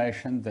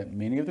information than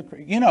many of the...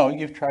 You know,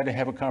 you've tried to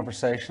have a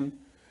conversation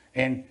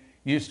and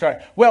you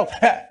start... Well,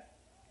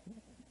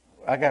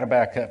 I got to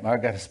back up. I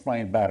got to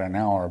explain about an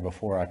hour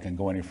before I can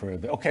go any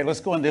further. Okay, let's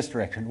go in this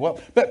direction. Well,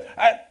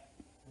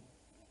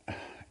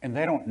 and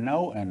they don't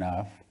know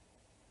enough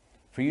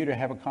for you to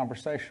have a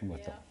conversation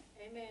with them.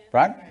 Amen.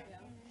 Right?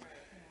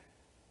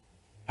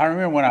 I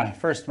remember when I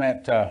first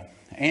met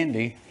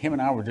Andy, him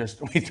and I we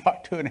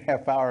talked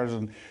 2.5 hours,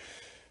 and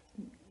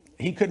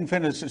he couldn't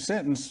finish a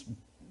sentence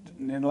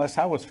unless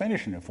I was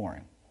finishing it for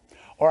him.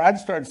 Or I'd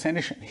start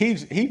finishing,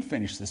 he'd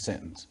finish the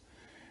sentence.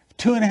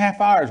 2.5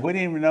 hours, we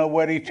didn't even know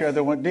what each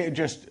other went,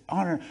 just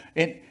honor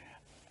it.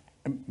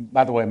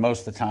 By the way,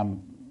 most of the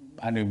time,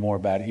 I knew more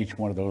about each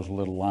one of those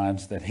little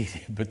lines than he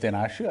did, but then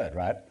I should,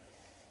 right?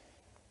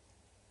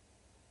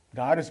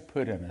 God has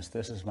put in us,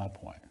 this is my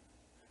point.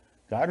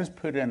 God has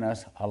put in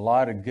us a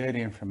lot of good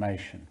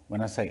information. When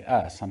I say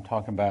us, I'm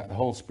talking about the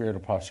whole Spirit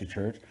of Prophecy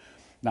Church.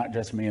 Not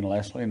just me and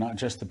Leslie, not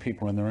just the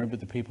people in the room, but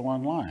the people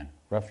online.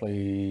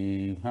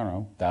 Roughly,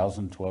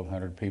 1,000,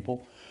 1,200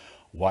 people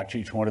watch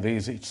each one of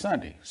these each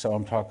Sunday. So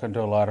I'm talking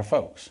to a lot of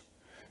folks.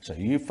 So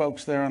you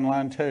folks there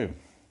online too.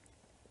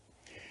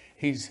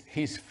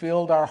 He's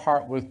filled our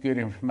heart with good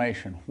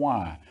information.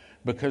 Why?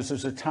 Because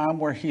there's a time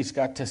where he's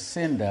got to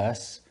send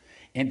us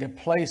into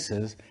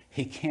places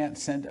he can't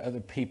send other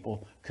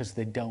people because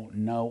they don't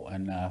know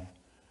enough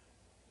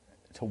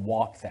to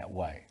walk that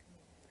way.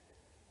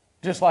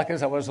 Just like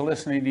as I was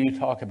listening to you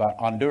talk about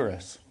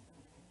Honduras.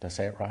 Did I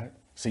say it right?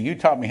 So you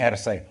taught me how to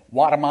say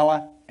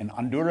Guatemala and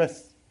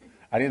Honduras.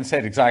 I didn't say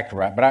it exactly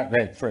right,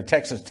 but for a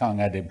Texas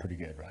tongue, I did pretty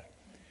good, right?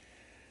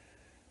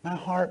 My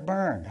heart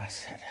burned. I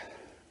said,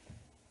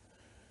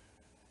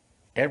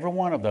 every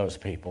one of those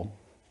people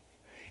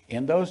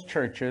in those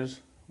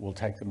churches will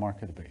take the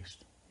mark of the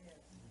beast.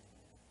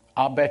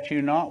 I'll bet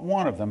you not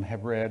one of them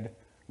have read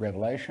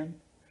Revelation.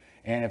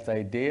 And if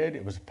they did,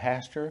 it was a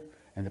pastor,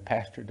 and the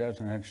pastor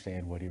doesn't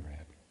understand what he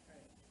read.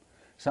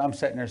 So I'm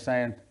sitting there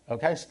saying,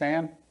 okay,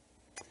 Stan,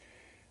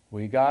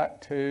 we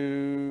got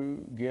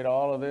to get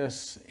all of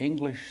this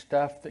English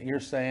stuff that you're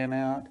saying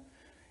out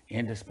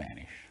into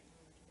Spanish.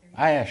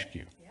 I ask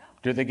you,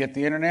 do they get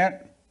the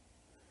internet?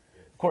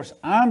 Of course,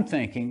 I'm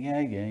thinking,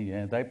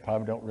 yeah, they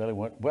probably don't really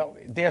want, well,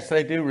 yes,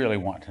 they do really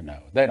want to know.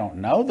 They don't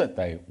know that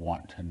they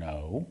want to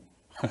know.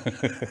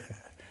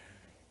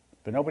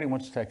 But nobody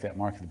wants to take that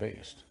mark of the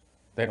beast.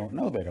 They don't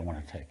know they don't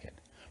want to take it.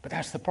 But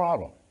that's the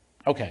problem.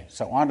 Okay,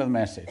 so on to the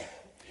message.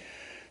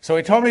 So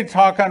he told me to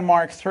talk on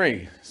Mark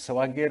 3. So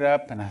I get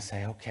up and I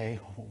say, okay,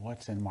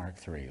 what's in Mark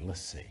 3?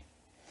 Let's see.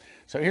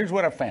 So here's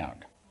what I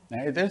found.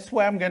 Now, this is the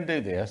way I'm going to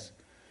do this.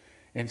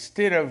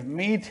 Instead of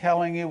me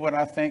telling you what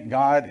I think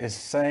God is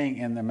saying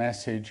in the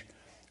message,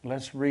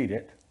 let's read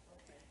it.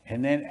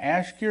 And then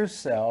ask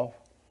yourself,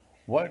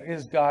 what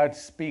is God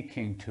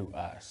speaking to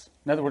us?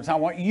 In other words, I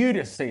want you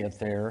to see it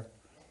there,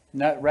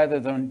 rather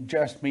than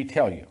just me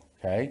tell you,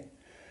 okay?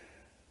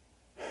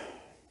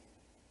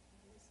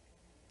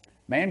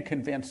 Man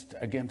convinced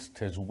against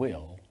his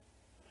will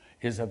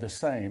is of the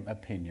same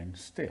opinion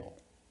still.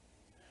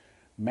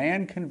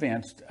 Man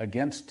convinced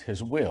against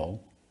his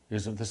will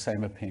is of the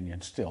same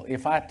opinion still.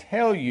 If I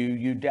tell you,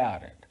 you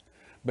doubt it.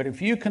 But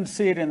if you can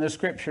see it in the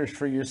scriptures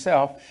for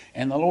yourself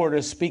and the Lord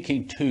is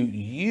speaking to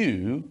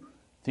you,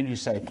 then you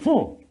say,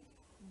 Phew.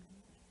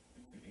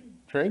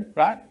 True,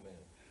 right?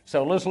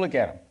 So let's look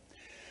at them.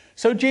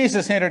 So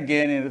Jesus entered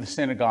again into the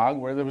synagogue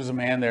where there was a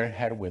man there that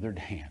had a withered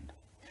hand.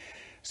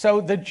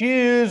 So the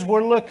Jews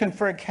were looking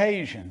for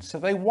occasion. So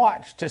they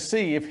watched to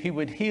see if he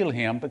would heal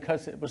him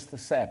because it was the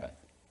Sabbath.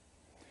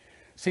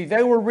 See,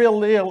 they were real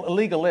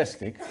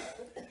legalistic.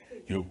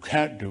 You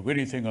can't do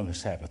anything on the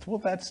Sabbath. Well,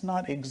 that's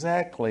not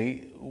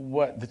exactly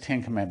what the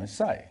Ten Commandments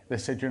say. They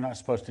said you're not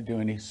supposed to do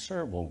any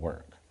servile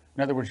work.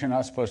 In other words, you're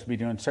not supposed to be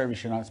doing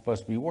service. You're not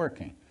supposed to be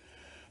working.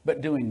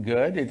 But doing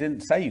good, it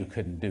didn't say you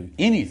couldn't do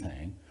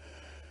anything.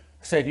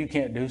 It said you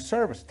can't do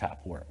service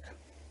type work.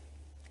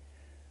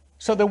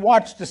 So they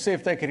watched to see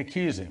if they could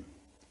accuse him.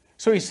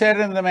 So he said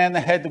unto the man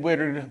that had the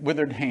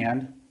withered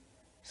hand,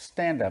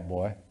 stand up,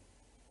 boy.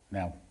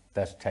 Now,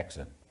 that's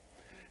Texan.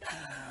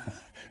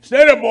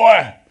 Stand up,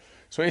 boy.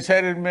 So he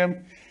said unto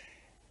him,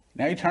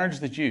 now he turns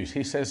to the Jews.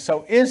 He says,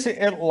 so is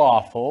it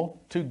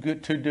lawful to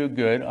do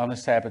good on the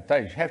Sabbath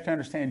day? You have to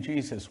understand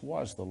Jesus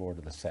was the Lord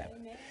of the Sabbath.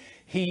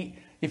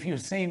 If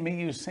you've seen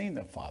me, you've seen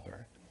the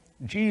Father.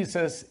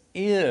 Jesus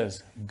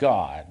is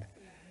God.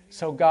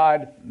 So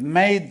God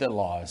made the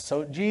laws.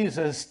 So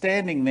Jesus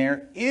standing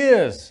there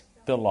is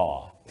the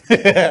law. But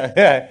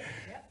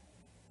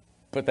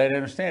they didn't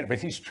understand it. But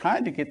he's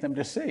trying to get them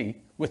to see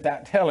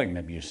without telling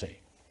them, you see.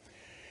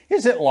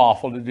 Is it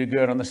lawful to do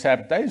good on the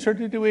Sabbath days or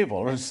to do evil,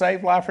 or to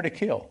save life or to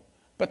kill?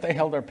 But they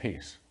held their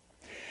peace.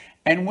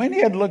 And when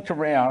he had looked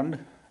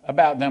around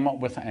about them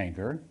with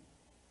anger,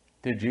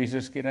 did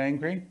Jesus get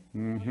angry?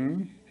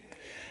 Mm-hmm.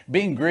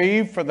 Being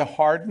grieved for the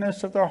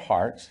hardness of their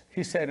hearts,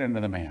 he said unto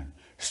the man,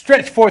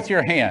 stretch forth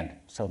your hand.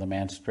 So the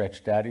man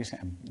stretched out his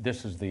hand.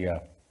 This is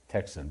the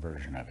Texan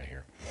version of it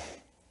here.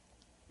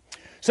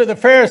 So the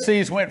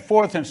Pharisees went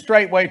forth and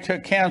straightway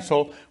took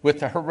counsel with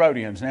the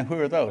Herodians. Now, who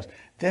are those?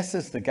 This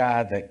is the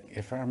guy that,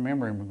 if I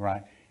remember him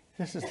right,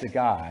 this is the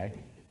guy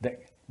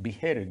that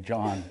beheaded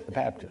John the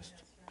Baptist.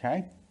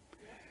 Okay?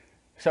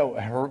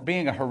 So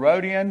being a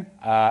Herodian,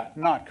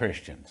 not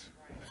Christians.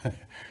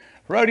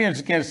 Herodians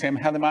against him,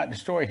 how they might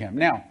destroy him.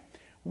 Now,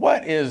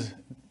 what is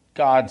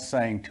God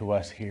saying to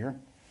us here?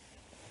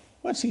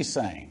 What's he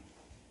saying?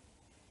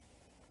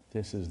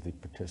 This is the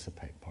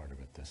participate part of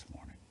it this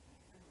morning.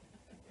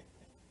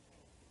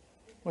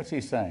 What's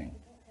he saying?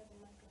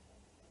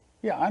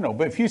 Yeah, I know,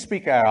 but if you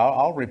speak out,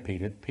 I'll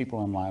repeat it. People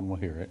online will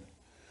hear it.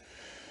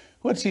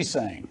 What's he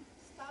saying?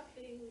 Stop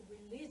being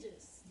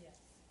religious. Yes.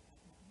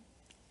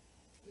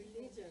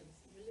 Religion.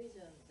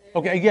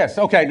 Okay, yes.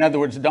 Okay, in other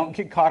words, don't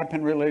get caught up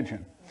in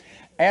religion.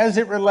 As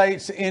it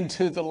relates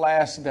into the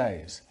last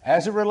days,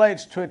 as it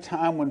relates to a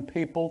time when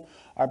people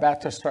are about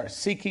to start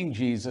seeking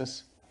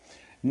Jesus,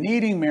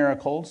 needing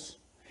miracles,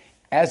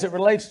 As it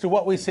relates to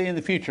what we see in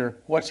the future,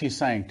 what's he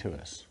saying to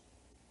us?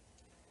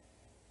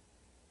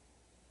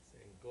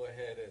 Saying, go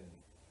ahead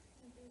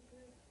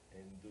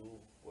and do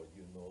what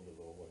you know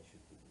the Lord wants you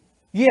to do.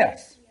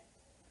 Yes.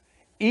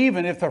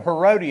 Even if the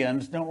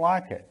Herodians don't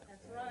like it.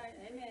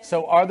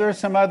 So are there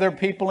some other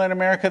people in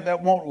America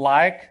that won't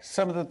like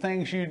some of the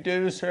things you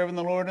do serving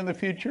the Lord in the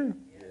future?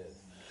 Yes.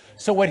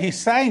 So what he's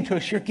saying to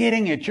us, you're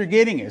getting it, you're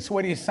getting it. So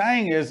what he's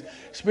saying is,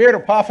 Spirit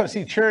of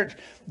Prophecy Church,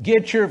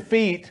 get your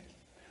feet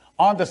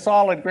on the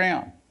solid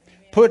ground.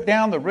 Put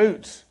down the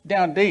roots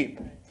down deep.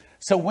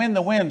 So when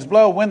the winds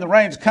blow, when the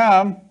rains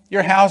come,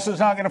 your house is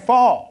not going to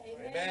fall.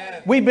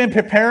 Amen. We've been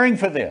preparing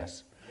for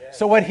this. Yes.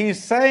 So what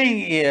he's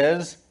saying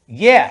is,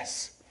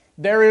 yes,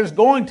 there is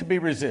going to be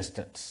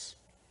resistance.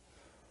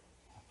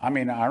 I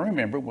mean, I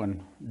remember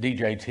when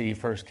DJT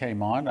first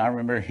came on, I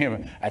remember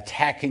him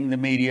attacking the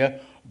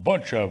media,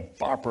 bunch of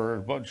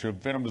vipers, bunch of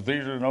venomous,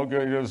 these are no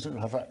good.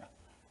 I thought,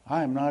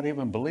 I am not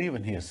even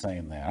believing he is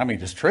saying that. I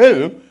mean, it's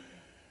true,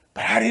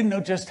 but I didn't know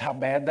just how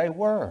bad they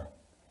were.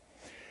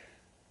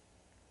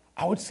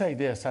 I would say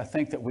this, I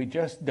think that we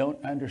just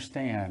don't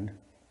understand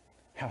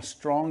how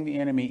strong the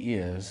enemy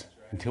is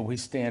until we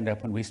stand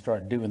up and we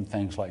start doing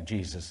things like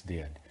Jesus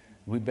did.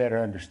 We better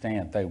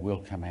understand they will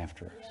come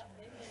after us.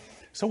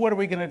 So what are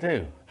we going to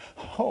do?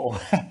 Oh,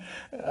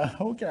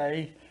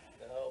 okay.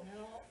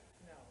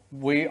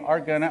 We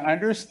are going to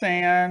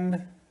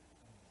understand.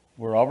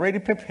 We're already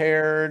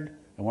prepared,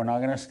 and we're not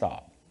going to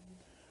stop.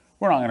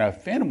 We're not going to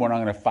offend. We're not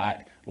going to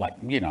fight like,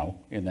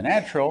 in the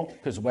natural,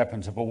 because the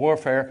weapons of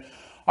warfare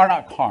are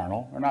not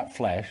carnal, are not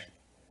flesh,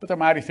 but they're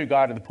mighty through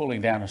God to the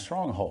pulling down of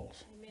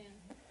strongholds. Amen.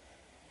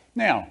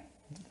 Now,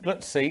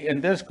 let's see,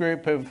 in this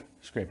group of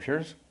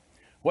scriptures,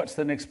 what's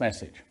the next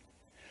message?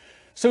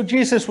 So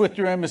Jesus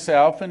withdrew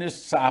himself and his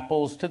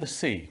disciples to the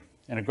sea,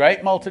 and a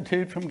great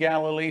multitude from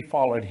Galilee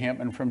followed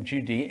him, and from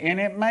Judea. And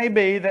it may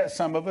be that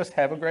some of us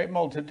have a great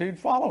multitude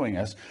following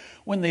us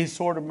when these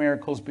sort of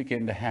miracles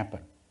begin to happen.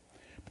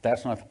 But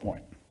that's not the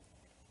point.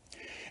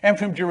 And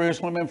from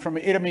Jerusalem and from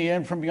Idumea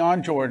and from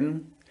beyond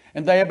Jordan,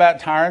 and they about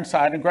Tyre and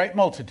Sidon, a great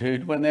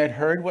multitude, when they had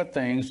heard what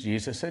things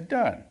Jesus had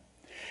done.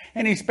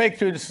 And he spake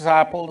to his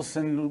disciples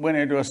and went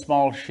into a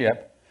small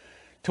ship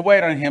to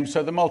wait on him,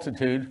 so the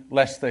multitude,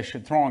 lest they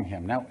should throng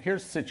him. Now,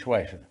 here's the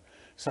situation.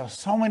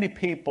 So many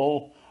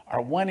people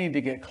are wanting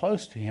to get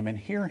close to him and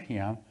hear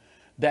him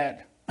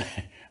that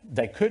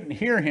they couldn't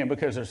hear him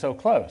because they're so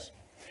close.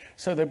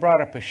 So they brought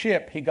up a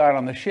ship. He got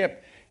on the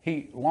ship.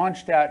 He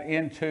launched out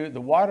into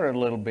the water a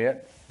little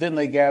bit. Then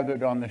they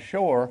gathered on the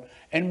shore,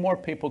 and more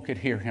people could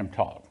hear him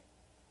talk.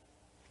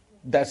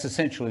 That's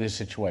essentially the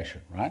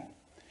situation, right?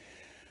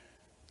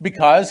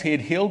 Because he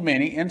had healed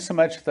many,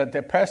 insomuch that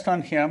they pressed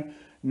on him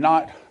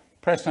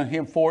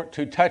for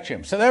to touch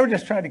him. So they were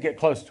just trying to get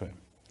close to him.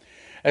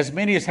 As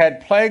many as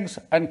had plagues,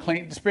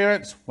 unclean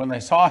spirits, when they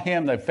saw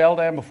him, they fell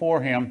down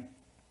before him,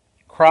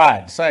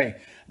 cried, saying,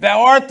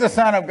 Thou art the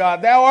Son of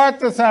God, thou art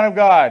the Son of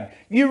God.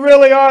 You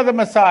really are the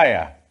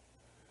Messiah.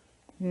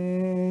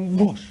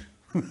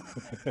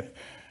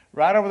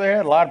 Right over their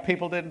head. A lot of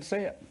people didn't see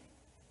it.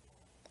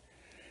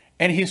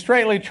 And he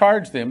straightly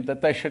charged them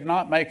that they should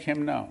not make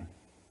him known.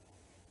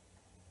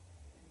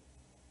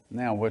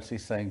 Now, what's he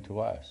saying to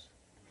us?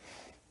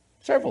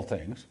 Several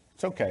things.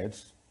 It's okay.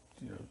 It's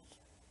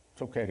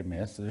okay to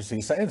miss.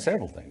 He's saying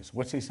several things.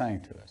 What's he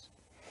saying to us?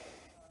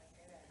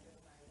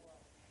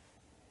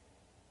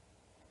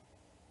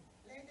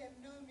 Let them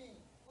know me.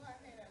 Go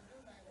ahead and do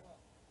my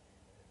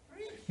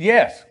work.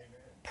 Yes.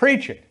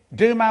 Preach it.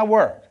 Do my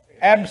work.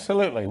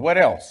 Absolutely. What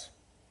else?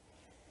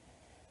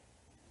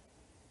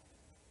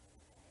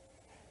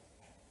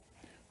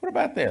 What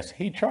about this?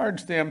 He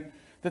charged them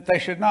that they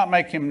should not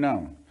make him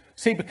known.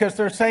 See, because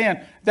they're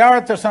saying, Thou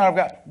art the Son of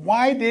God.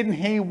 Why didn't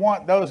he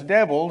want those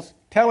devils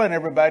telling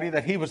everybody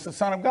that he was the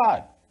Son of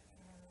God?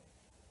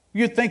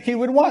 You'd think he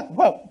would want,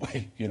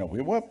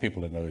 we want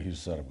people to know he's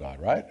the Son of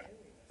God, right?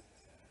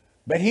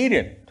 But he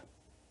didn't.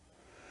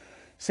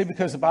 See,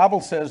 because the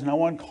Bible says no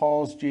one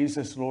calls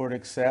Jesus Lord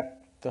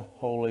except the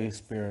Holy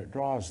Spirit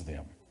draws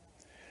them.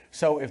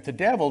 So if the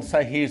devils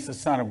say he's the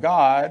Son of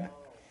God,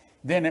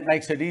 then it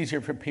makes it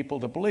easier for people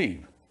to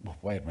believe. Well,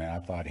 wait a minute, I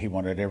thought he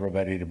wanted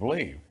everybody to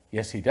believe.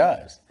 Yes, he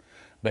does.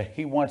 But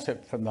he wants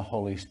it from the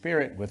Holy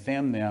Spirit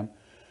within them,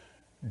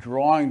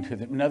 drawing to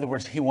them. In other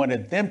words, he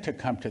wanted them to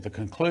come to the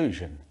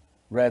conclusion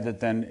rather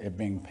than it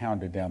being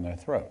pounded down their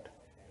throat.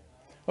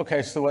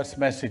 Okay, so what's the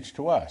message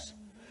to us?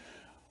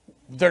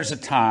 There's a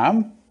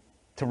time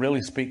to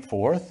really speak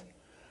forth,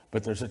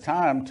 but there's a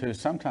time to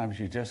sometimes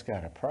you just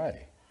got to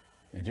pray.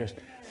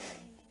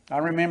 I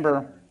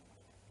remember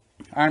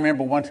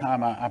one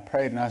time I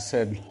prayed and I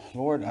said,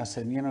 Lord,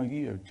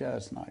 you have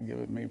just not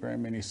given me very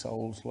many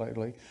souls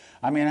lately.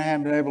 I mean, I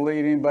haven't been able to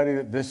lead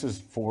anybody. This is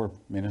for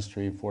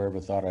ministry, before I ever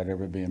thought I'd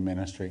ever be in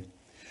ministry.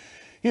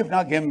 You have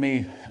not given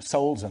me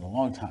souls in a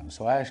long time.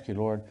 So I ask you,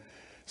 Lord,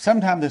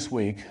 sometime this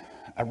week,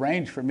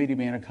 arrange for me to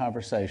be in a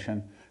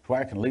conversation where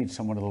I can lead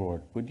someone to the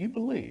Lord. Would you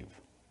believe?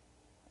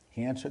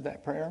 He answered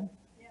that prayer.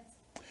 Yes.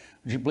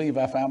 Would you believe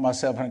I found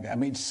myself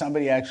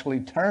somebody actually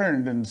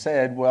turned and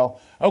said,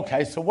 well,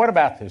 okay, so what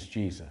about this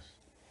Jesus?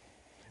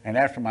 And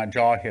after my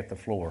jaw hit the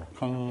floor,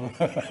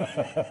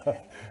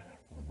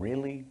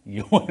 really?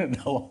 You want to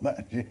know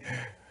about you?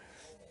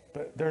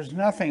 But there's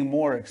nothing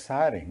more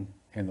exciting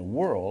in the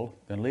world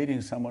than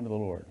leading someone to the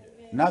Lord.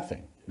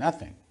 Nothing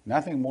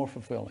more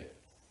fulfilling.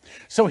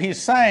 So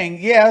he's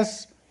saying,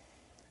 yes,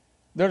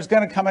 there's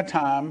going to come a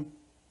time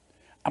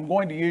I'm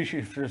going to use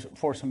you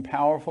for some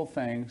powerful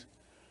things,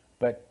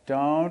 but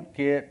don't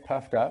get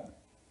puffed up.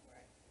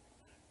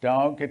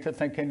 Don't get to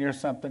thinking you're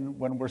something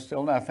when we're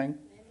still nothing.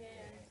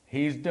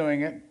 He's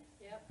doing it.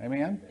 Yep.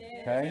 Amen?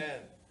 Okay. Amen.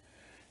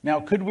 Now,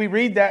 could we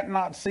read that and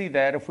not see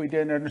that if we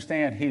didn't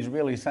understand he's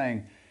really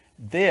saying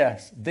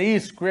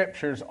these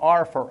scriptures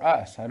are for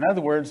us? In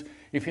other words,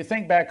 if you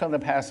think back on the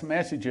past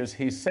messages,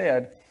 he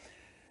said,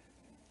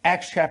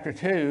 Acts chapter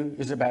 2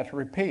 is about to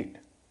repeat.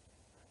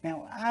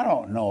 Now, I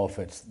don't know if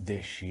it's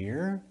this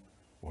year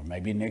or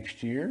maybe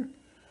next year,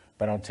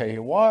 but I'll tell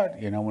you what,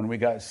 when we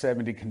got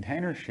 70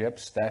 container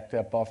ships stacked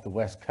up off the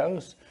West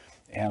Coast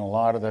and a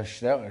lot of the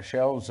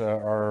shelves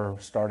are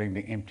starting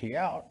to empty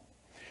out,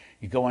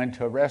 you go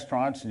into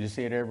restaurants and you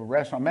see it at every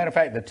restaurant. Matter of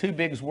fact, the two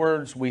big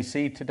words we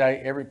see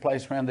today every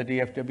place around the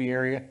DFW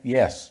area,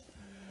 yes.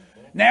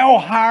 Now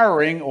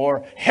hiring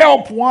or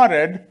help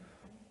wanted.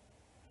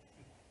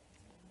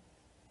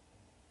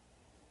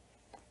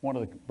 One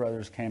of the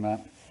brothers came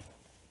up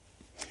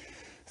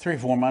 3 or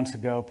 4 months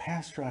ago.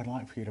 Pastor, I'd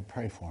like for you to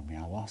pray for me.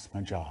 I lost my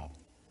job.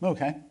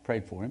 Okay,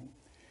 prayed for him.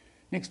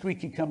 Next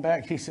week he come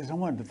back. He says, I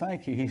wanted to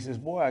thank you. He says,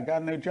 boy, I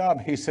got a new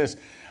job. He says,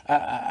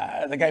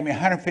 they gave me a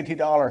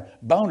 $150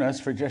 bonus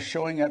for just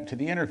showing up to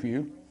the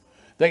interview.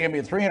 They gave me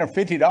a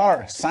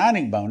 $350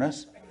 signing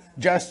bonus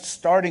just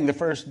starting the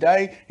first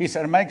day. He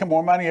said, I'm making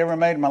more money I ever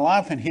made in my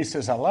life. And he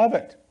says, I love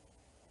it.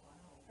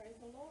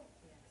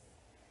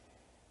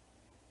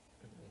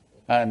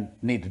 I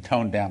need to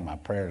tone down my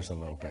prayers a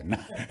little bit.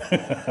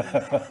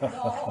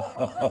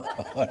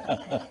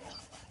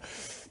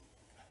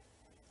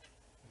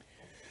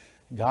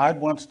 God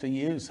wants to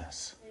use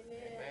us.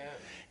 Amen.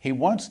 He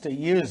wants to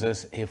use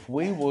us if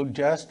we will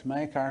just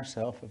make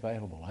ourselves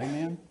available.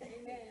 Amen?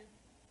 Amen.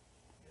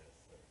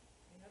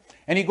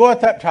 And he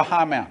goeth up to a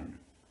high mountain,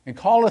 and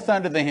calleth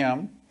unto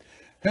him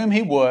whom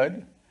he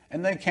would,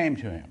 and they came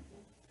to him.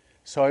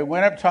 So he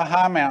went up to a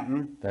high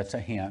mountain, that's a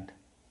hint,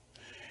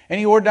 and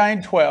he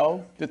ordained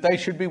 12 that they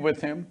should be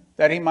with him,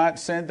 that he might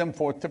send them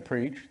forth to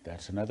preach.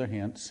 That's another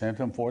hint, send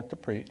them forth to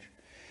preach.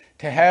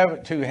 To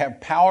have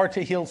power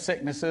to heal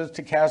sicknesses,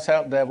 to cast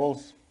out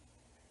devils.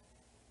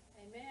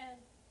 Amen.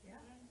 Yeah.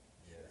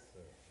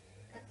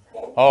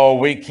 Oh,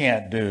 we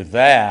can't do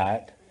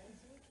that.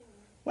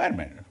 Wait a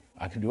minute.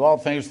 I can do all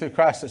things through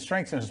Christ that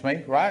strengthens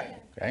me, right?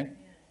 Okay.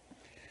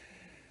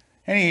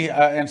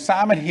 And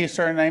Simon he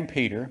surnamed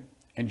Peter,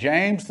 and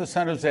James the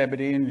son of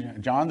Zebedee,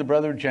 and John the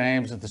brother of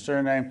James, the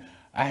surname.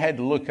 I had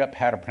to look up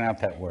how to pronounce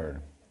that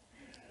word.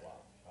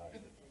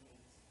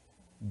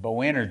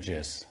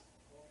 Boanerges.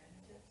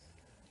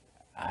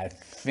 I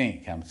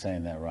think I'm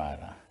saying that right.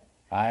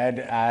 I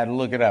had to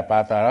look it up.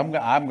 I thought,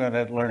 I'm going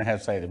to learn how to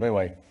say that. But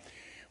anyway,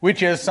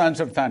 which is sons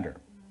of thunder.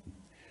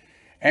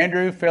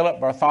 Andrew, Philip,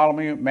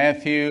 Bartholomew,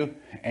 Matthew,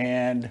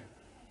 and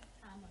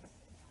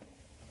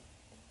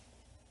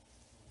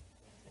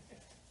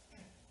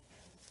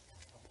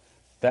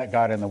that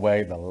got in the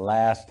way the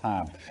last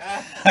time.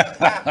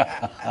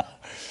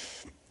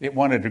 It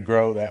wanted to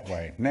grow that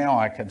way. Now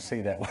I can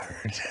see that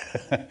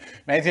word.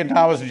 Matthew,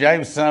 Thomas,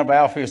 James, son of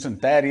Alphaeus,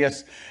 and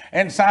Thaddeus,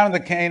 and Simon the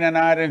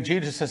Canaanite, and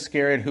Judas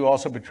Iscariot, who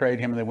also betrayed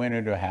him, and they went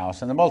into a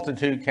house. And the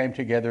multitude came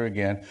together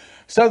again,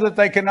 so that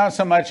they could not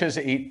so much as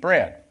eat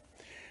bread.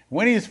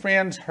 When his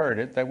friends heard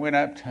it, they went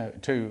out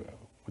to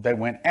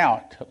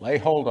lay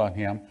hold on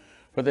him,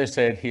 for they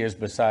said, he is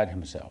beside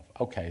himself.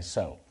 Okay,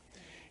 so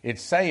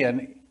it's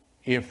saying,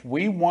 if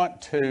we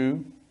want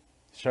to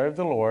serve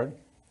the Lord,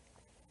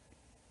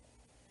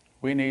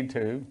 we need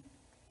to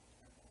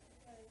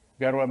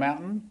go to a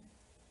mountain.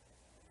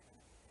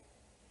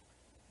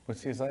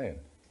 What's he saying?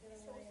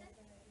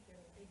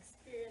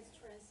 Experience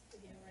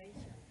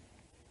transfiguration.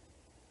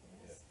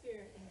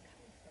 Spirit and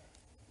comfort.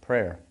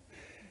 Prayer.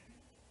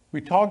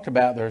 We talked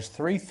about there's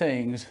 3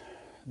 things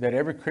that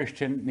every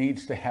Christian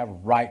needs to have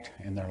right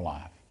in their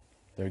life.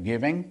 Their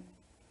giving,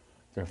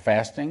 their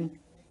fasting,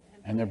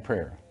 and their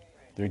prayer.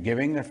 Their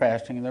giving, their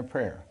fasting, and their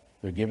prayer.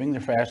 Their giving,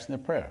 their fasting,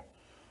 and their prayer.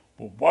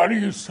 Well, why do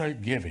you say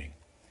giving?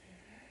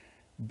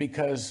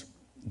 Because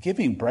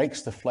giving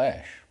breaks the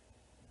flesh.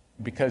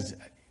 Because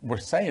we're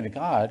saying to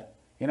God,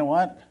 you know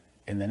what?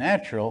 In the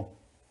natural,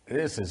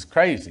 this is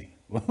crazy.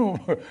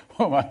 Why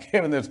am I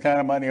giving this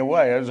kind of money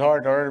away? It's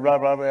hard to earn, blah,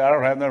 blah, blah. I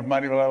don't have enough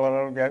money, blah,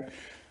 blah, blah.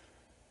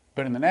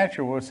 But in the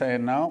natural, we're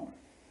saying, no.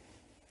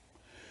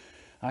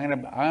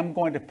 I'm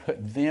going to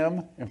put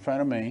them in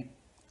front of me.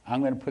 I'm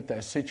going to put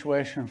that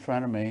situation in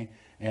front of me.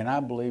 And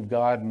I believe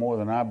God more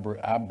than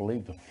I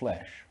believe the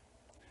flesh.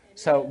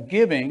 So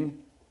giving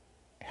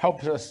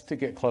helps us to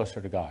get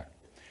closer to God.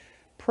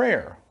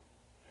 Prayer.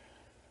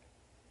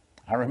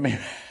 I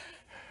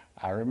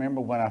I remember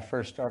when I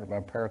first started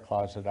my prayer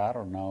closet, I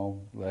don't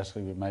know,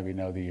 Leslie would maybe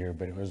know the year,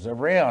 but it was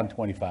around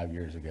 25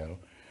 years ago.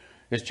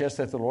 It's just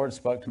that the Lord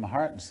spoke to my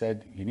heart and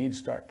said, you need to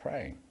start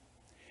praying.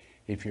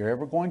 If you're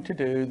ever going to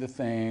do the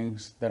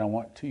things that I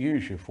want to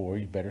use you for,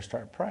 you better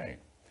start praying.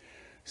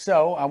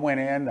 So I went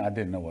in, I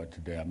didn't know what to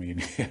do. I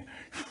mean,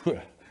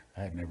 I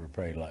had never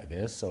prayed like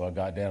this, so I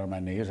got down on my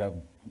knees, I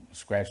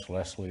scratched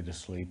Leslie to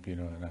sleep, you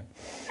know, and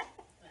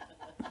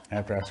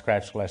after I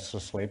scratched Leslie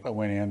to sleep, I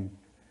went in,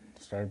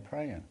 started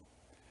praying.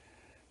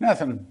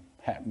 Nothing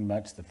happened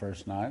much the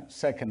first night.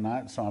 Second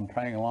night, so I'm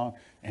praying along,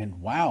 and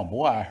wow,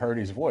 boy, I heard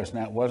his voice.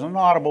 Now, it wasn't an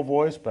audible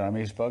voice, but I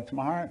mean, he spoke to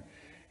my heart.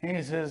 And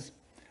he says,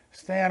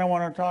 Stan, I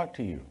want to talk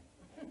to you.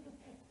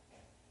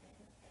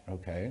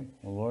 Okay,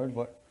 well, Lord,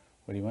 what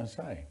do you want to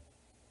say?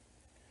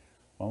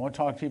 Well, I want to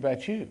talk to you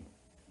about you.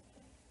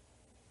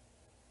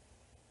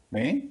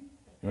 Me?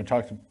 You want to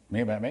talk to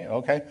me about me?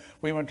 Okay.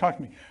 Well, you want to talk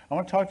to me? I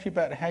want to talk to you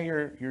about how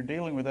you're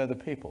dealing with other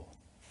people.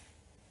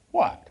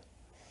 What?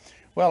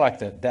 Well, like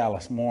the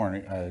Dallas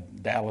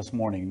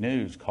Morning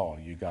News call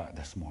you got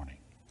this morning.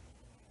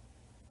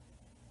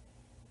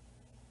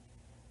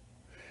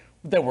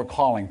 They were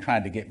calling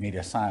trying to get me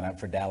to sign up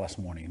for Dallas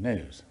Morning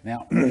News.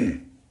 Now,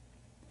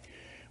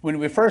 when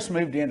we first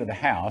moved into the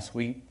house,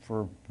 we,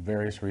 for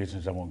various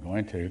reasons I won't go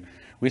into,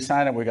 we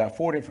signed up, we got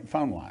 4 different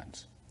phone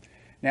lines.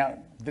 Now,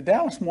 the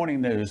Dallas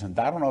Morning News, and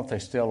I don't know if they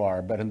still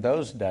are, but in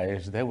those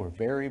days, they were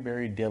very,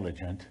 very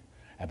diligent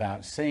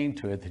about seeing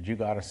to it that you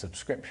got a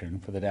subscription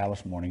for the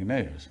Dallas Morning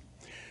News.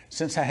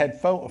 Since I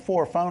had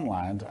 4 phone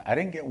lines, I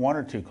didn't get 1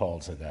 or 2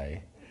 calls a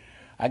day.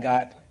 I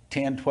got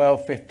 10,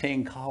 12,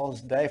 15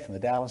 calls a day from the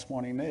Dallas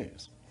Morning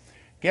News.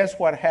 Guess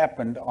what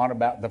happened on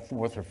about the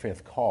 4th or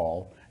 5th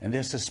call, and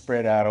this is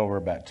spread out over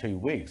about 2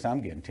 weeks.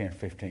 I'm getting 10,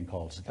 15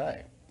 calls a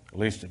day. At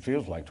least it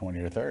feels like 20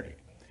 or 30.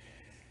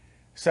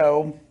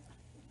 So,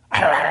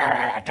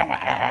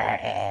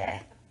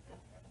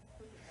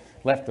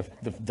 left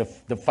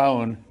the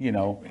phone, you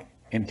know,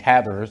 in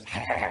tatters.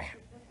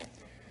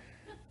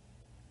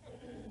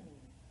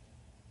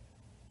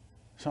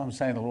 So I'm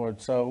saying to the Lord,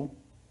 so?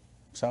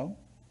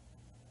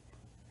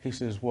 He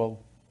says, well,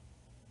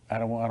 I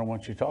don't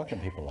want you talking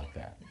to people like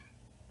that.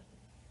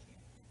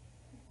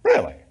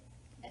 Really?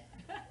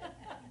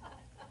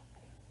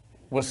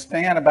 Was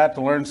Stan about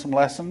to learn some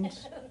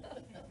lessons?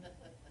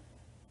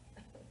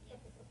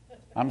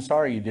 I'm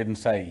sorry you didn't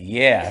say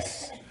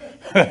yes.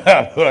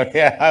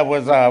 Yeah, I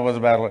was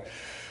about to learn.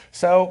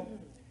 So,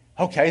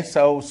 okay,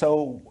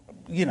 so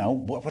you know,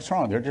 what's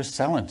wrong? They're just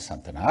selling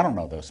something. I don't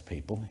know those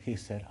people. He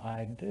said,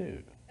 I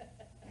do.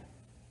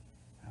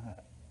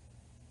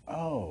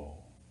 Oh.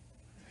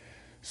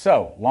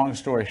 So, long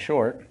story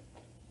short,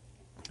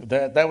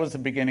 that was the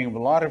beginning of a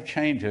lot of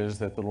changes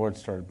that the Lord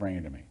started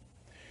bringing to me.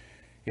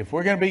 If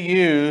we're going to be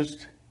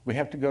used, we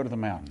have to go to the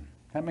mountain.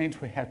 That means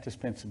we have to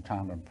spend some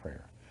time in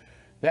prayer.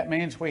 That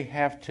means we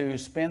have to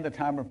spend the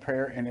time of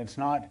prayer, and it's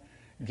not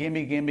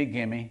gimme, gimme,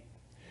 gimme.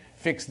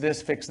 Fix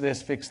this, fix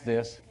this, fix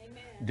this.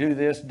 Amen. Do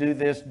this, do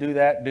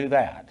that, do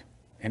that.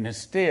 And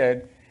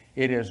instead,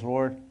 it is,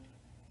 Lord,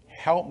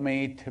 help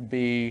me to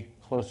be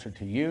closer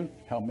to you.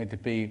 Help me to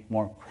be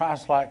more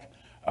Christ-like.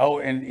 Oh,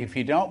 and if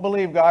you don't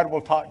believe God will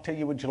talk to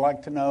you, would you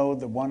like to know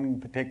the one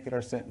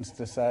particular sentence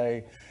to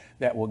say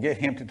that will get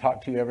him to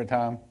talk to you every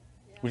time?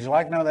 Would you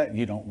like to know that?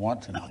 You don't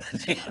want to know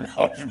that. You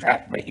know,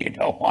 trust me, you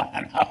don't want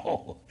to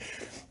know.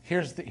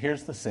 Here's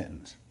the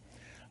sentence.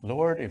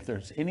 Lord, if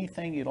there's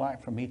anything you'd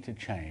like for me to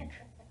change,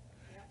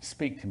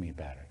 speak to me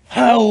about it.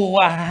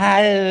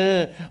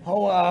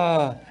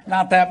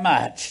 Not that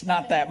much.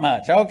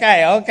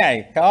 Okay.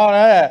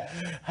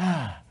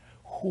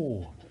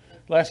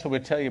 Leslie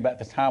would tell you about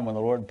the time when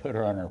the Lord put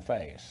her on her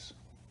face.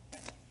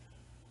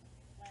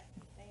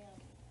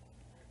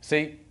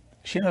 See,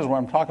 she knows what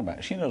I'm talking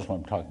about. She knows what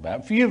I'm talking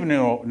about. Few of you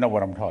know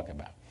what I'm talking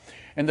about.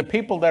 And the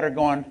people that are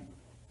going,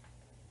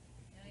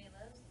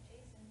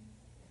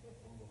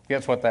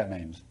 guess what that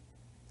means?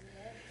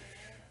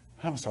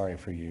 I'm sorry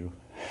for you.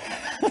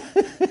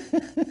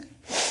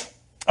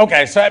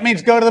 Okay, so that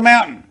means go to the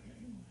mountain.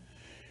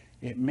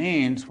 It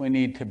means we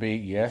need to be,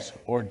 yes,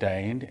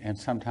 ordained, and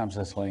sometimes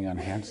that's laying on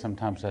hands,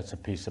 sometimes that's a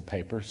piece of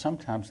paper,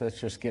 sometimes that's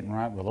just getting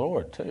right with the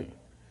Lord, too.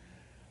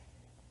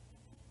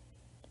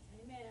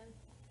 Amen.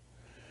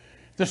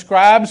 The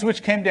scribes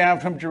which came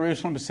down from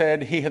Jerusalem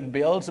said, he hath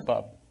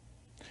Beelzebub,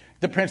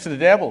 the prince of the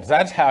devils.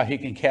 That's how he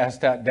can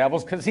cast out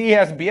devils, because he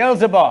has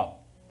Beelzebub.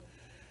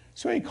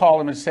 So he called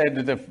them and said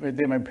to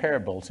them in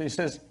parables. He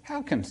says,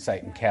 how can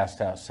Satan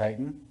cast out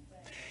Satan?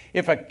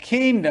 If a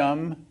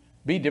kingdom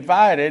be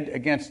divided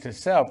against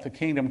itself, the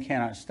kingdom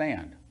cannot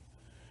stand.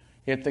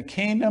 If the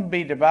kingdom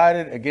be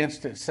divided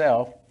against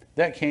itself,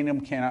 that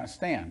kingdom cannot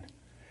stand.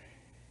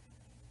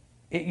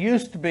 It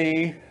used to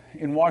be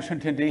in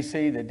Washington,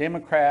 D.C., that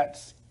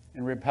Democrats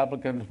and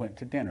Republicans went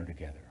to dinner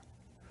together.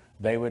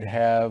 They would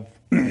have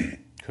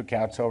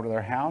cookouts over to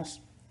their house.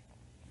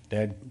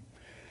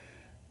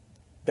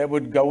 They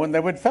would go and they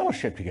would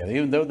fellowship together,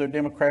 even though they're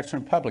Democrats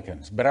and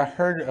Republicans. But I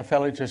heard a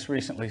fellow just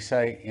recently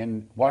say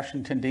in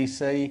Washington,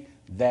 D.C.,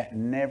 That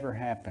never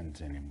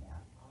happens anymore.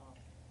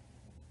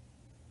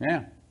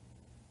 Yeah.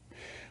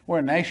 We're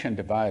a nation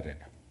divided.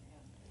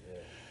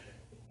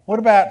 What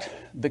about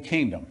the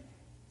kingdom?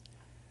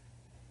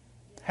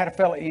 Had a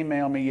fellow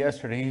email me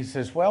yesterday. He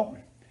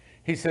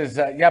says,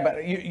 yeah,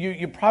 but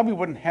you probably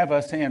wouldn't have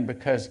us in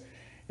because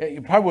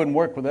you probably wouldn't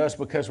work with us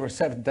because we're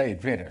Seventh-day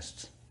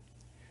Adventists.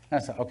 I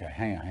said, okay,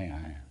 hang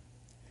on.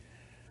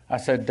 I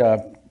said,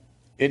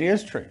 it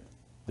is true.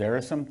 There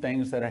are some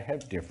things that I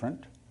have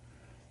different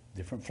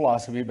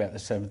philosophy about the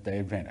Seventh-day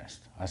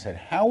Adventist. I said,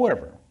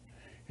 however,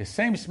 it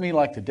seems to me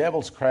like the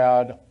devil's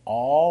crowd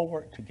all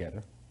work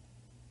together,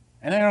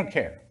 and they don't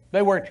care.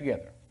 They work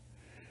together.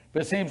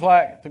 But it seems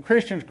like the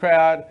Christians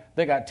crowd,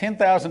 they got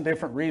 10,000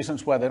 different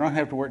reasons why they don't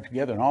have to work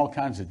together in all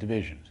kinds of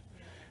divisions.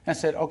 I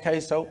said,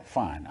 okay, so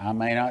fine. I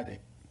may not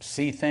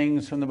see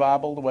things from the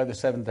Bible the way the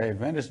Seventh-day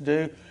Adventists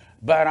do,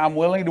 but I'm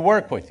willing to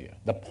work with you.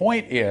 The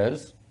point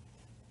is,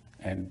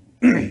 and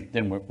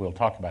then we'll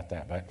talk about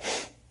that,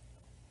 but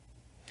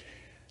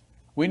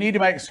we need to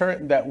make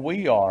certain that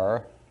we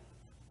are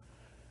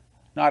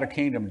not a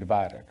kingdom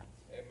divided.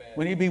 Amen.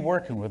 We need to be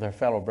working with our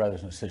fellow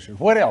brothers and sisters.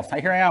 What else?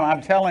 Here I am.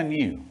 I'm telling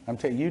you.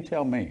 You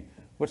tell me.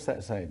 What's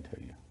that saying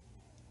to you?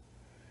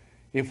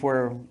 If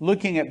we're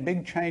looking at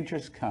big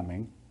changes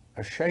coming,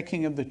 a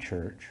shaking of the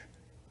church,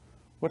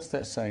 what's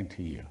that saying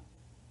to you?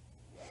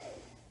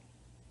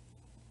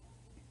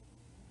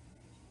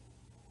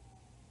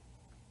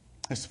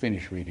 Let's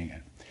finish reading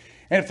it.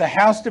 And if the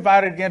house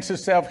divided against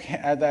itself,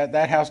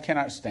 that house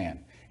cannot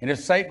stand. And if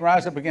Satan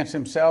rise up against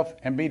himself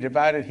and be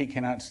divided, he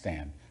cannot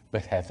stand,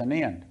 but hath an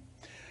end.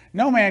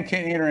 No man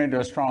can enter into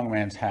a strong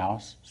man's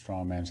house,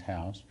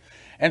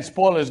 and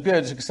spoil his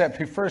goods, except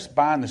he first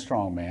bind the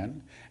strong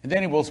man, and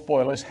then he will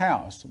spoil his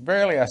house.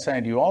 Verily I say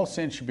unto you, all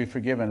sins shall be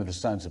forgiven to the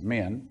sons of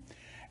men,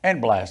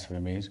 and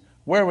blasphemies,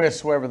 wherewith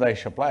soever they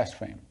shall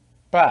blaspheme.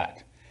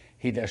 But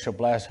he that shall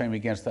blaspheme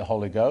against the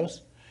Holy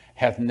Ghost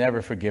hath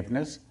never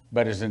forgiveness,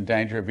 but is in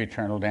danger of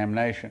eternal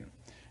damnation,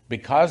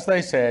 because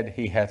they said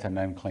he hath an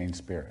unclean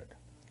spirit.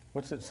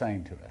 What's it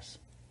saying to us?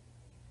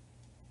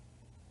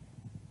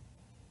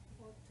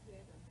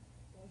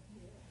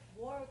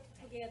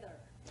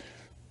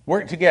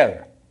 Work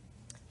together.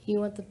 You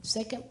want the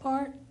second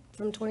part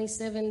from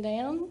 27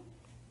 down?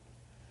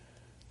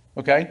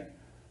 Okay.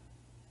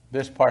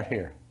 This part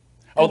here.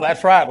 Oh,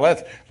 that's right.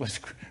 Let's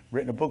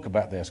written a book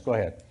about this. Go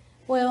ahead.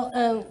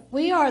 Well,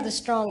 we are the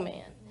strong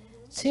man.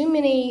 Too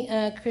many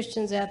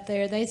Christians out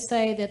there, they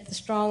say that the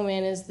strong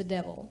man is the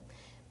devil.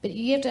 But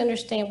you have to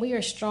understand, we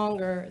are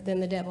stronger than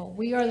the devil.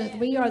 We are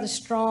the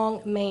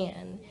strong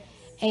man.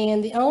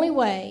 And the only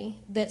way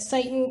that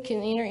Satan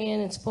can enter in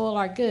and spoil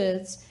our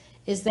goods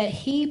is that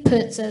he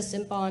puts us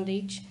in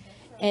bondage,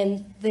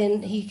 and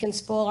then he can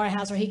spoil our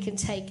house, or he can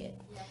take it.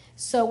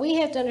 So we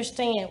have to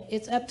understand,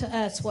 it's up to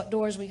us what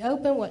doors we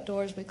open, what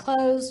doors we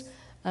close,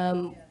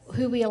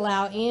 who we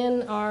allow in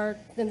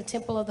the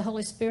temple of the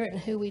Holy Spirit and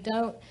who we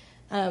don't.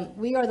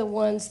 We are the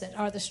ones that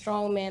are the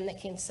strong man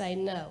that can say,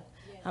 no,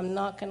 I'm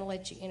not going to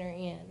let you enter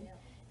in.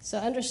 So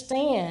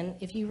understand,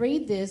 if you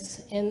read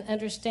this and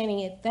understanding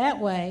it that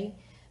way,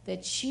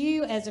 that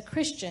you as a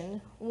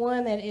Christian,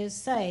 one that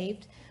is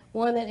saved,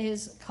 one that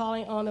is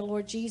calling on the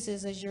Lord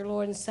Jesus as your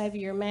Lord and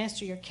Savior, your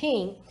Master, your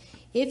King,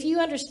 if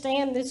you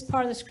understand this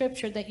part of the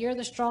Scripture that you're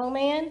the strong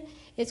man,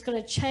 it's going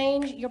to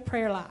change your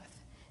prayer life.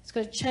 It's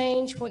going to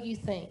change what you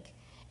think.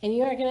 And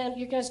you're going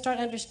to start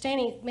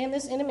understanding, man,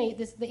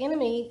 the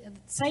enemy,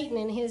 Satan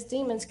and his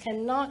demons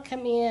cannot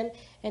come in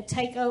and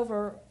take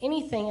over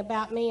anything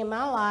about me and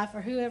my life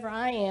or whoever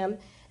I am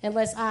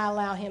unless I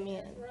allow him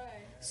in. Right.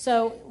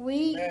 So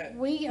we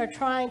are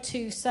trying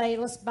to say,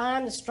 let's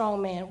bind the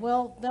strong man.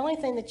 Well, the only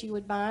thing that you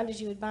would bind is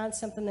you would bind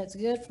something that's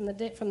good from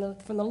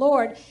the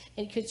Lord,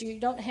 because you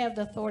don't have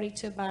the authority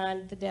to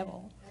bind the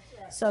devil.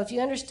 Right. So if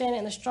you understand it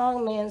in the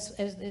strong man's,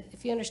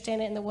 if you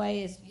understand it in the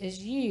way as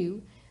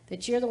you,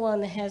 that you're the one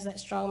that has that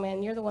strong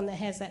man, you're the one that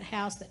has that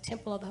house, that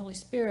temple of the Holy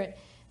Spirit,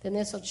 then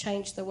this will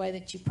change the way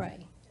that you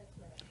pray.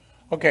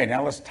 Okay,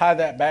 now let's tie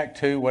that back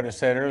to what I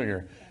said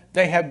earlier.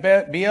 They have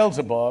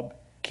Beelzebub,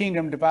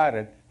 kingdom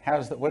divided.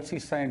 What's he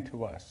saying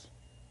to us?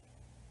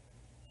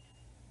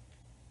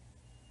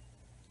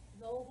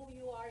 Know who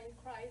you are in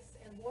Christ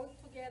and work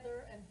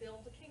together and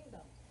build the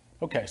kingdom.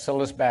 Okay, so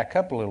let's back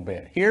up a little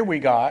bit. Here we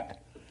got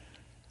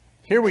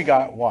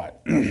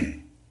what?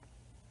 Anybody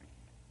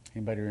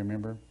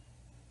remember?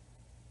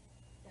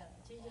 Yeah,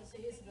 Jesus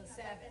is the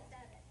Sabbath.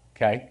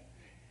 Okay.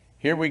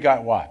 Here we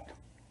got what?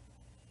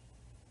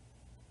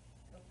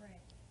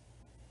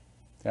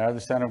 They are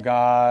the Son of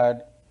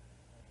God.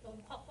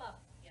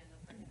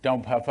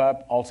 Don't puff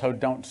up. Also,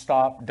 don't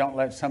stop. Don't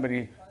let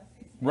somebody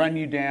run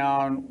you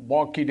down,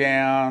 walk you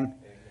down.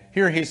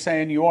 Here he's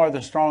saying, you are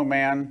the strong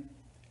man.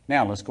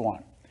 Now, let's go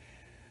on.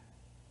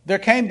 There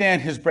came then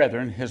his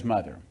brethren, his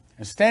mother,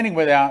 and standing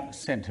without,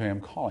 sent to him,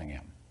 calling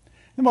him.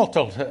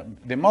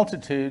 The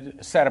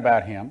multitude sat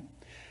about him,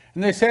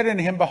 and they said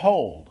unto him,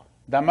 behold,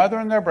 thy mother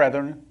and thy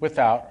brethren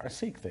without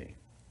seek thee.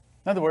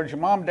 In other words, your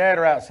mom and dad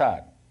are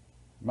outside,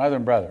 mother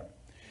and brother.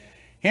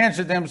 He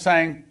answered them,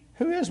 saying,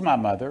 who is my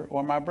mother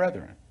or my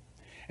brethren?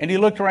 And he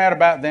looked around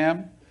about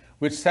them,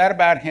 which sat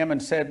about him,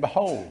 and said,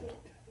 Behold,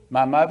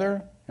 my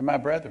mother and my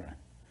brethren.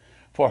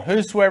 For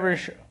whosoever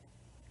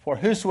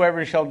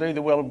shall do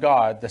the will of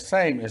God, the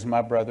same is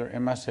my brother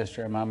and my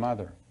sister and my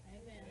mother.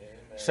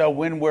 Amen. So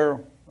when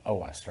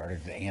I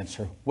started to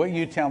answer. What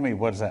you tell me,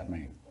 what does that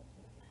mean?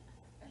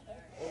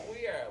 Well,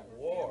 we are at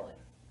war.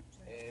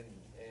 And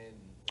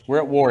We're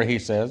at war, he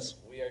says.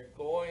 We are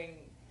going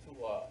to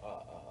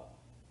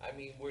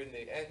we're in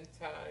the end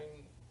time.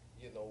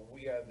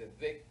 We are the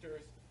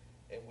victors,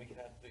 and we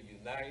have to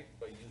unite,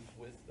 but use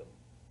wisdom.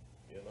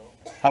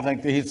 I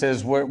think that he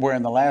says we're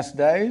in the last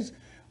days.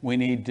 We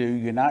need to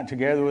unite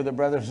together with the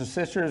brothers and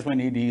sisters. We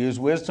need to use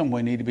wisdom.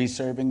 We need to be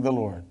serving the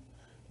Lord.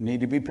 We need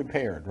to be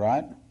prepared,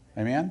 right?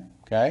 Amen?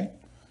 Okay?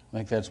 I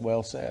think that's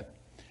well said.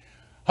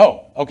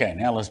 Oh, okay,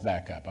 now let's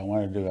back up. I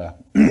want to do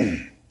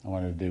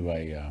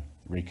a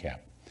recap.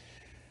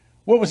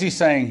 What was he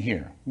saying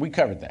here? We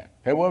covered that.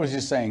 Okay, what was he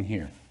saying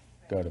here?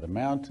 Go to the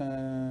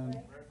mountain.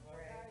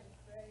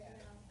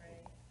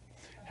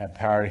 Have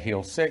power to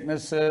heal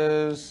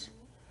sicknesses.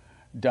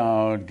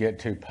 Don't get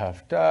too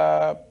puffed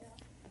up.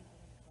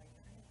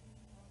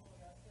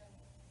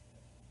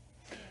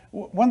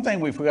 One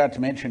thing we forgot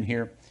to mention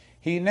here,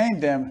 he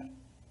named them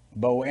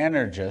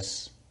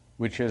Boanerges,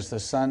 which is the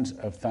sons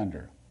of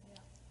thunder.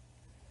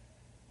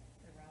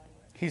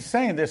 He's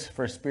saying this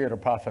for Spirit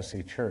of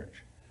Prophecy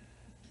Church.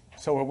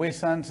 So are we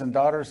sons and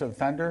daughters of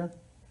thunder?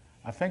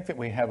 I think that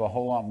we have a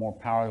whole lot more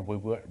power than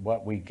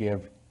what we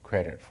give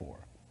credit for.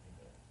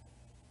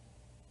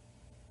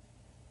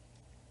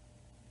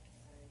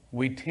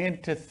 We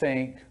tend to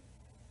think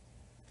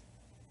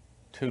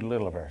too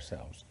little of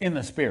ourselves in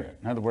the Spirit.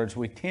 In other words,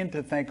 we tend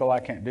to think, I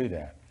can't do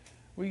that.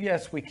 Well,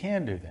 yes, we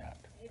can do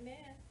that. Amen.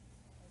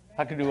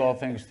 I can do all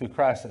things through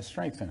Christ that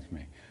strengthens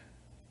me.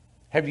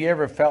 Have you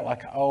ever felt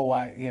like, I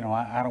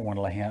don't want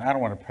to lay hands, I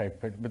don't want to pray,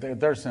 but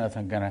there's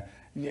nothing going to,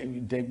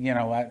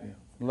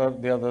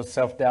 those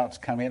self-doubts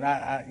come in.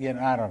 I don't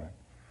know.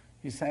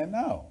 He's saying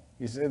no.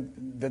 He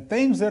said the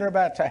things that are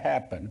about to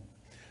happen,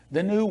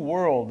 the new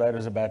world that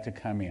is about to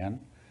come in.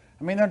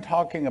 They're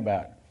talking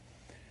about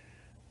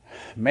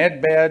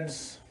med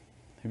beds.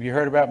 Have you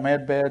heard about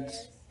med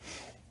beds?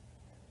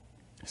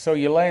 So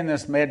you lay in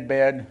this med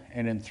bed,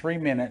 and in 3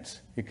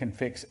 minutes, it can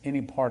fix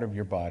any part of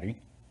your body,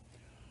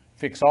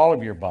 fix all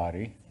of your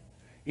body,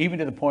 even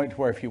to the point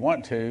where if you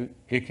want to,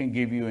 it can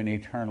give you an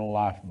eternal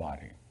life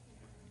body.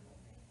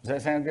 Does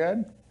that sound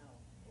good?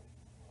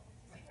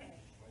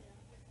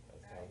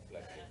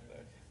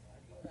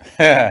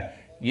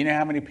 You know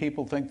how many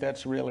people think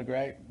that's really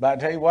great? But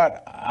I tell you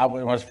what,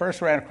 when I was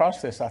first ran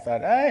across this, I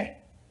thought, hey,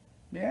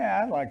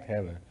 yeah, I'd like to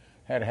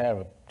have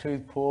a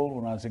tooth pulled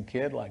when I was a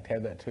kid. I'd like to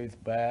have that tooth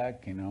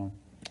back,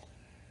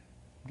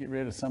 get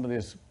rid of some of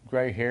this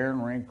gray hair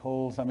and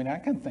wrinkles. I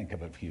can think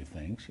of a few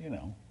things,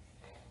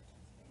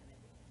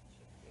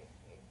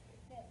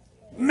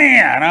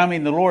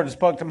 Man, the Lord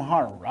spoke to my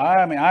heart.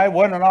 I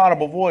wasn't an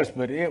audible voice,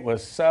 but it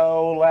was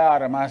so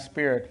loud in my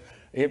spirit.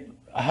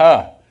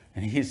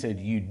 And he said,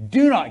 you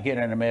do not get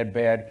in a med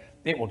bed.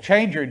 It will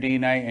change your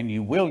DNA, and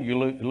you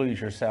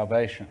lose your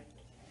salvation.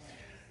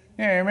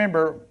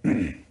 Remember,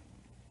 in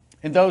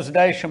those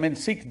days shall men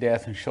seek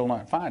death and shall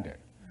not find it.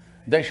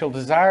 They shall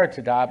desire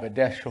to die, but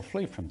death shall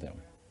flee from them.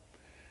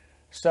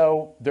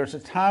 So there's a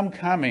time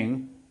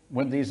coming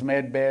when these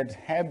med beds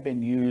have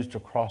been used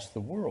across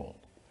the world.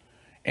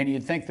 And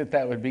you'd think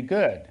that would be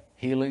good.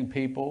 Healing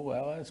people,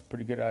 well, that's a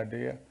pretty good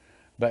idea.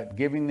 But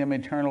giving them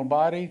eternal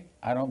body,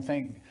 I don't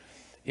think.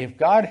 If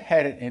God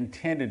had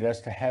intended us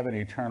to have an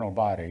eternal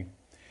body,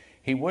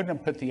 he wouldn't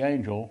have put the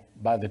angel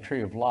by the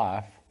tree of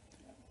life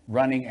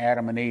running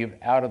Adam and Eve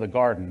out of the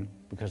garden,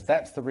 because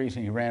that's the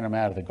reason he ran them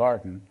out of the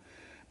garden,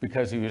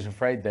 because he was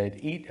afraid they'd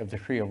eat of the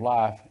tree of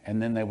life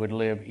and then they would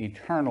live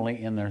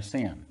eternally in their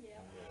sin.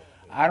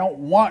 I don't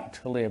want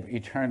to live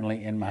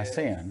eternally in my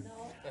sin.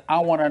 I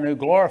want a new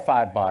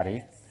glorified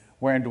body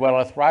wherein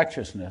dwelleth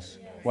righteousness,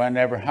 where I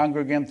never hunger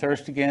again,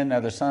 thirst again,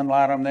 neither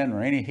sunlight on them,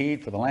 nor any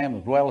heat, for the Lamb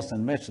that dwelleth in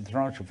the midst of the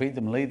throne shall feed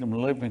them and lead them to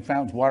living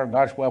fountains, water, and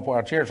God's well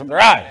pour tears from their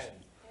eyes.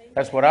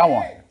 That's what I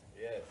want.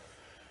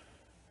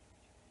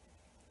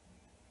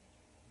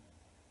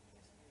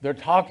 They're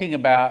talking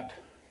about,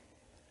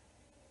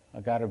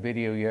 I got a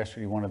video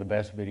yesterday, one of the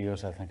best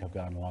videos I think I've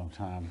got in a long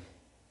time,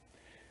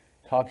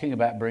 talking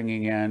about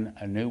bringing in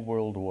a new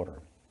world order,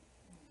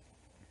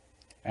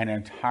 an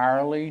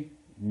entirely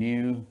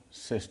new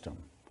system.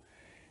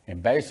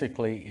 And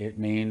basically, it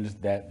means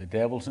that the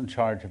devil's in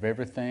charge of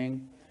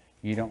everything,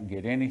 you don't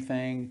get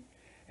anything,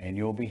 and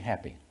you'll be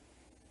happy.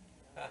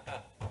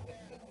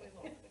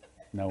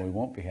 No, we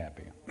won't be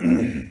happy.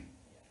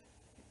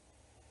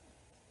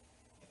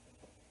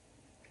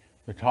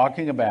 They're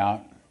talking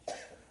about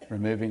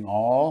removing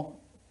all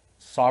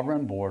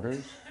sovereign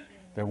borders.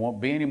 There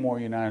won't be any more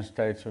United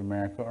States of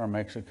America or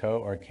Mexico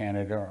or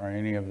Canada or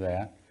any of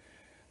that.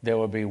 There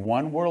will be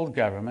one world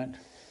government.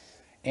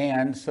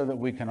 And so that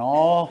we can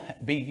all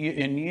be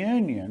in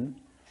union,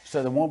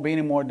 so there won't be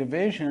any more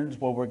divisions,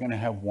 well, we're going to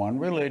have one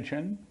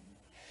religion,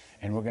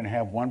 And we're going to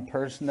have one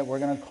person that we're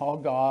going to call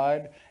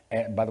God.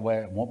 And by the way,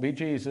 it won't be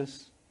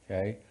Jesus,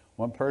 okay?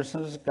 One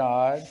person is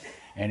God,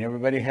 and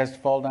everybody has to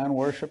fall down and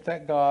worship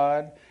that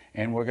God.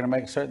 And we're going to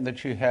make certain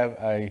that you have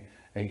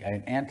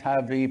an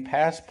anti-V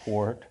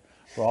passport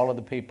for all of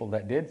the people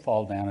that did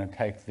fall down and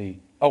take the...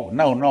 Oh,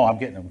 no, I'm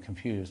getting them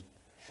confused.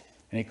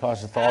 And he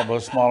causeth all,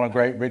 both small and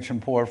great, rich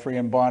and poor, free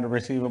and bond, to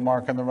receive a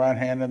mark on the right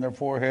hand and their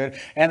forehead,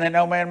 and that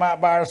no man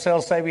might buy or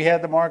sell save he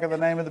had the mark of the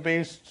name of the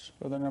beast,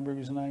 or the number of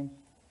his name.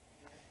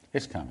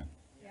 It's coming.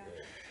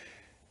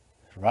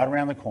 It's right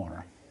around the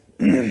corner.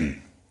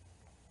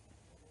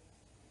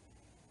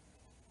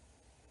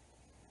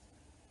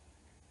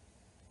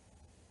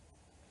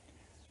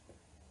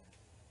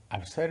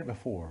 I've said it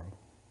before.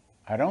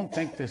 I don't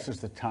think this is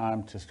the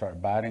time to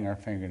start biting our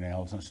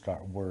fingernails and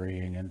start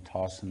worrying and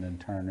tossing and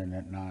turning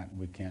at night.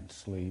 We can't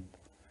sleep.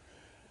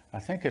 I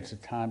think it's a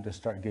time to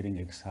start getting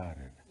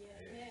excited.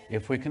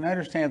 If we can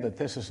understand that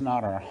this is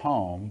not our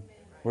home,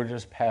 we're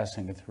just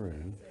passing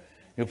through.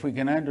 If we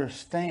can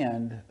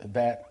understand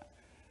that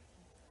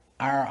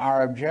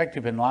our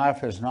objective in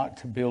life is not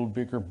to build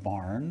bigger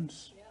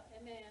barns,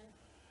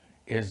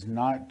 is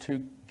not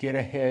to get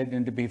ahead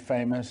and to be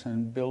famous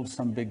and build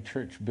some big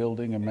church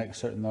building and make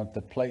certain that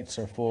the plates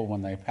are full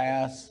when they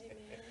pass.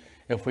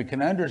 If we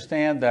can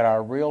understand that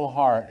our real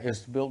heart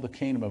is to build the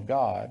kingdom of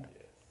God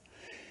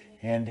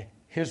and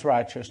His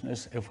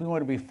righteousness, if we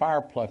want to be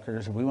fire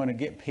pluckers, if we want to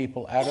get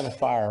people out of the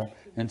fire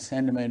and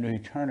send them into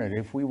eternity,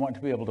 if we want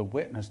to be able to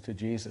witness to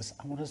Jesus,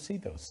 I want to see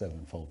those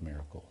sevenfold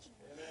miracles.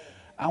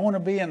 I want to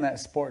be in that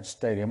sports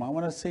stadium. I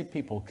want to see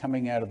people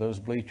coming out of those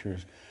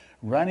bleachers,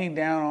 running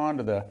down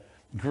onto the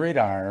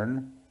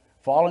gridiron,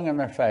 falling on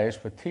their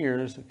face with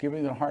tears,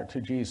 giving their heart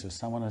to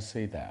Jesus. I want to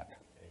see that.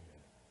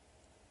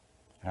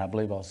 And I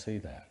believe I'll see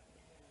that.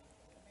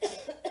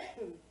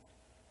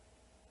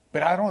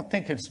 But I don't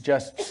think it's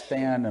just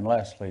Stan and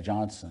Leslie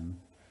Johnson.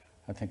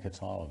 I think it's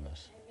all of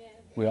us.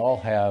 We all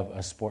have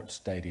a sports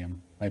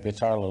stadium. Maybe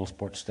it's our little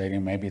sports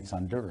stadium. Maybe it's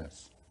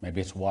Honduras.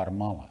 Maybe it's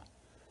Guatemala.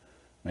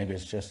 Maybe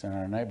it's just in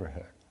our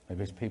neighborhood.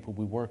 Maybe it's people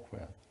we work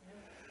with.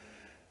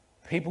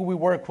 People we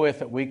work with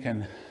that we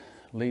can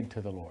lead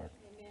to the Lord.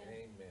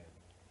 Amen.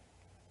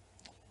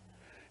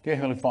 Dear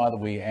Heavenly Father,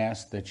 we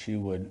ask that you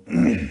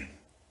would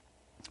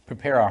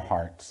prepare our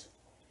hearts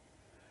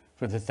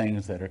for the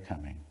things that are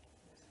coming,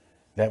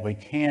 that we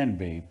can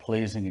be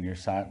pleasing in your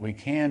sight. We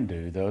can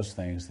do those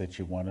things that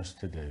you want us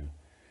to do.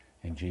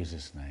 In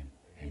Jesus' name,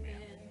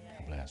 amen.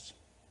 God bless.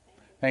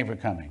 Thank you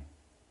for coming.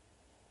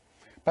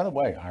 By the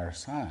way, our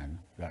sign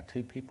got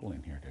 2 people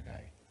in here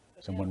today.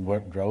 Someone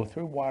drove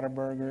through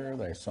Whataburger,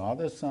 they saw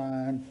the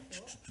sign,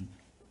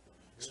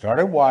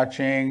 started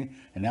watching,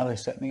 and now they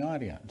sit in the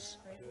audience.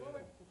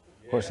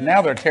 Of course,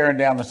 now they're tearing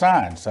down the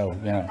sign, so,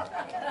 you know.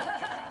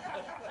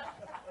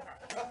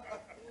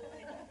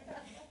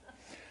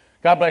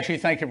 God bless you.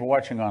 Thank you for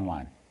watching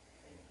online.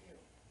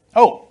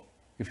 Oh,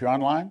 if you're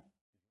online,